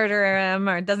 Doesn't murder him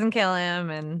or doesn't kill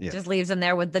him and just leaves him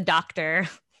there with the doctor.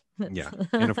 Yeah.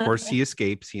 And of course he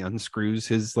escapes. He unscrews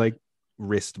his like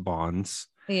wrist bonds.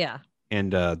 Yeah.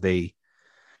 And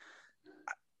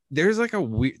there's like a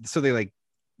weird, so they like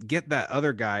get that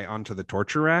other guy onto the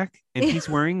torture rack and he's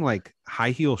wearing like high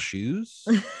heel shoes.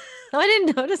 Oh, I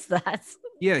didn't notice that.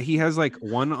 Yeah, he has like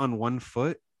one on one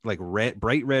foot, like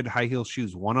bright red high heel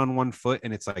shoes, one on one foot,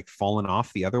 and it's like fallen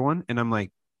off the other one. And I'm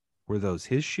like, were those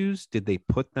his shoes? Did they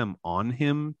put them on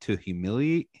him to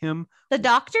humiliate him? The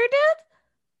doctor did?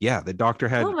 Yeah, the doctor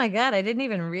had. Oh my God, I didn't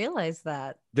even realize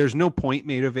that. There's no point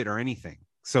made of it or anything.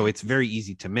 So it's very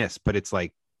easy to miss, but it's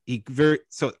like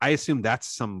so I assume that's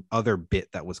some other bit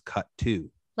that was cut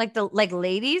too. Like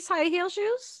ladies' high heel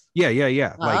shoes?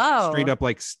 Yeah. Like straight up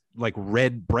like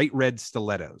bright red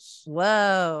stilettos.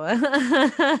 Whoa.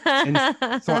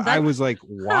 And so I was like,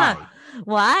 why?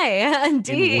 Why?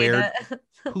 Indeed.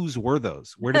 Whose were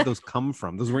those? Where did those come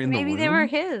from? Those were in the room? Maybe they were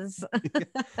his.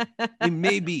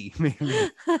 Maybe.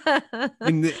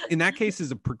 In that case,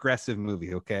 is a progressive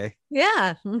movie, okay?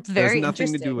 Yeah, it's very There's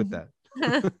nothing to do with that.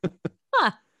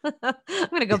 I'm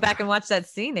gonna go back and watch that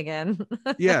scene again.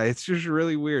 Yeah, it's just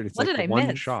really weird. It's what like did I one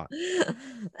miss? shot.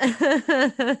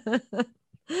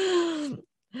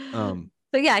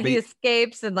 So yeah, he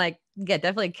escapes and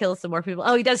definitely kills some more people.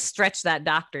 Oh, he does stretch that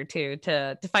doctor too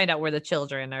to find out where the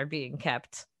children are being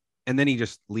kept. And then he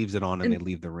just leaves it on and they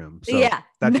leave the room. So yeah,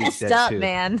 that messed up, too.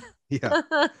 Man. Yeah,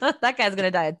 that guy's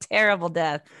gonna die a terrible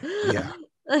death. Yeah.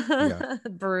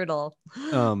 Brutal.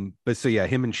 But so yeah,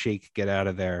 him and Shake get out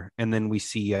of there, and then we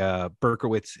see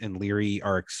Berkowitz and Leary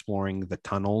are exploring the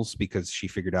tunnels because she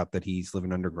figured out that he's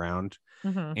living underground.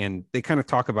 And they kind of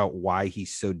talk about why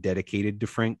he's so dedicated to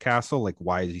Frank Castle, like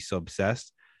why is he so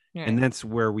obsessed. Right. And that's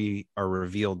where we are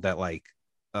revealed that like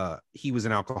he was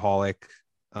an alcoholic,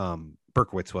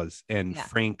 Berkowitz was, and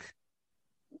Frank,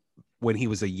 when he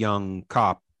was a young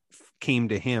cop, came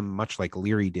to him much like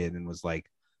Leary did and was like,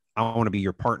 I want to be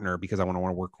your partner because I want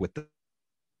to work with them.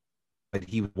 But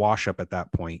he would wash up at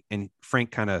that point, and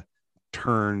Frank kind of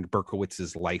turned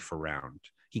Berkowitz's life around.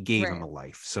 He gave him a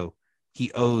life, so he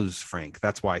owes Frank.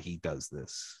 That's why he does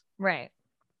this. Right.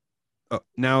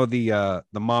 Now the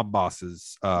mob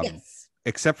bosses,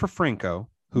 except for Franco,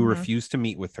 who refused to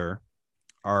meet with her,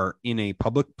 are in a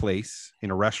public place in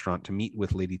a restaurant to meet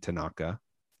with Lady Tanaka.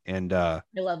 And I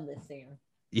love this scene.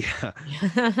 Yeah.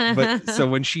 But so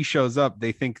when she shows up,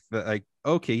 they think that like,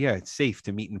 okay, yeah, it's safe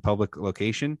to meet in public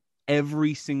location.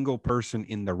 Every single person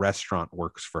in the restaurant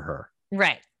works for her.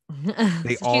 Right.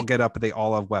 They all get up, they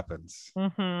all have weapons.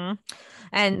 Mm-hmm.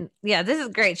 And yeah, this is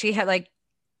great. She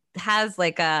has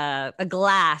like a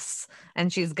glass,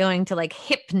 and she's going to like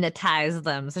hypnotize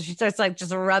them. So she starts like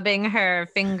just rubbing her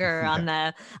finger on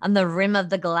the rim of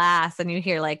the glass, and you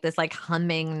hear like this like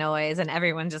humming noise, and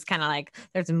everyone just kind of like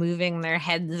there's moving their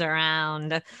heads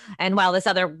around. And while this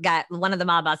other guy, one of the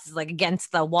mob bosses, is like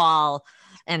against the wall,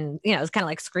 and you know, it's kind of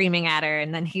like screaming at her,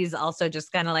 and then he's also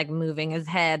just kind of like moving his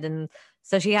head. And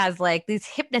so she has like these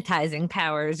hypnotizing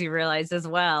powers, you realize, as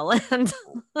well. And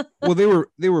well,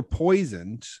 they were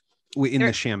poisoned in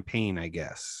the champagne, I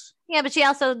guess. Yeah, but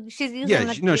she's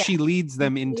using she leads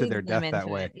them into their death that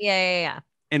way. Yeah.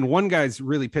 And one guy's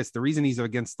really pissed. The reason he's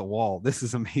against the wall, this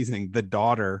is amazing. The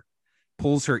daughter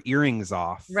pulls her earrings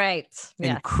off, right,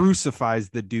 and crucifies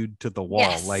the dude to the wall.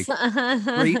 Yes. Like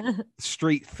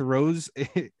straight throws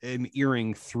an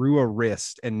earring through a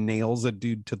wrist and nails a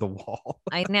dude to the wall.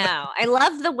 I know. I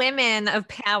love the women of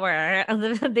power,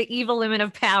 the evil women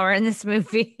of power in this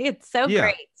movie. It's so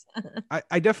great.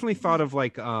 I definitely thought of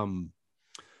like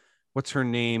what's her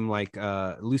name, like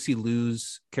Lucy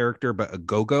Liu's character, but a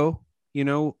go-go, you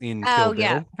know, in Kill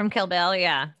Bill. From Kill Bill.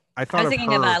 Yeah, I was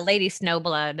thinking of Lady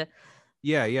Snowblood.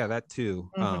 Yeah, that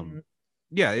too.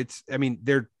 It's, I mean,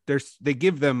 they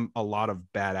give them a lot of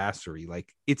badassery.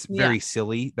 Like it's very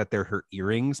silly that they're her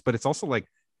earrings, but it's also like,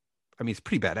 I mean, it's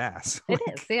pretty badass. It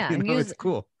is, yeah. You know, it's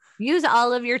cool. Use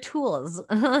all of your tools.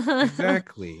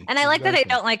 Exactly. And I like that they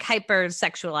don't like hyper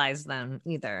sexualize them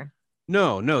either.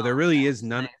 No, there really is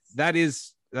none.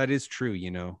 Nice. That is true. You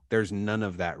know, there's none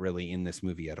of that really in this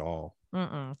movie at all.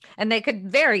 Mm-mm. And they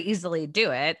could very easily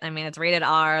do it. I mean, it's rated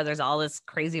R. There's all this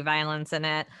crazy violence in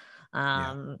it.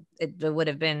 It would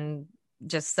have been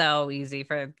just so easy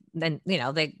for then, you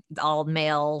know, they all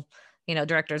male, you know,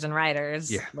 directors and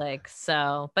writers. Yeah. Like,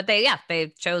 so, but they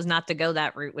chose not to go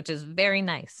that route, which is very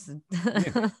nice.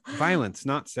 Violence,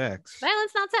 not sex.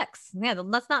 Violence, not sex. Yeah.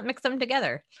 Let's not mix them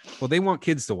together. Well, they want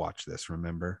kids to watch this,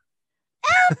 remember?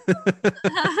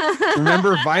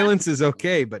 Remember, violence is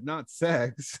okay, but not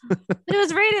sex. It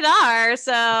was rated R,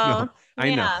 so no,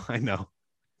 I know.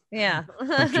 Yeah.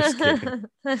 I'm just kidding.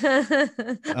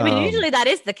 I mean, usually that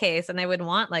is the case, and they would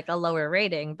want like a lower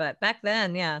rating, but back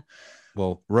then, yeah.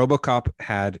 Well, RoboCop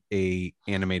had a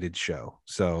animated show,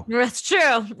 so that's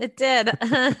true. It did.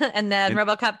 And then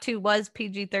RoboCop 2 was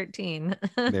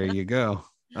PG-13. There you go.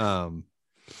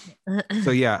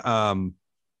 So yeah.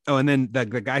 Oh, and then the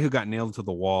guy who got nailed to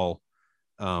the wall,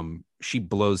 she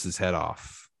blows his head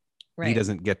off. Right. He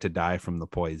doesn't get to die from the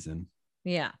poison.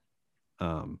 Yeah.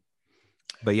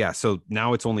 But yeah, so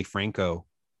now it's only Franco.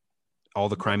 All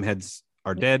the crime heads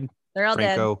are dead. They're all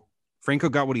dead. Franco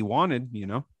got what he wanted, you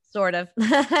know. Sort of.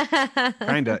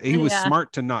 Kind of. He was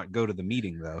smart to not go to the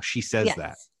meeting, though. She says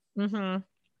that. Mm-hmm.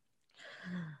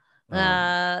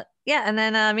 Yeah, and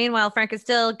then meanwhile, Frank is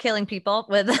still killing people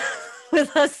with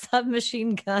a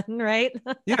submachine gun, right?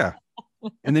 Yeah.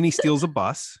 And then he steals a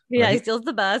bus. Yeah, right? He steals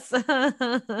the bus.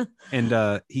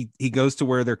 And he goes to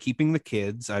where they're keeping the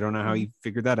kids. I don't know how he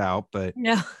figured that out, but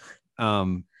no.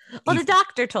 Well, the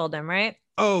doctor told him, right?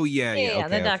 Oh yeah. Okay,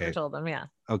 the doctor told him, yeah.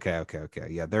 Okay.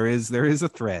 Yeah, there is a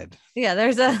thread. Yeah,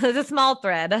 there's a small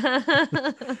thread.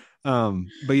 But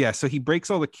yeah, so he breaks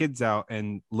all the kids out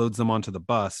and loads them onto the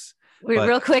bus. Wait,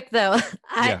 real quick though,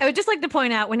 I would just like to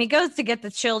point out when he goes to get the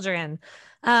children,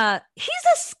 he's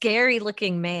a scary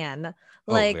looking man.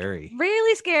 Like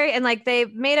really scary. And like they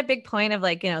made a big point of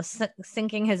like, you know,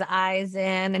 sinking his eyes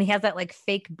in, and he has that like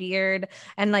fake beard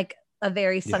and like a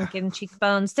very sunken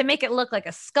cheekbones to make it look like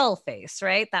a skull face,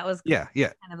 right? That was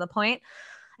kind of the point.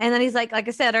 And then he's like I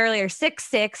said earlier,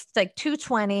 6'6", like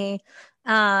 220.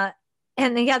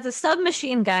 And he has a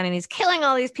submachine gun and he's killing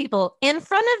all these people in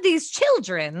front of these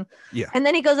children. Yeah. And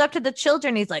then he goes up to the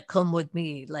children. He's like, come with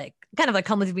me. Like kind of like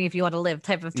come with me if you want to live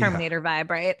type of Terminator vibe,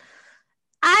 right?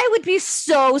 I would be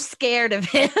so scared of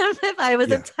him if I was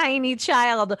a tiny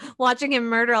child watching him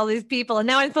murder all these people. And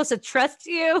now I'm supposed to trust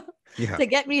you to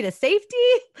get me to safety?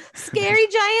 Scary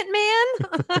giant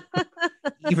man.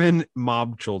 Even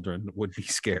mob children would be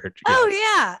scared. Yes. Oh,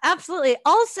 yeah, absolutely.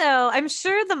 Also, I'm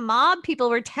sure the mob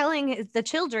people were telling the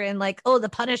children like, oh, the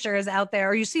Punisher is out there.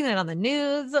 Are you seeing it on the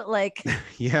news? Like,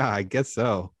 yeah, I guess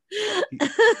so.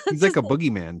 He's like a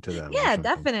boogeyman to them. Yeah,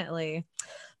 definitely.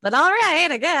 But all right,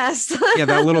 I guess. Yeah,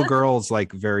 that little girl's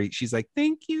like she's like,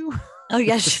 thank you. Oh,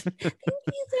 yes. Thank you,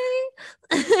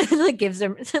 Zay. Like gives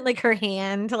her like her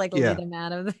hand to like lead him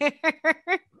out of there.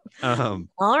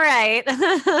 All right.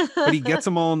 But he gets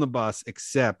them all on the bus,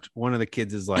 except one of the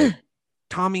kids is like,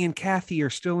 Tommy and Kathy are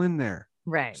still in there.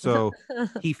 Right. So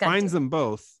he finds them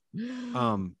both.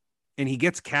 And he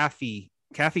gets Kathy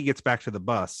Kathy gets back to the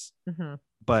bus,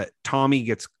 but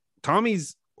Tommy's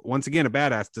once again a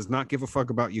badass, does not give a fuck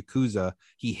about Yakuza.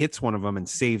 He hits one of them and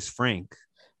saves Frank.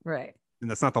 Right. And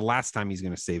that's not the last time he's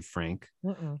going to save Frank.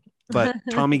 But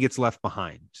Tommy gets left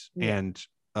behind, and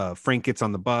Frank gets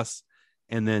on the bus,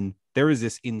 and then there is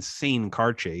this insane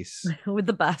car chase with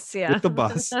the bus.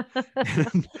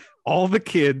 And all the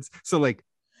kids. So like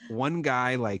one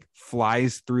guy like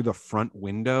flies through the front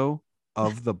window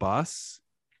of the bus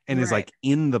and is like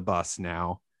in the bus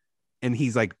now, and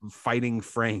he's like fighting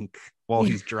Frank while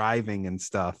he's driving and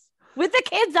stuff. With the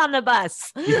kids on the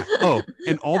bus. Oh,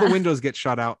 and all the windows get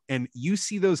shot out. And you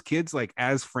see those kids, like,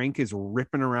 as Frank is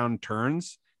ripping around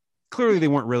turns. Clearly, they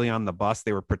weren't really on the bus.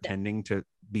 They were pretending to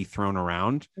be thrown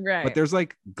around. Right. But there's,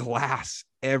 like, glass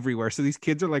everywhere. So these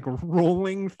kids are, like,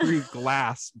 rolling through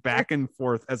glass back and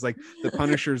forth as, like, the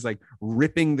Punisher's, like,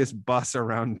 ripping this bus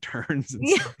around turns. And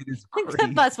stuff. It is crazy.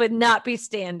 The bus would not be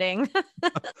standing.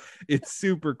 It's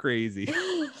super crazy.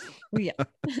 Yeah.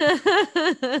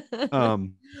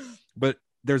 But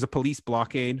there's a police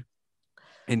blockade,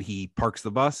 and he parks the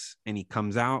bus, and he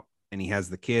comes out, and he has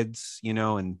the kids, you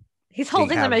know, and he's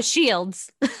holding them as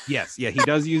shields. Yes. Yeah. He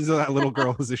does use that little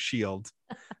girl as a shield.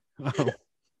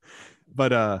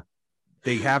 But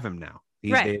they have him now.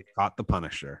 They caught the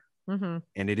Punisher, and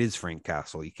it is Frank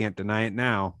Castle. You can't deny it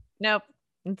now. Nope.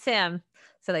 It's him.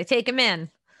 So they take him in.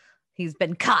 He's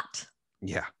been caught.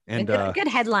 Yeah. And a good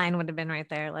headline would have been right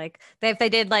there. Like if they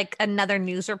did like another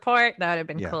news report, that would have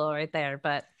been cool right there.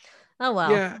 But oh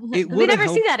well. Yeah, we never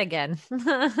see that again.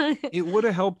 It would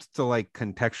have helped to like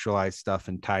contextualize stuff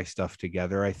and tie stuff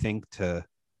together, I think, to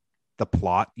the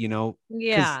plot, you know.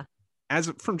 Yeah.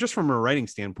 From a writing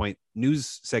standpoint,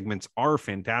 news segments are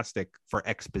fantastic for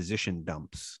exposition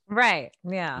dumps. Right.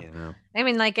 Yeah. You know? I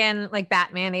mean, like in like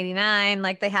Batman 89,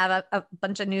 like they have a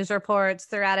bunch of news reports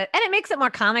throughout it, and it makes it more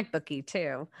comic booky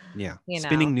too. Yeah.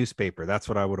 Spinning newspaper. That's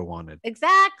what I would have wanted.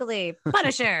 Exactly.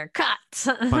 Punisher caught.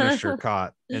 Punisher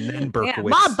caught. And then Berkowitz. Yeah,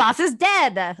 mob boss is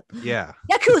dead. Yeah.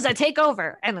 Yakuza take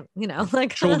over. And you know,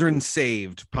 like children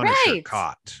saved. Punisher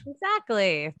caught.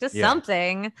 Exactly. Just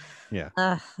something. Yeah.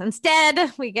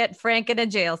 Instead, we get Frank in a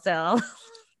jail cell.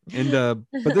 And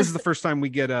but this is the first time we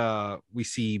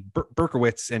see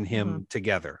Berkowitz and him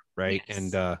together, right? Yes.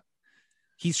 And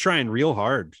he's trying real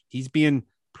hard. He's being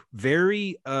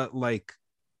very like,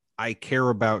 I care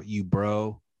about you,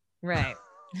 bro. Right.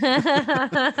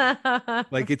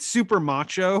 Like it's super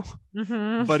macho,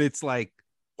 but it's like,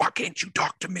 why can't you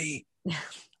talk to me?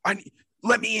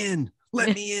 Let me in,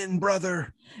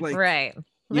 brother. Like, right.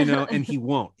 You know, and he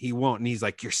won't. And he's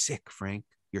like, you're sick, Frank.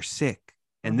 You're sick.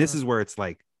 And this is where it's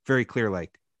like very clear,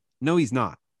 like, no, he's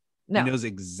not. No. He knows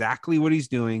exactly what he's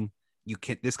doing.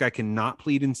 This guy cannot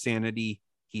plead insanity.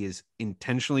 He is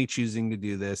intentionally choosing to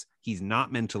do this. He's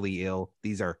not mentally ill.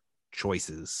 These are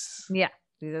choices. Yeah.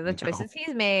 These are the choices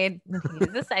he's made. He's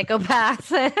a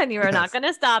psychopath, and you are not going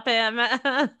to stop him.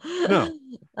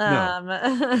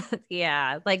 No.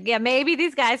 Yeah. Like, yeah, maybe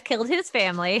these guys killed his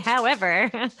family. However,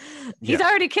 he's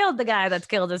already killed the guy that's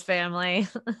killed his family.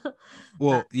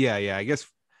 Well, yeah. I guess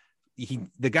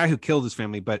the guy who killed his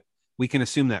family, but we can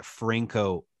assume that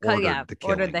Franco ordered the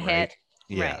killing, ordered the hit.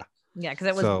 Yeah. Right. Yeah, because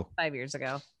it was 5 years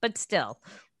ago. But still.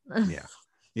 Yeah.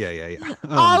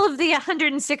 All of the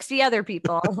 160 other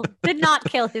people did not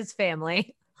kill his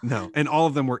family. No, and all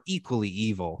of them were equally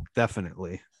evil,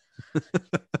 definitely.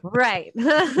 Right.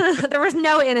 There was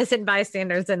no innocent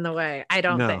bystanders in the way, I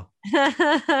don't think.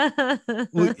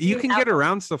 Well, you can get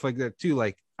around stuff like that too.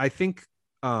 Like, I think,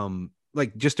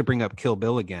 like, just to bring up Kill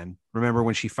Bill again, remember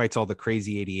when she fights all the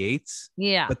crazy 88s?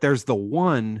 Yeah. But there's the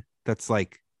one that's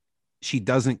like, she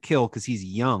doesn't kill because he's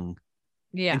young.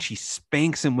 Yeah. And she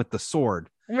spanks him with the sword.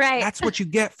 Right. That's what you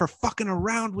get for fucking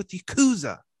around with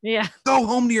Yakuza. Yeah. Go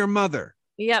home to your mother.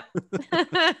 Yep.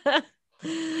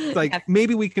 Like,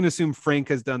 maybe we can assume Frank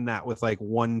has done that with like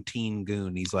one teen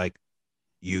goon. He's like,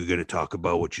 you gonna talk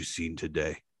about what you've seen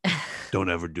today. Don't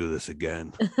ever do this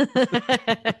again. Yeah,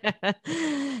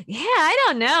 I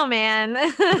don't know, man.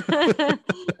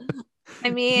 I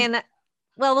mean,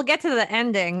 well, we'll get to the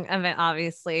ending of it,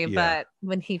 obviously, but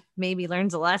when he maybe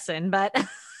learns a lesson, but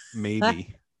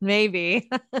maybe. Pretty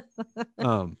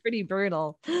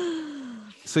brutal.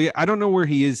 So yeah, I don't know where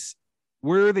he is.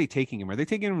 Where are they taking him? Are they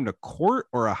taking him to court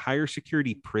or a higher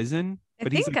security prison? I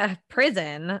think a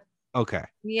prison. Okay.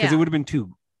 Yeah. Because it would have been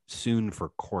too soon for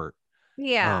court.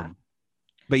 Yeah.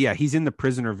 But yeah, he's in the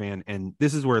prisoner van, and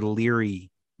this is where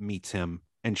Leary meets him,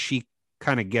 and she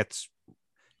kind of gets.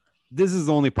 This is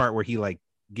the only part where he like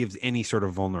gives any sort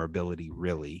of vulnerability,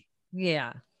 really.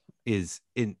 Yeah.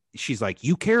 She's like,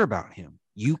 you care about him,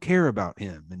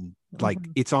 and like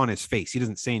it's on his face. He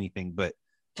doesn't say anything, but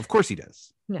of course he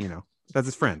does. Yeah. You know, that's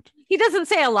his friend. He doesn't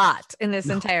say a lot in this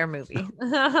entire movie.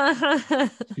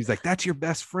 He's like, that's your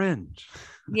best friend.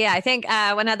 Yeah, I think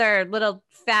one other little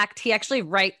fact, he actually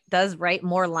does write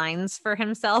more lines for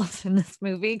himself in this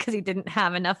movie because he didn't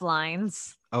have enough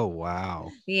lines. Oh,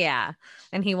 wow. Yeah.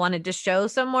 And he wanted to show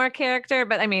some more character,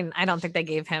 but I mean, I don't think they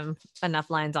gave him enough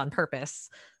lines on purpose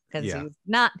because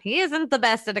he isn't the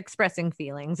best at expressing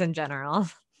feelings in general.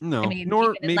 No, I mean,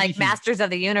 nor maybe like Masters of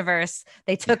the Universe,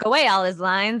 they took away all his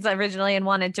lines originally and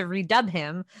wanted to redub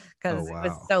him because it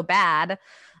was so bad.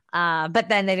 But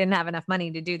then they didn't have enough money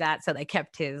to do that, so they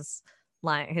kept his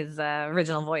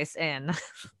original voice in.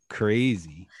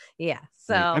 Crazy. Yeah.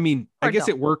 So I mean, I guess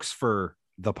it works for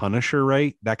the Punisher,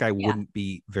 right? That guy wouldn't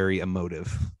be very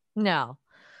emotive. No.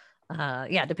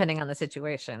 Yeah, depending on the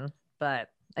situation, but.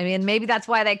 I mean, maybe that's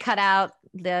why they cut out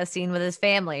the scene with his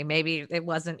family. Maybe it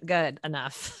wasn't good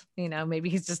enough. You know, maybe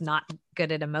he's just not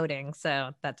good at emoting.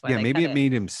 So that's why. Yeah, maybe it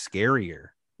made him scarier.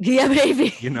 Yeah,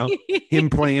 maybe. You know, him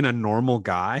playing a normal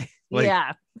guy. Like,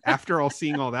 yeah. After all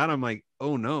seeing all that, I'm like,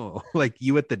 oh no, like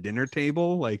you at the dinner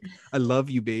table, like I love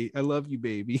you, babe. I love you,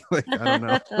 baby. Like I don't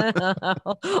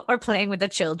know. Or playing with the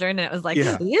children, and it was like,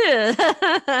 yeah,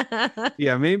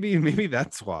 yeah, maybe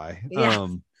that's why. Yeah.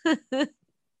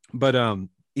 But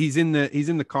he's in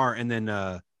the car, and then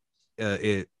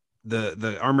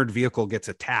the armored vehicle gets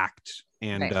attacked,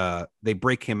 and they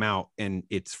break him out, and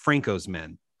it's Franco's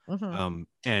men. Mm-hmm.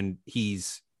 And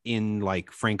he's in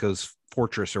like Franco's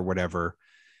fortress or whatever,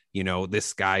 you know,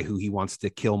 this guy who he wants to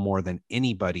kill more than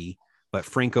anybody, but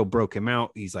Franco broke him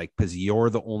out. He's like, because you're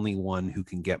the only one who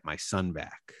can get my son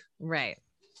back. Right.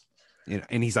 You know,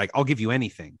 and he's like, I'll give you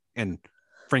anything. And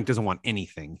Frank doesn't want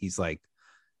anything. He's like,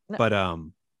 no. But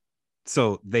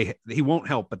so he won't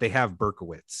help, but they have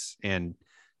Berkowitz, and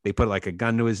they put like a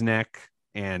gun to his neck,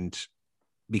 and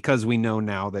because we know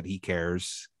now that he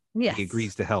cares, he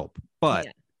agrees to help, but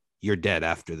you're dead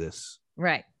after this.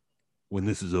 Right. When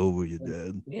this is over, you're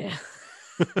dead. Yeah.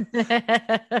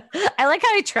 I like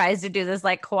how he tries to do this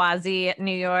like quasi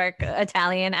New York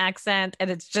Italian accent, and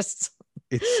it's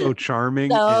so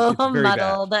charming, so it's very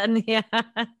muddled, bad. And yeah.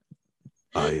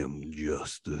 I am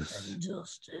justice.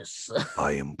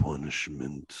 I am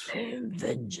punishment. I am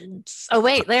vengeance. Oh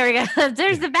wait, there we go.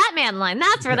 There's the Batman line.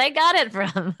 That's where they got it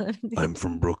from. I'm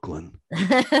from Brooklyn.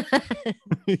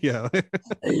 Yeah. I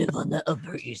live on the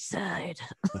Upper East Side.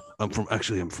 I'm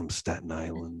from Staten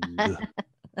Island.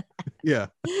 Yeah.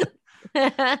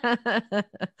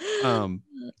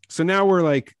 So now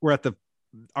we're at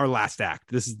our last act.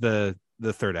 This is the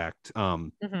third act.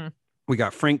 We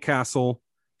got Frank Castle,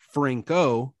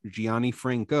 Gianni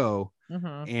Franco,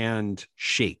 and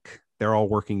Shake. They're all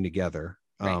working together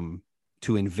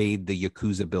to invade the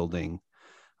Yakuza building.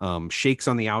 Shake's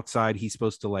on the outside. He's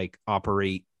supposed to like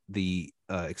operate the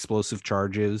explosive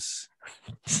charges.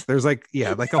 There's like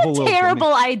a whole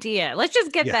terrible idea. Let's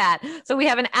just get that. So we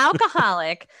have an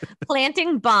alcoholic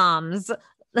planting bombs.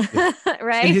 Yeah.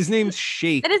 Right. And his name's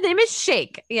Shake. And his name is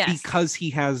Shake. Yes. Because he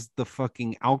has the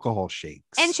fucking alcohol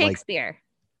shakes. And Shakespeare.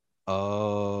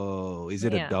 Oh, is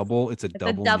it a double? It's a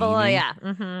double. Meaning? Yeah.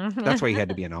 Mm-hmm. That's why he had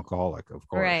to be an alcoholic, of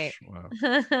course. Right. Wow.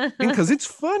 Because it's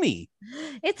funny.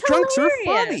 It's drunks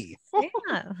hilarious. are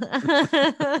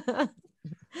funny.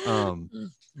 Yeah.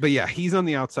 But yeah, he's on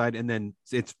the outside, and then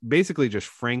it's basically just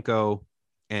Franco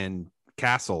and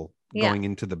Castle going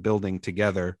into the building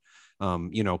together.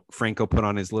 You know, Franco put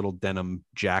on his little denim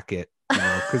jacket, you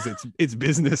know, because it's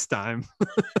business time.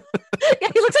 Yeah,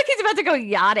 he looks like he's about to go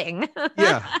yachting.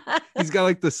 Yeah, he's got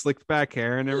like the slicked back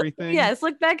hair and everything. Yeah,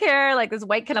 slicked back hair, like this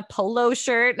white kind of polo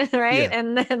shirt, right? Yeah.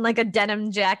 And then like a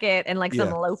denim jacket and like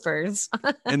some loafers.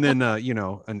 And then you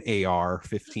know, an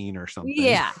AR-15 or something.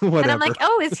 Yeah. Whatever. And I'm like,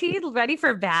 oh, is he ready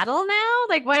for battle now?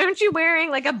 Like, why aren't you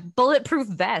wearing like a bulletproof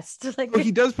vest? Like,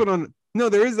 he does put on. No,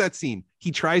 there is that scene.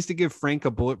 He tries to give Frank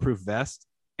a bulletproof vest,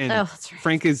 and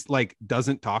Frank is like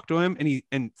doesn't talk to him,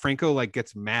 and Franco like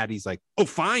gets mad. He's like, "Oh,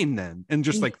 fine then," and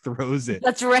just like throws it.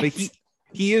 That's right. Like,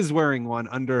 he is wearing one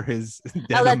under his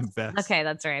denim vest. Okay,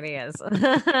 that's right. He is.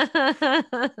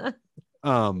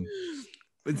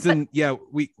 But then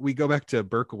we go back to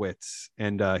Berkowitz,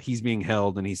 and he's being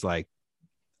held, and he's like,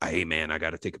 "Hey man, I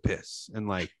got to take a piss," and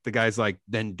like the guy's like,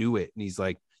 "Then do it," and he's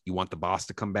like, "You want the boss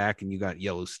to come back and you got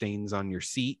yellow stains on your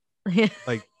seat?"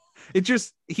 Like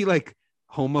he like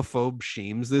homophobe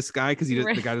shames this guy because the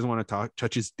guy doesn't want to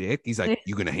touch his dick. He's like,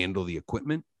 "You gonna handle the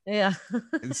equipment?" Yeah.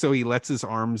 And so he lets his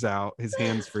arms out, his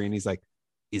hands free, and he's like,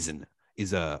 Isn't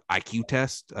a IQ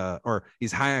test or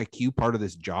is high IQ part of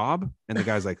this job? And the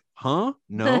guy's like, huh?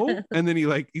 No. And then he's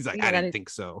like, I didn't think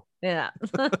so. Yeah.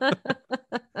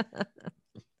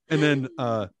 And then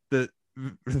the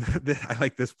I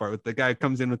like this part with the guy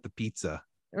comes in with the pizza.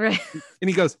 Right. And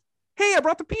he goes, hey, I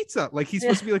brought the pizza. Like he's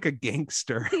supposed to be like a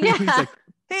gangster. Yeah. He's like,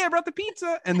 hey, I brought the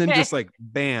pizza. And then just like,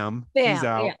 bam, he's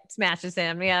out. Yeah. Smashes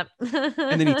him. Yep.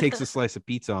 And then he takes a slice of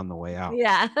pizza on the way out.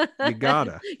 Yeah. You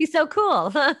gotta. He's so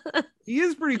cool. He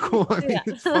is pretty cool. I mean,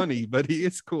 it's funny, but he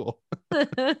is cool.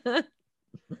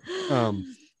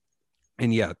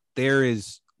 And yeah, there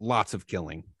is lots of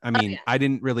killing. I mean, I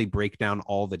didn't really break down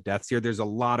all the deaths here. There's a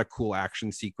lot of cool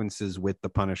action sequences with the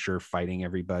Punisher fighting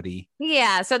everybody.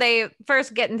 Yeah. So they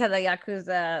first get into the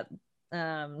Yakuza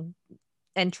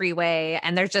entryway,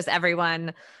 and there's just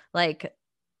everyone like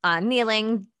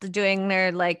kneeling, doing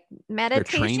their like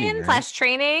meditation /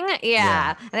 training.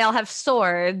 Yeah. And they all have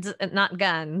swords, not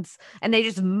guns, and they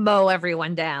just mow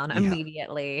everyone down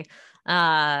immediately.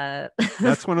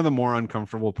 That's one of the more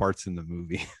uncomfortable parts in the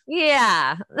movie.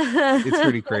 Yeah. It's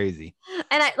pretty crazy.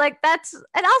 And I like that's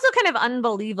and also kind of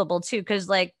unbelievable too, because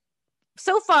like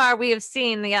so far we have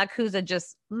seen the Yakuza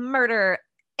just murder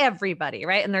everybody,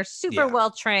 right? And they're super well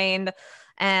trained.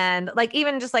 And like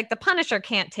even just like the Punisher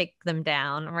can't take them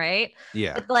down, right?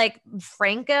 Yeah. But, like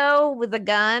Franco with a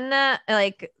gun,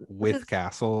 like with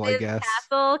Castle, I guess.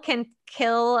 Castle can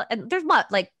kill, and there's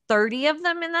what, like 30 of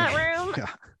them in that room. Yeah.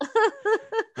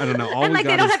 I don't know. All and like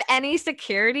they don't have any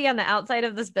security on the outside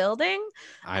of this building.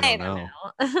 I don't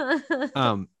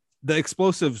know. The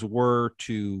explosives were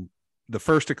the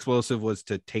first explosive was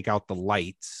to take out the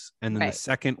lights, and then the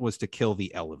second was to kill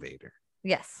the elevator.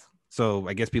 Yes. So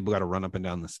I guess people got to run up and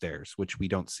down the stairs, which we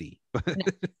don't see. No.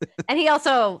 And he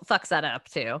also fucks that up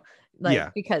too,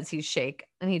 like because he's Shake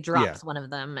and he drops one of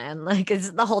them, and like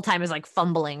the whole time is like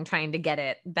fumbling trying to get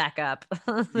it back up.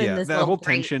 Yeah, that whole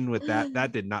tension with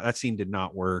that scene did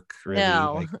not work. Really,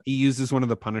 no. Like, he uses one of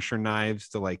the Punisher knives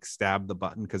to like stab the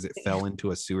button because it fell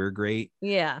into a sewer grate.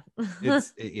 Yeah,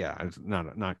 it's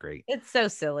not great. It's so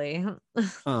silly.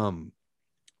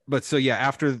 But so yeah,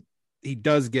 after he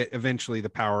does get eventually the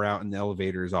power out and the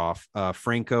elevator is off,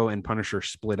 Franco and Punisher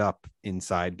split up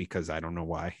inside because I don't know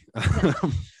why.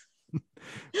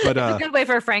 But it's a good way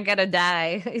for Franco to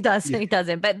die. He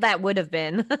doesn't, but that would have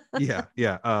been.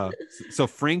 Yeah. So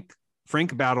Frank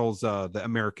battles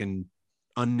the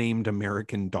unnamed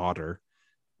American daughter,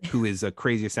 who is a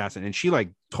crazy assassin, and she like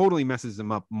totally messes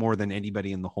him up more than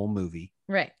anybody in the whole movie.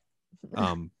 Right.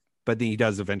 But then he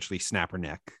does eventually snap her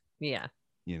neck. Yeah.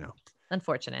 You know.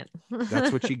 Unfortunate.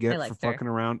 That's what you get for fucking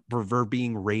around, for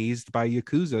being raised by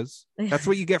Yakuzas. That's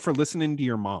what you get for listening to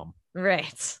your mom.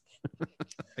 Right.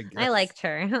 I liked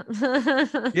her.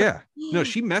 Yeah. No,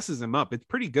 she messes him up. It's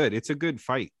pretty good. It's a good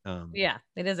fight. Yeah,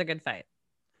 it is a good fight.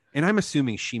 And I'm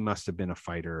assuming she must have been a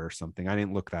fighter or something. I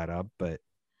didn't look that up, but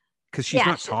because she's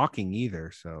not talking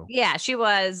either. So yeah, she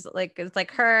was like, it's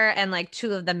like her and like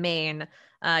two of the main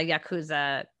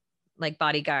Yakuza like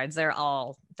bodyguards. They're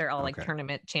all like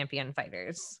tournament champion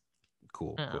fighters.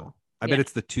 Cool. I bet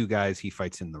it's the two guys he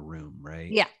fights in the room,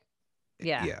 right? Yeah.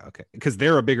 Okay, because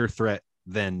they're a bigger threat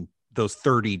than those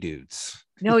 30 dudes.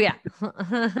 Oh yeah.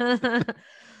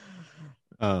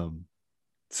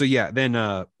 So yeah, then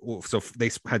so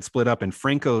they had split up, and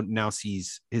Franco now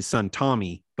sees his son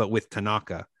Tommy, but with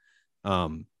Tanaka.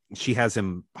 She has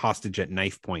him hostage at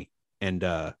knife point, and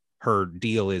her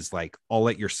deal is like, I'll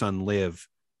let your son live,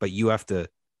 but you have to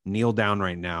kneel down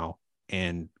right now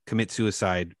and commit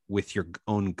suicide with your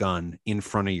own gun in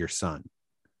front of your son.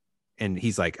 And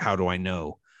he's like, how do I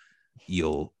know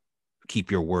you'll keep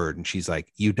your word? And she's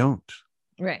like, you don't.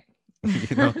 Right.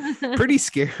 You know, pretty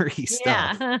scary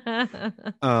stuff. Yeah.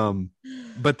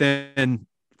 But then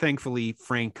thankfully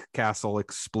Frank Castle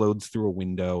explodes through a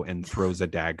window and throws a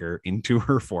dagger into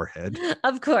her forehead.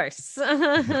 Of course.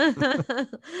 A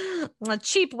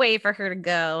cheap way for her to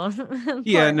go.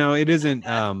 Yeah, no, it isn't.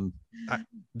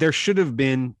 There should have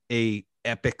been a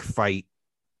epic fight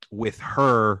with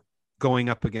her going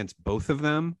up against both of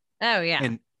them. Oh yeah.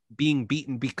 And being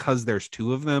beaten because there's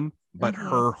two of them, but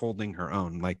her holding her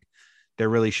own. Like, there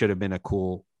really should have been a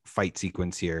cool fight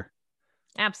sequence here.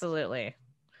 Absolutely.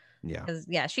 Yeah.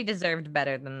 Because she deserved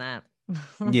better than that.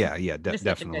 Yeah, definitely.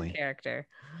 Such a good character.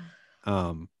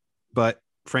 But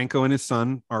Franco and his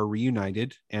son are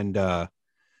reunited, and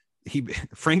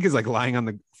Frank is like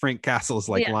Frank Castle is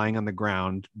like lying on the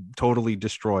ground, totally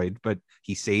destroyed, but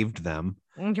he saved them.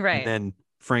 Right. And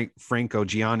then Franco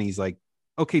Gianni's like,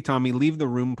 okay, Tommy, leave the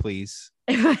room, please.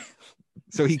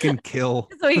 So he can kill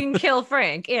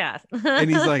Frank. Yeah. And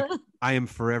he's like, I am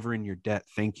forever in your debt.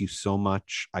 Thank you so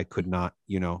much. I could not,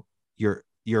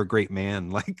 you're a great man.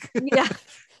 Like, yeah.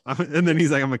 And then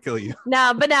he's like, I'm gonna kill you.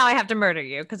 No, but now I have to murder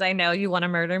you because I know you want to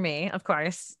murder me. Of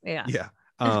course. Yeah. Yeah.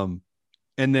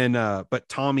 And then but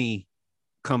Tommy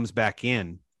comes back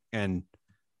in and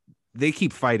they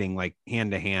keep fighting like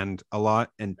hand to hand a lot.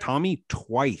 And Tommy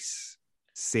twice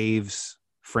saves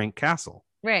Frank Castle.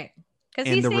 Right.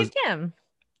 Because he saved him.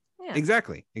 Yeah.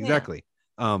 Exactly. Yeah.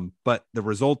 But the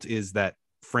result is that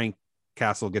Frank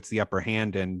Castle gets the upper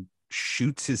hand and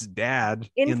shoots his dad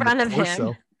in front of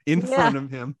him. In front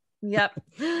of him. Yep.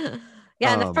 Yeah.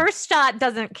 And the first shot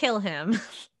doesn't kill him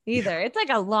either. It's like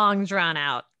a long drawn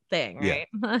out thing, right?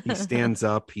 Yeah. He stands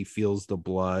up, he feels the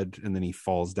blood, and then he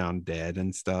falls down dead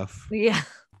and stuff. Yeah.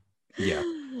 Yeah.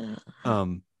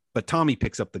 But Tommy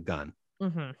picks up the gun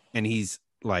and he's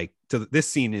like, this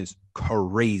scene is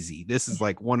crazy. This is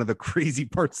like one of the crazy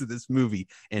parts of this movie.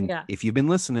 And if you've been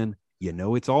listening, you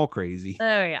know it's all crazy.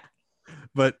 Oh yeah.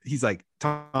 But he's like,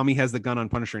 Tommy has the gun on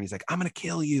Punisher and he's like, I'm gonna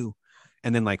kill you.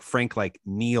 And then like Frank like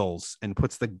kneels and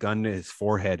puts the gun to his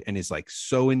forehead and is like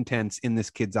so intense in this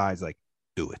kid's eyes, like,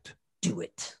 do it. Do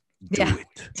it. Do yeah.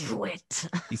 it. Do it.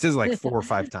 He says like 4 or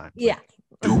 5 times. Yeah. Like,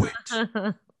 do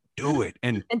it. Do it.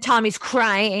 And Tommy's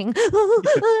crying.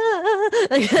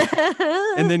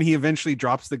 And then he eventually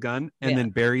drops the gun and then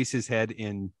buries his head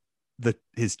in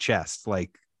his chest,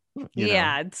 like, you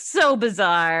know. It's so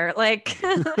bizarre. Like,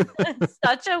 it's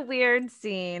such a weird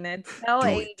scene. It's so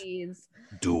 80s.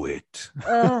 Do it.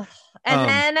 And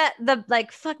then the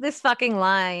like, fuck this fucking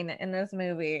line in this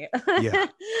movie. Yeah.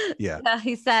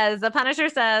 He says, the Punisher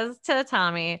says to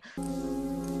Tommy,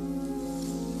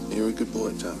 "You're a good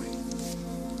boy, Tommy.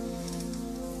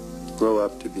 Grow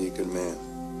up to be a good man."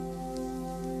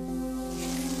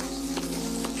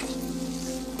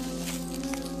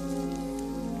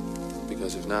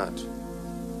 Because if not,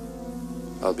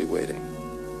 I'll be waiting.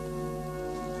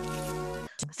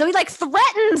 So he like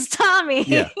threatens Tommy.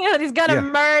 Yeah. You know, he's gonna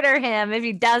murder him if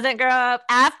he doesn't grow up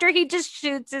after he just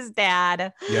shoots his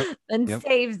dad and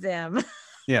saves him.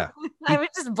 Yeah. I was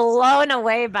just blown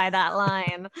away by that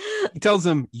line. He tells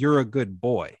him, you're a good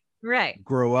boy. Right.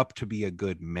 Grow up to be a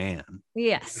good man.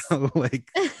 Yes. Like,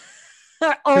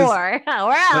 or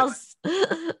else.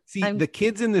 See, the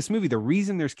kids in this movie, the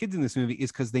reason there's kids in this movie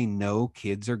is because they know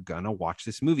kids are gonna watch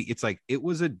this movie. It's like, it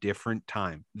was a different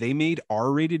time. They made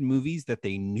R-rated movies that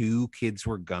they knew kids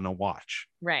were gonna watch.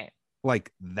 Right.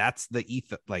 Like, that's the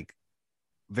ether, like,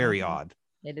 very odd.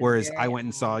 Whereas I went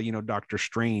and saw, you know, Doctor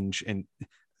Strange, and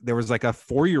there was like a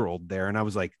 4-year-old there, and I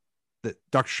was like,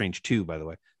 Doctor Strange 2, by the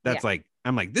way. That's like,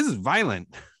 I'm like, this is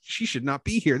violent. She should not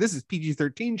be here. This is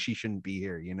PG-13. She shouldn't be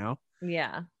here, you know?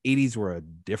 Yeah. 80s were a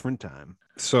different time.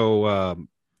 So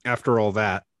after all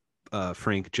that,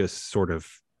 Frank just sort of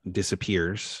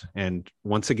disappears. And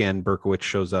once again, Berkowitz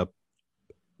shows up,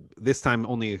 this time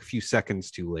only a few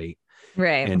seconds too late.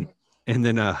 Right. And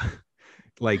then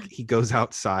like, he goes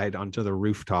outside onto the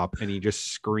rooftop and he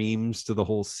just screams to the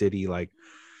whole city, like,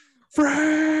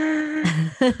 Frank!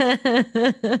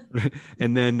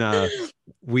 And then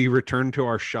we return to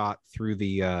our shot through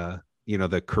the you know,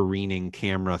 the careening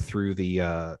camera through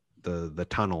the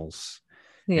tunnels.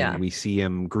 Yeah. And we see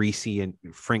him greasy and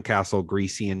Frank Castle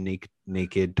greasy and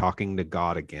naked talking to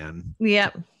God again.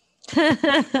 Yep.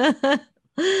 And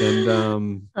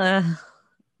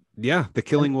yeah, the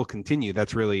killing will continue.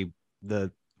 That's really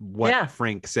what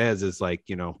Frank says is like,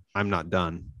 you know, I'm not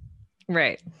done.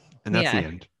 Right. And that's the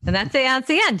end. And that's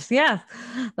the end. Yeah.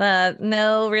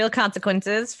 No real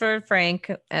consequences for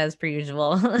Frank as per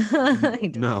usual. He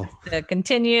no. To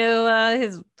continue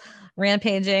his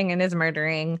rampaging and his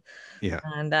murdering. Yeah.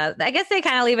 And I guess they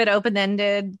kind of leave it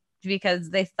open-ended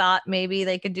because they thought maybe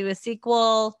they could do a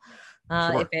sequel.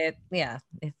 Sure.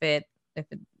 If it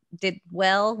did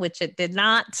well, which it did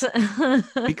not.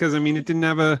 Because I mean, it didn't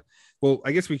have well,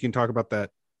 I guess we can talk about that.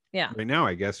 Yeah. Right now,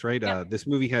 I guess, right? Yeah. This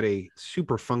movie had a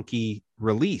super funky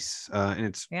release. And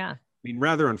it's I mean,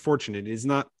 rather unfortunate. It is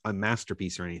not a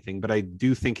masterpiece or anything, but I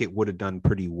do think it would have done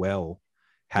pretty well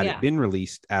had it been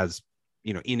released as,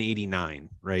 you know, in 89,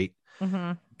 right?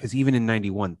 Because even in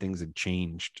 91, things had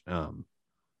changed.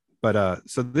 But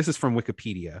so this is from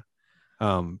Wikipedia.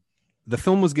 The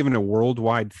film was given a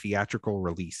worldwide theatrical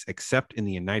release, except in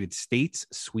the United States,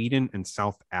 Sweden, and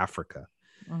South Africa.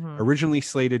 Originally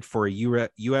slated for a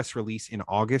U.S. release in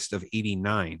August of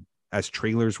 89, as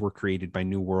trailers were created by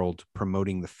New World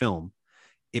promoting the film.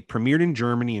 It premiered in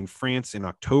Germany and France in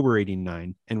October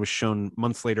 89 and was shown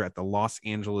months later at the Los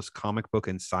Angeles Comic Book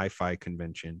and Sci-Fi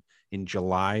Convention in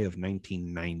July of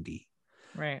 1990.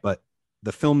 Right. But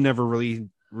the film never really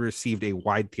received a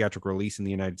wide theatrical release in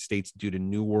the United States due to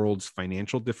New World's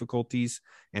financial difficulties,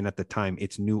 and at the time,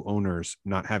 its new owners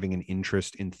not having an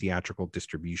interest in theatrical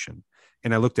distribution.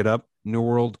 And I looked it up. New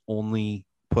World only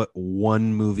put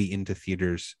one movie into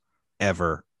theaters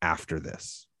ever after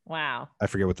this. Wow. I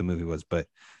forget what the movie was, but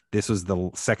this was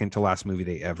the second to last movie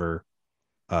they ever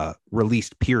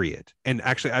released, period. And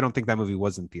actually, I don't think that movie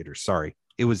was in theaters. Sorry.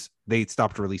 They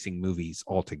stopped releasing movies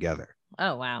altogether.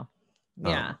 Oh, wow.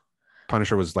 Yeah.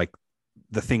 Punisher was like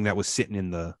the thing that was sitting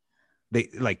in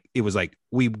it was like,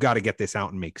 we've got to get this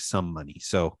out and make some money.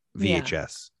 So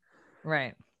VHS. Yeah.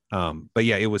 Right. But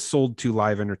yeah, it was sold to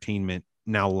Live Entertainment,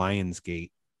 now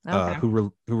Lionsgate,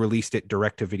 who released it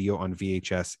direct to video on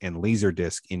VHS and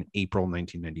Laserdisc in April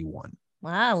 1991.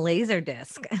 Wow,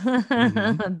 Laserdisc.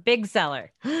 Mm-hmm. Big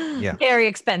seller. Yeah. Very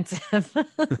expensive.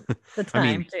 The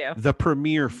time too. The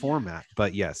premier format,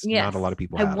 but yes, not a lot of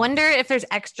people I wonder if there's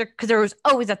extra, because there was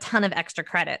always a ton of extra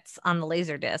credits on the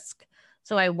Laserdisc.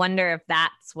 So I wonder if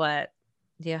that's what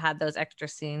you had those extra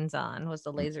scenes on, was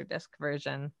the Laserdisc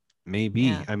version. Maybe.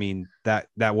 Yeah. I mean, that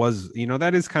was,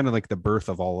 that is kind of like the birth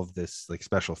of all of this, like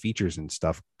special features and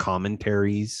stuff,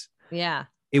 commentaries. Yeah.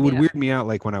 It would weird me out,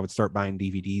 like when I would start buying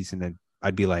DVDs and then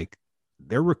I'd be like,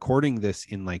 they're recording this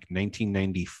in like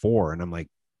 1994. And I'm like,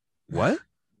 what?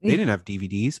 They didn't have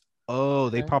DVDs. Oh,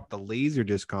 they popped the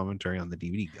Laserdisc commentary on the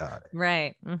DVD. Got it.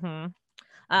 Right. Mm-hmm.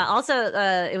 Also,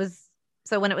 it was,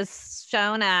 so when it was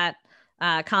shown at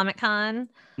Comic-Con,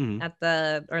 at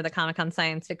the Comic-Con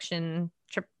science fiction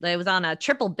trip, it was on a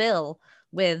triple bill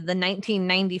with the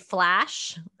 1990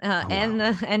 Flash and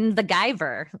the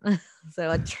Guyver.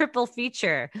 So a triple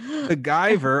feature. The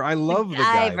Guyver. I love the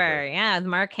Guyver. Yeah,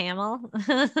 Mark Hamill.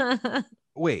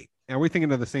 Wait, are we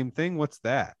thinking of the same thing? What's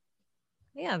that?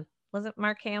 Yeah. Was it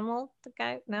Mark Hamill, the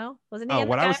guy? No? Wasn't he? Oh,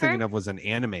 what I was thinking of was an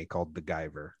anime called The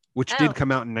Guyver, which did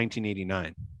come out in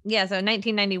 1989. Yeah, so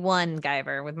 1991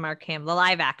 Guyver with Mark Hamill, the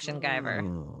live action Guyver.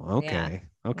 Oh, okay. Yeah.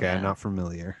 Okay, I'm not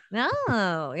familiar. No,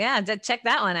 yeah, check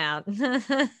that one out.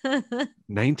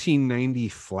 1990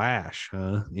 Flash,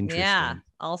 huh? Interesting. Yeah,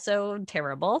 also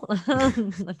terrible.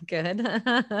 Good.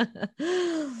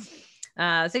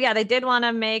 So yeah, they did want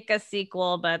to make a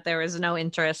sequel, but there was no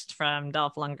interest from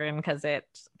Dolph Lundgren because it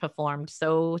performed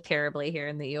so terribly here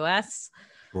in the US.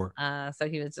 Sure. So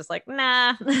he was just like,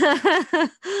 nah.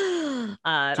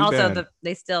 Also,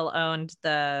 they still owned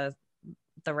the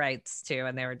rights too,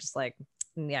 and they were just like,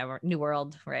 yeah, New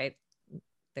World, right?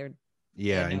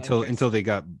 Until they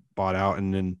got bought out,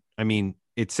 and then I mean,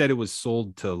 it said it was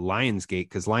sold to Lionsgate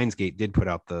because Lionsgate did put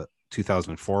out the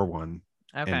 2004 one.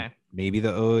 Okay. Maybe the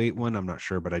 2008 one. I'm not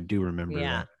sure, but I do remember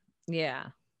that. Yeah.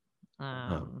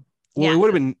 It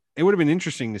would have been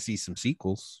interesting to see some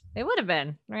sequels. It would have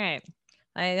been, right.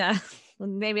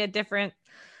 Maybe a different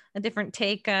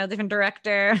take, different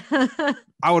director.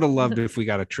 I would have loved if we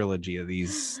got a trilogy of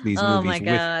these movies. Oh my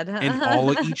God.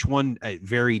 And each one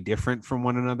very different from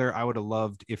one another. I would have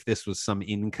loved if this was some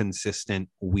inconsistent,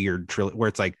 weird trilogy where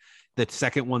it's like the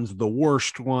second one's the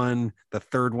worst one, the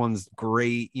third one's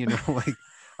great, like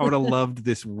I would have loved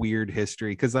this weird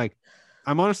history, because like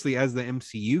I'm honestly, as the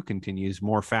MCU continues,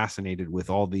 more fascinated with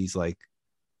all these, like,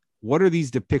 what are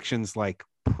these depictions like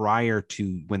prior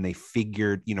to when they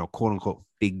figured, quote unquote,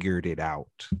 figured it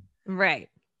out. Right.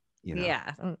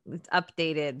 Yeah. It's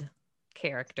updated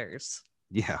characters.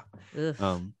 Yeah.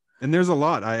 And there's a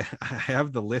lot. I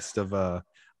have the list of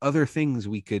other things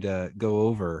we could go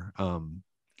over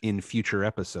in future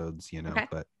episodes, okay.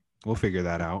 But we'll figure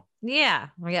that out. Yeah.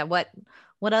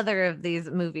 What other of these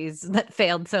movies that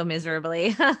failed so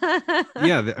miserably?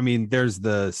 Yeah, I mean, there's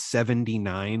the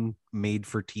 79 made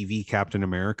for TV Captain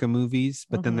America movies,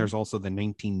 but then there's also the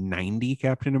 1990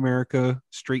 Captain America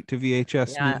straight to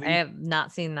VHS movie. I have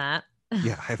not seen that.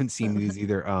 Yeah, I haven't seen these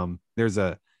either. There's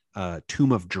a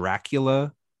Tomb of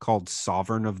Dracula called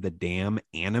Sovereign of the Dam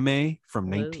anime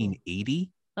from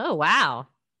 1980. Oh, wow.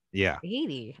 Yeah.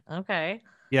 80. Okay.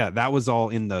 Yeah, that was all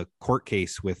in the court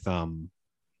case with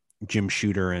Jim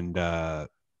Shooter and the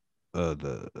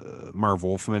Marv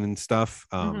Wolfman and stuff,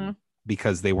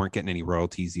 because they weren't getting any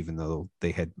royalties, even though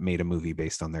they had made a movie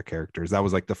based on their characters. That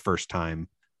was like the first time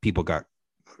people got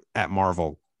at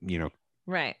Marvel,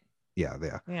 Right. Yeah.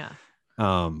 Yeah.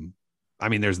 I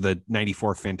mean, there's the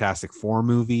 94 Fantastic Four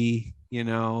movie,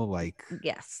 like.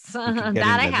 Yes. That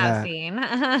I have seen.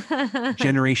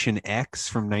 Generation X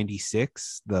from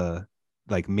 96, the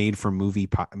like made for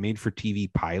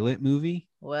TV pilot movie.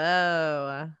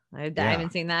 Whoa, I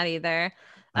haven't seen that either.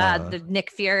 The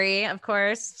Nick Fury, of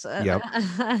course. Yep.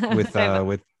 with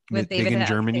David in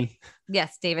Germany.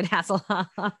 Yes, David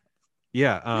Hasselhoff.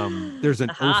 Yeah. There's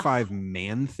an 05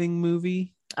 Man Thing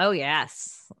movie Oh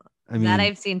yes, I mean, that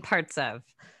I've seen parts of.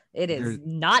 It is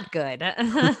not good.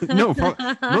 No,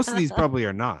 most of these probably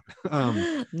are not.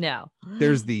 No.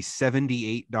 There's the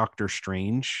 78 Doctor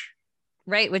Strange.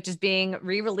 Right, which is being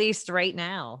re-released right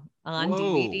now on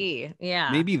DVD. Yeah.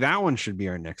 Maybe that one should be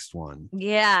our next one.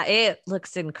 Yeah, it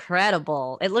looks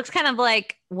incredible. It looks kind of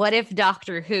like what if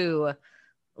Doctor Who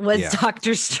was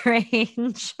Doctor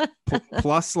Strange.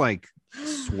 Plus like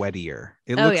sweatier.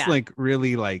 It looks like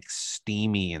really like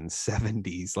steamy and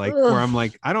 70s, like where I'm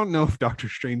like, I don't know if Doctor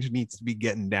Strange needs to be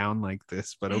getting down like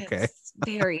this, but okay. It's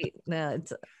very I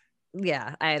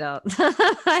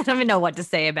don't even know what to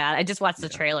say about it. I just watched the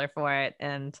trailer for it,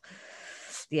 and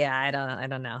I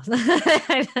don't know.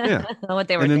 I don't know what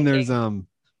they were thinking. And then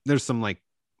there's some like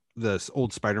this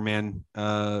old Spider-Man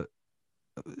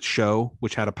show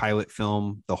which had a pilot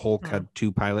film. The Hulk had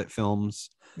 2 pilot films.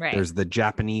 Right. There's the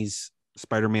Japanese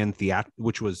Spider-Man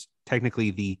which was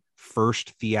technically the first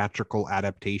theatrical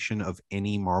adaptation of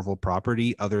any Marvel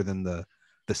property other than the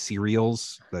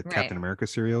serials, the Captain America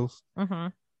serials.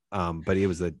 But it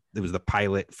was the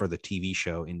pilot for the TV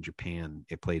show in Japan.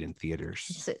 It played in theaters.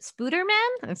 Is it Spooderman?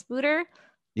 Spooder?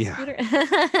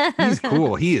 Yeah. He's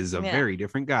cool. He is a very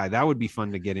different guy. That would be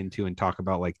fun to get into and talk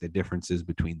about like the differences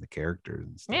between the characters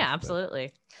and stuff. Yeah,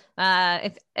 absolutely.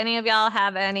 If any of y'all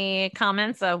have any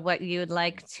comments of what you would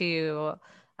like to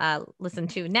listen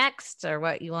to next, or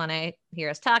what you want to hear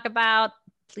us talk about,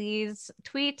 please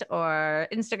tweet or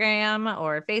Instagram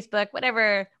or Facebook,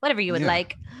 whatever you would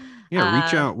like. Yeah,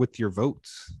 reach out with your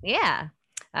votes. Yeah.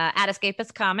 At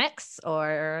Escapist Comics,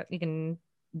 or you can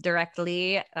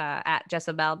directly at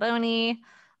Jessa Balboni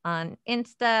on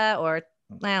Insta, or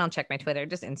I don't check my Twitter,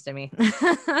 just Insta me.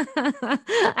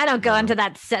 I don't go into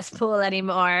that cesspool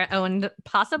anymore,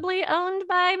 possibly owned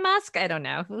by Musk. I don't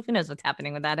know. Who knows what's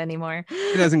happening with that anymore?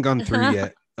 It hasn't gone through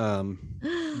yet.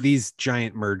 These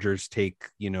giant mergers take,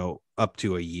 up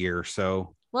to a year.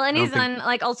 So well, and he's in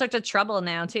like all sorts of trouble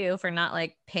now too for not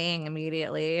like paying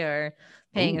immediately or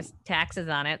paying his taxes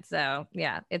on it. So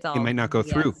yeah, it might not go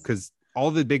through because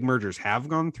all the big mergers have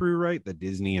gone through, right? The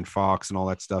Disney and Fox and all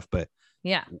that stuff. But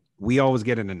yeah, we always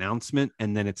get an announcement,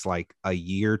 and then it's like a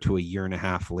year to a year and a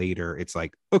half later, it's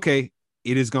like, okay,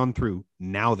 it has gone through.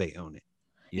 Now they own it.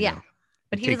 You know?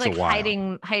 But he was like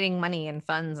hiding money and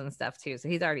funds and stuff too. So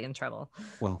he's already in trouble.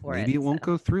 Well, maybe it won't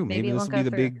go through. Maybe this will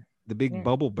be the big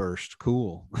bubble burst.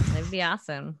 Cool. That'd be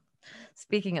awesome.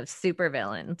 Speaking of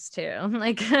supervillains too,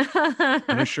 like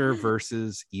Punisher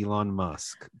versus Elon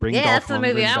Musk. That's the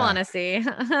movie I want to see.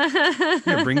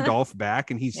 Bring Dolph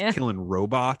back, and he's killing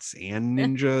robots and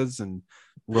ninjas and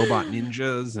robot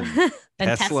ninjas and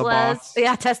Tesla bots.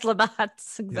 Yeah, Tesla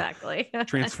bots. Exactly. Yeah.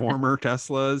 Transformer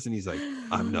Teslas, and he's like,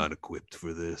 I'm not equipped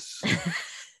for this.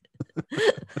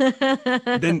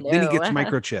 Then he gets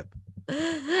microchip.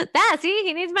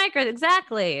 He needs micros.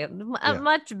 Exactly. A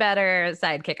much better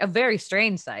sidekick, a very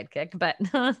strange sidekick, but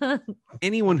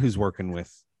anyone who's working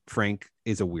with Frank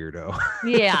is a weirdo.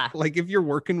 Yeah. Like if you're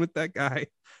working with that guy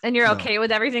and you're okay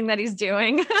with everything that he's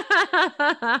doing.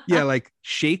 Yeah, like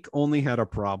Shake only had a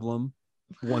problem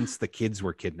once the kids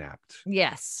were kidnapped.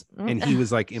 Yes. And he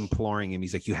was like imploring him.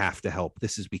 He's like, you have to help.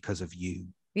 This is because of you.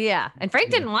 Yeah. And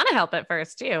Frank didn't want to help at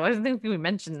first too. I think we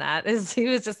mentioned that. He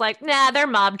was just like, nah, they're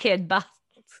mob kid boss.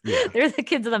 Yeah. They're the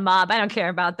kids of the mob. I don't care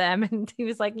about them. And he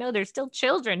was like, no, they're still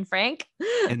children, Frank.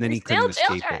 And then he couldn't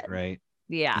escape it, right?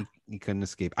 Yeah. He couldn't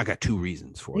escape. I got 2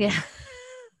 reasons for it. Yeah.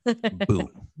 Boom.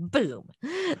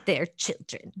 They're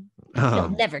children.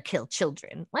 They'll never kill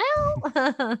children.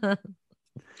 Well.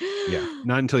 Yeah,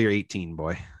 not until you're 18,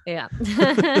 boy. Yeah.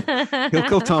 He'll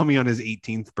kill Tommy on his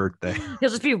 18th birthday. He'll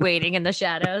just be waiting in the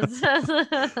shadows.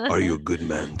 Are you a good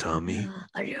man, Tommy?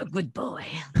 Are you a good boy?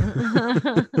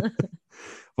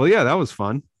 Well, yeah, that was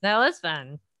fun. That was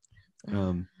fun.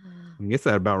 I guess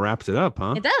that about wraps it up,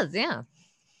 huh? It does, yeah.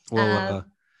 Well,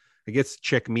 I guess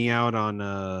check me out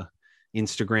on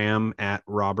Instagram at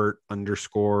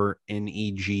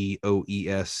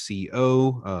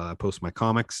Robert_NEGOESCO. I post my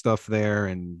comic stuff there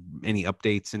and any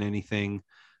updates and anything.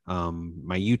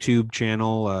 My YouTube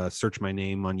channel, search my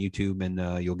name on YouTube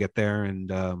and you'll get there,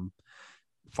 and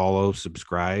follow,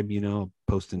 subscribe,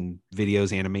 posting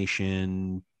videos,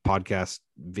 animation, podcast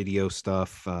video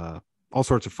stuff, all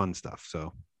sorts of fun stuff.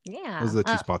 So yeah, those are the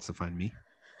 2 spots to find me.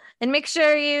 And make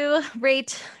sure you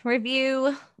rate,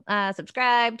 review,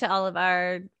 subscribe to all of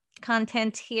our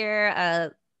content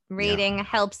here. Rating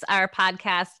helps our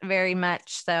podcast very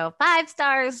much. So 5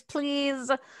 stars, please.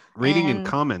 Rating and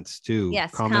comments too.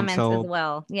 Yes, comments as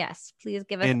well. Yes, please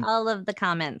give us all of the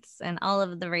comments and all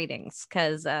of the ratings,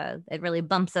 because it really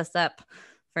bumps us up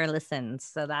for listens.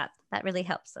 So that really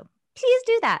helps. So please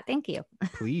do that. Thank you.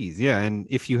 Please. Yeah. And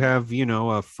if you have,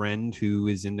 a friend who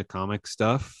is into comic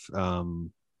stuff,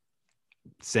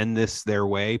 send this their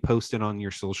way, post it on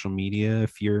your social media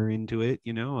if you're into it,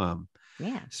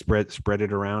 spread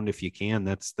it around if you can.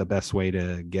 That's the best way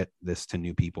to get this to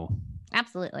new people.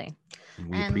 Absolutely. And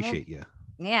we appreciate you.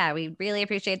 Yeah, we really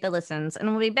appreciate the listens, and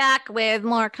we'll be back with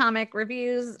more comic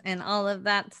reviews and all of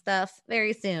that stuff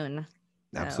very soon.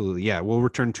 Absolutely. Yeah, we'll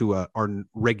return to our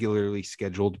regularly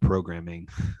scheduled programming.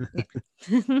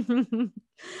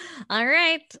 All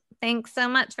right. Thanks so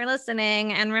much for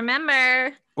listening. And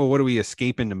remember, well, what do we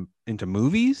escape into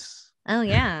movies? Oh,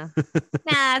 yeah.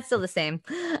 Nah, it's still the same.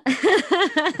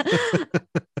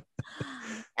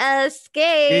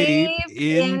 Escape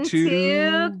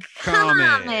into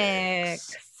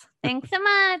comics. Thanks so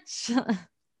much.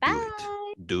 Bye.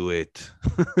 Do it.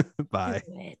 Bye.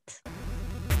 Do it.